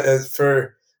positing that as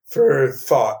for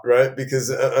thought, right? Because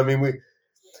I mean,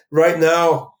 right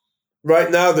now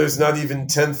there's not even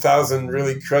 10,000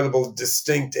 really credible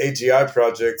distinct AGI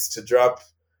projects to drop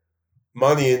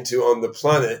money into on the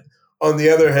planet. On the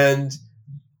other hand,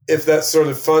 if that sort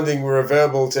of funding were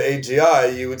available to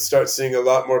AGI, you would start seeing a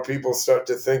lot more people start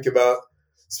to think about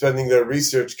spending their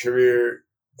research career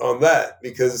on that,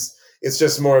 because it's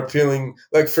just more appealing.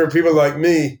 Like for people like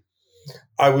me,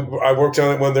 I worked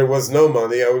on it when there was no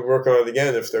money. I would work on it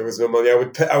again if there was no money.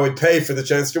 I would pay for the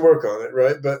chance to work on it,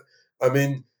 right? But I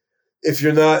mean, if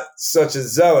you're not such a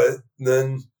zealot,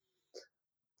 then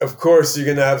of course, you're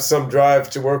going to have some drive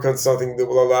to work on something that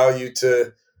will allow you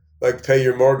to like pay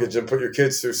your mortgage and put your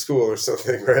kids through school or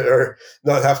something, right? Or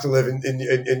not have to live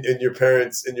in your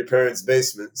parents'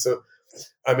 basement. So,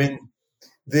 I mean,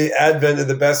 the advent of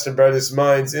the best and brightest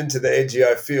minds into the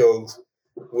AGI field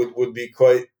would be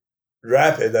quite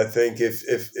rapid, I think,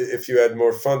 if you had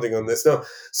more funding on this. Now,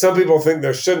 some people think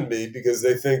there shouldn't be because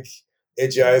they think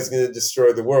AGI is going to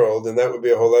destroy the world, and that would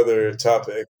be a whole other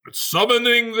topic.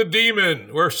 Summoning the demon.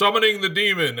 We're summoning the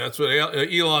demon. That's what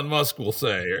Elon Musk will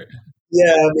say.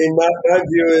 Yeah, I mean, my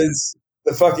view is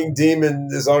the fucking demon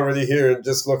is already here, and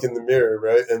just look in the mirror,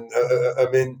 right? And I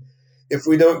mean, if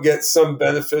we don't get some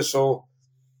beneficial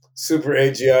super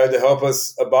AGI to help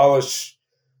us abolish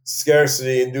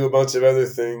scarcity and do a bunch of other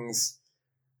things,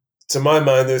 to my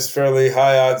mind, there's fairly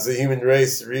high odds the human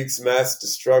race wreaks mass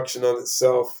destruction on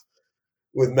itself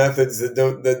with methods that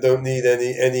don't need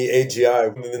any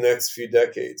AGI in the next few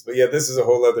decades. But yeah, this is a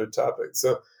whole other topic.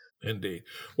 So indeed.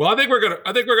 Well, I think we're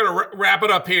gonna wrap it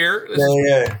up here.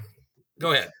 yeah.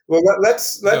 Go ahead. Well,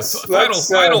 let's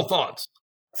Final thoughts.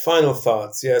 Final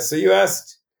thoughts. Yeah. So you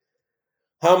asked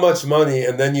how much money,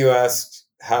 and then you asked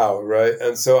how, right?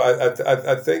 And so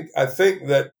I think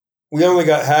that we only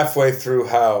got halfway through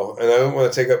how, and I don't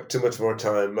want to take up too much more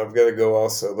time. I've got to go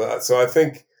also, but so I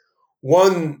think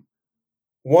one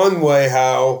way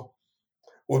how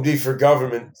would be for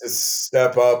government to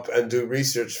step up and do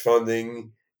research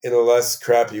funding in a less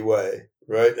crappy way,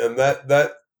 right? And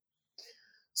that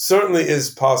certainly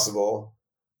is possible.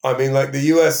 I mean, like the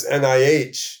U.S.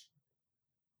 NIH,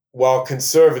 while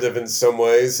conservative in some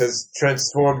ways, has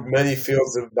transformed many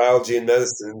fields of biology and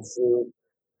medicine through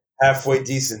halfway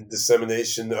decent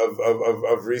dissemination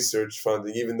of research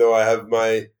funding, even though I have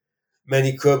my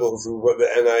many quibbles with what the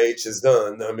NIH has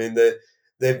done. I mean,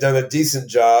 they've done a decent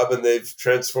job, and they've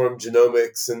transformed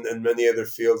genomics and many other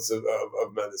fields of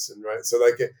medicine, right? So,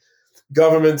 like,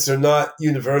 governments are not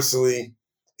universally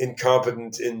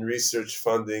incompetent in research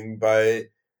funding by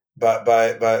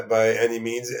any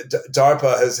means.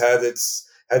 DARPA has had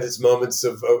its moments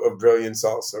of brilliance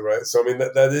also, right? So, I mean,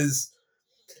 that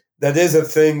is a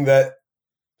thing that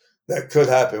could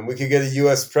happen. We could get a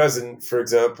U.S. president, for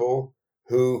example,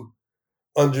 who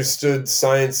understood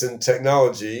science and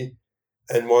technology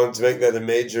and wanted to make that a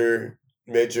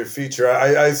major feature.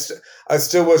 I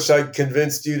still wish I'd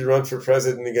convinced you to run for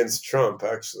president against Trump,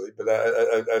 actually, but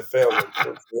I failed.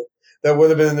 That would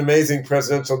have been an amazing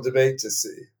presidential debate to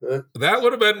see. Right? That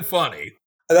would have been funny.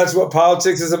 And that's what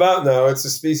politics is about now. It's a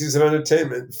species of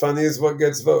entertainment. Funny is what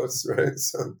gets votes, right?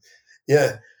 So,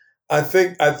 yeah, I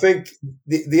think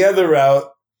the other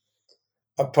route,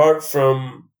 apart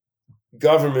from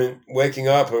government waking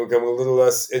up and becoming a little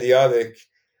less idiotic,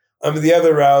 I mean, the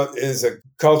other route is a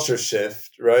culture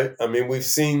shift, right? I mean, we've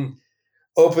seen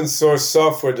open source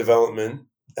software development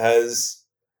has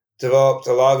developed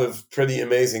a lot of pretty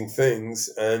amazing things.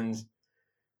 And,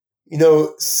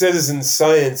 citizen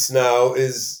science now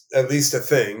is at least a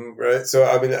thing, right? So,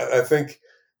 I mean, I think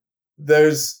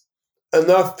there's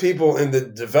enough people in the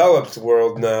developed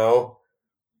world now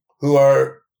who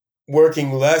are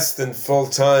working less than full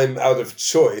time out of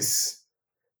choice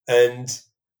and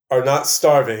are not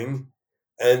starving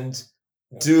and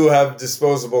do have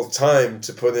disposable time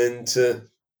to put into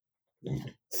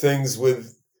things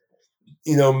with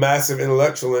massive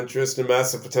intellectual interest and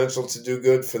massive potential to do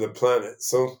good for the planet.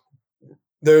 So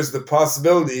there's the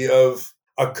possibility of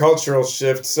a cultural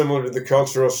shift similar to the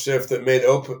cultural shift that made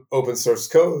open source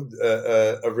code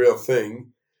a real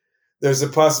thing. There's a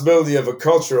possibility of a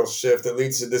cultural shift that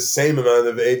leads to the same amount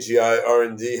of AGI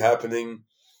R&D happening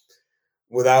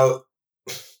without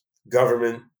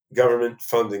government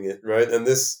funding it, right? And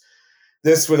this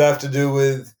would have to do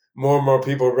with more and more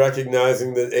people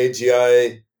recognizing that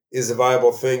AGI is a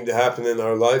viable thing to happen in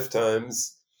our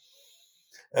lifetimes,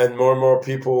 and more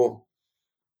people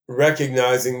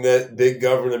recognizing that big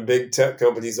government and big tech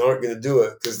companies aren't going to do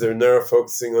it because they're narrow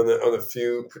focusing on a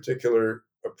few particular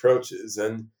approaches.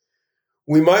 And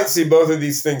we might see both of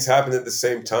these things happen at the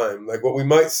same time. Like, what we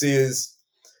might see is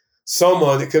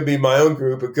someone, it could be my own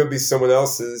group, it could be someone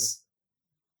else's,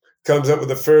 comes up with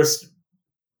the first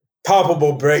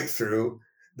palpable breakthrough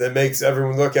that makes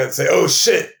everyone look at it and say, oh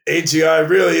shit, AGI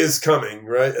really is coming,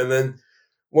 right? And then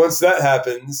once that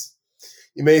happens,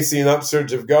 you may see an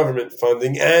upsurge of government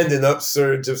funding and an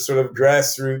upsurge of sort of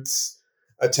grassroots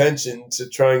attention to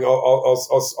trying all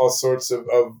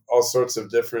sorts of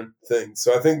different things.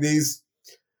 So I think these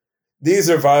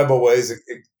are viable ways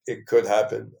it could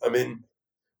happen. I mean,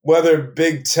 whether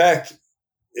big tech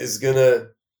is going to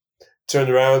turn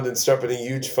around and start putting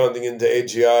huge funding into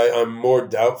AGI, I'm more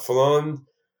doubtful on,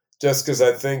 just because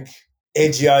I think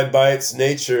AGI by its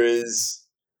nature is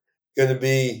going to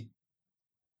be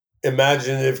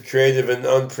imaginative, creative, and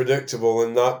unpredictable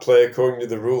and not play according to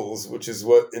the rules, which is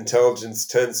what intelligence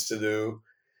tends to do.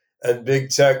 And big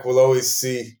tech will always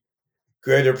see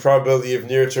greater probability of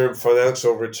near-term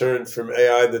financial return from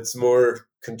AI that's more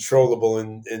controllable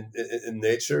in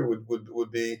nature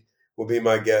would be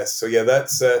my guess. So yeah,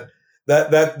 that's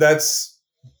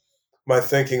my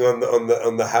thinking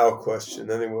on the how question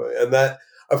anyway. And that,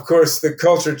 of course, the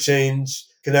culture change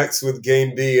connects with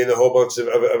game B and a whole bunch of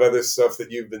other stuff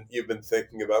that you've been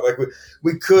thinking about. Like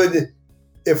we could,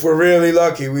 if we're really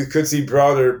lucky, we could see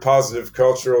broader positive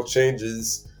cultural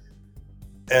changes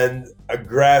and a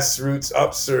grassroots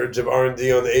upsurge of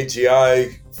R&D on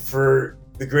AGI for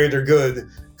the greater good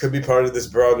could be part of this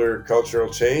broader cultural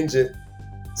change. It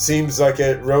seems like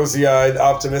a rosy-eyed,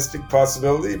 optimistic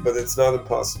possibility, but it's not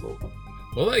impossible.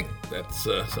 Well, that's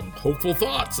some hopeful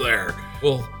thoughts there.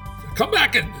 Well, come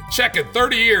back and check in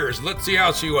 30 years. Let's see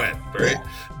how she went. Right?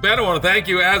 Ben, I want to thank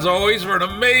you, as always, for an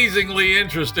amazingly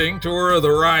interesting tour of the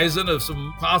horizon of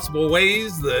some possible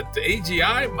ways that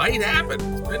AGI might happen.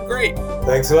 It's been great.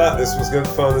 Thanks a lot. This was good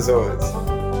fun, as always.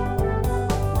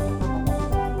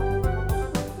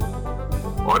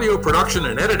 Audio production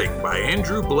and editing by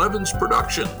Andrew Blevins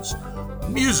Productions.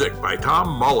 Music by Tom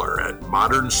Muller at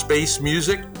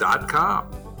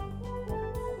modernspacemusic.com.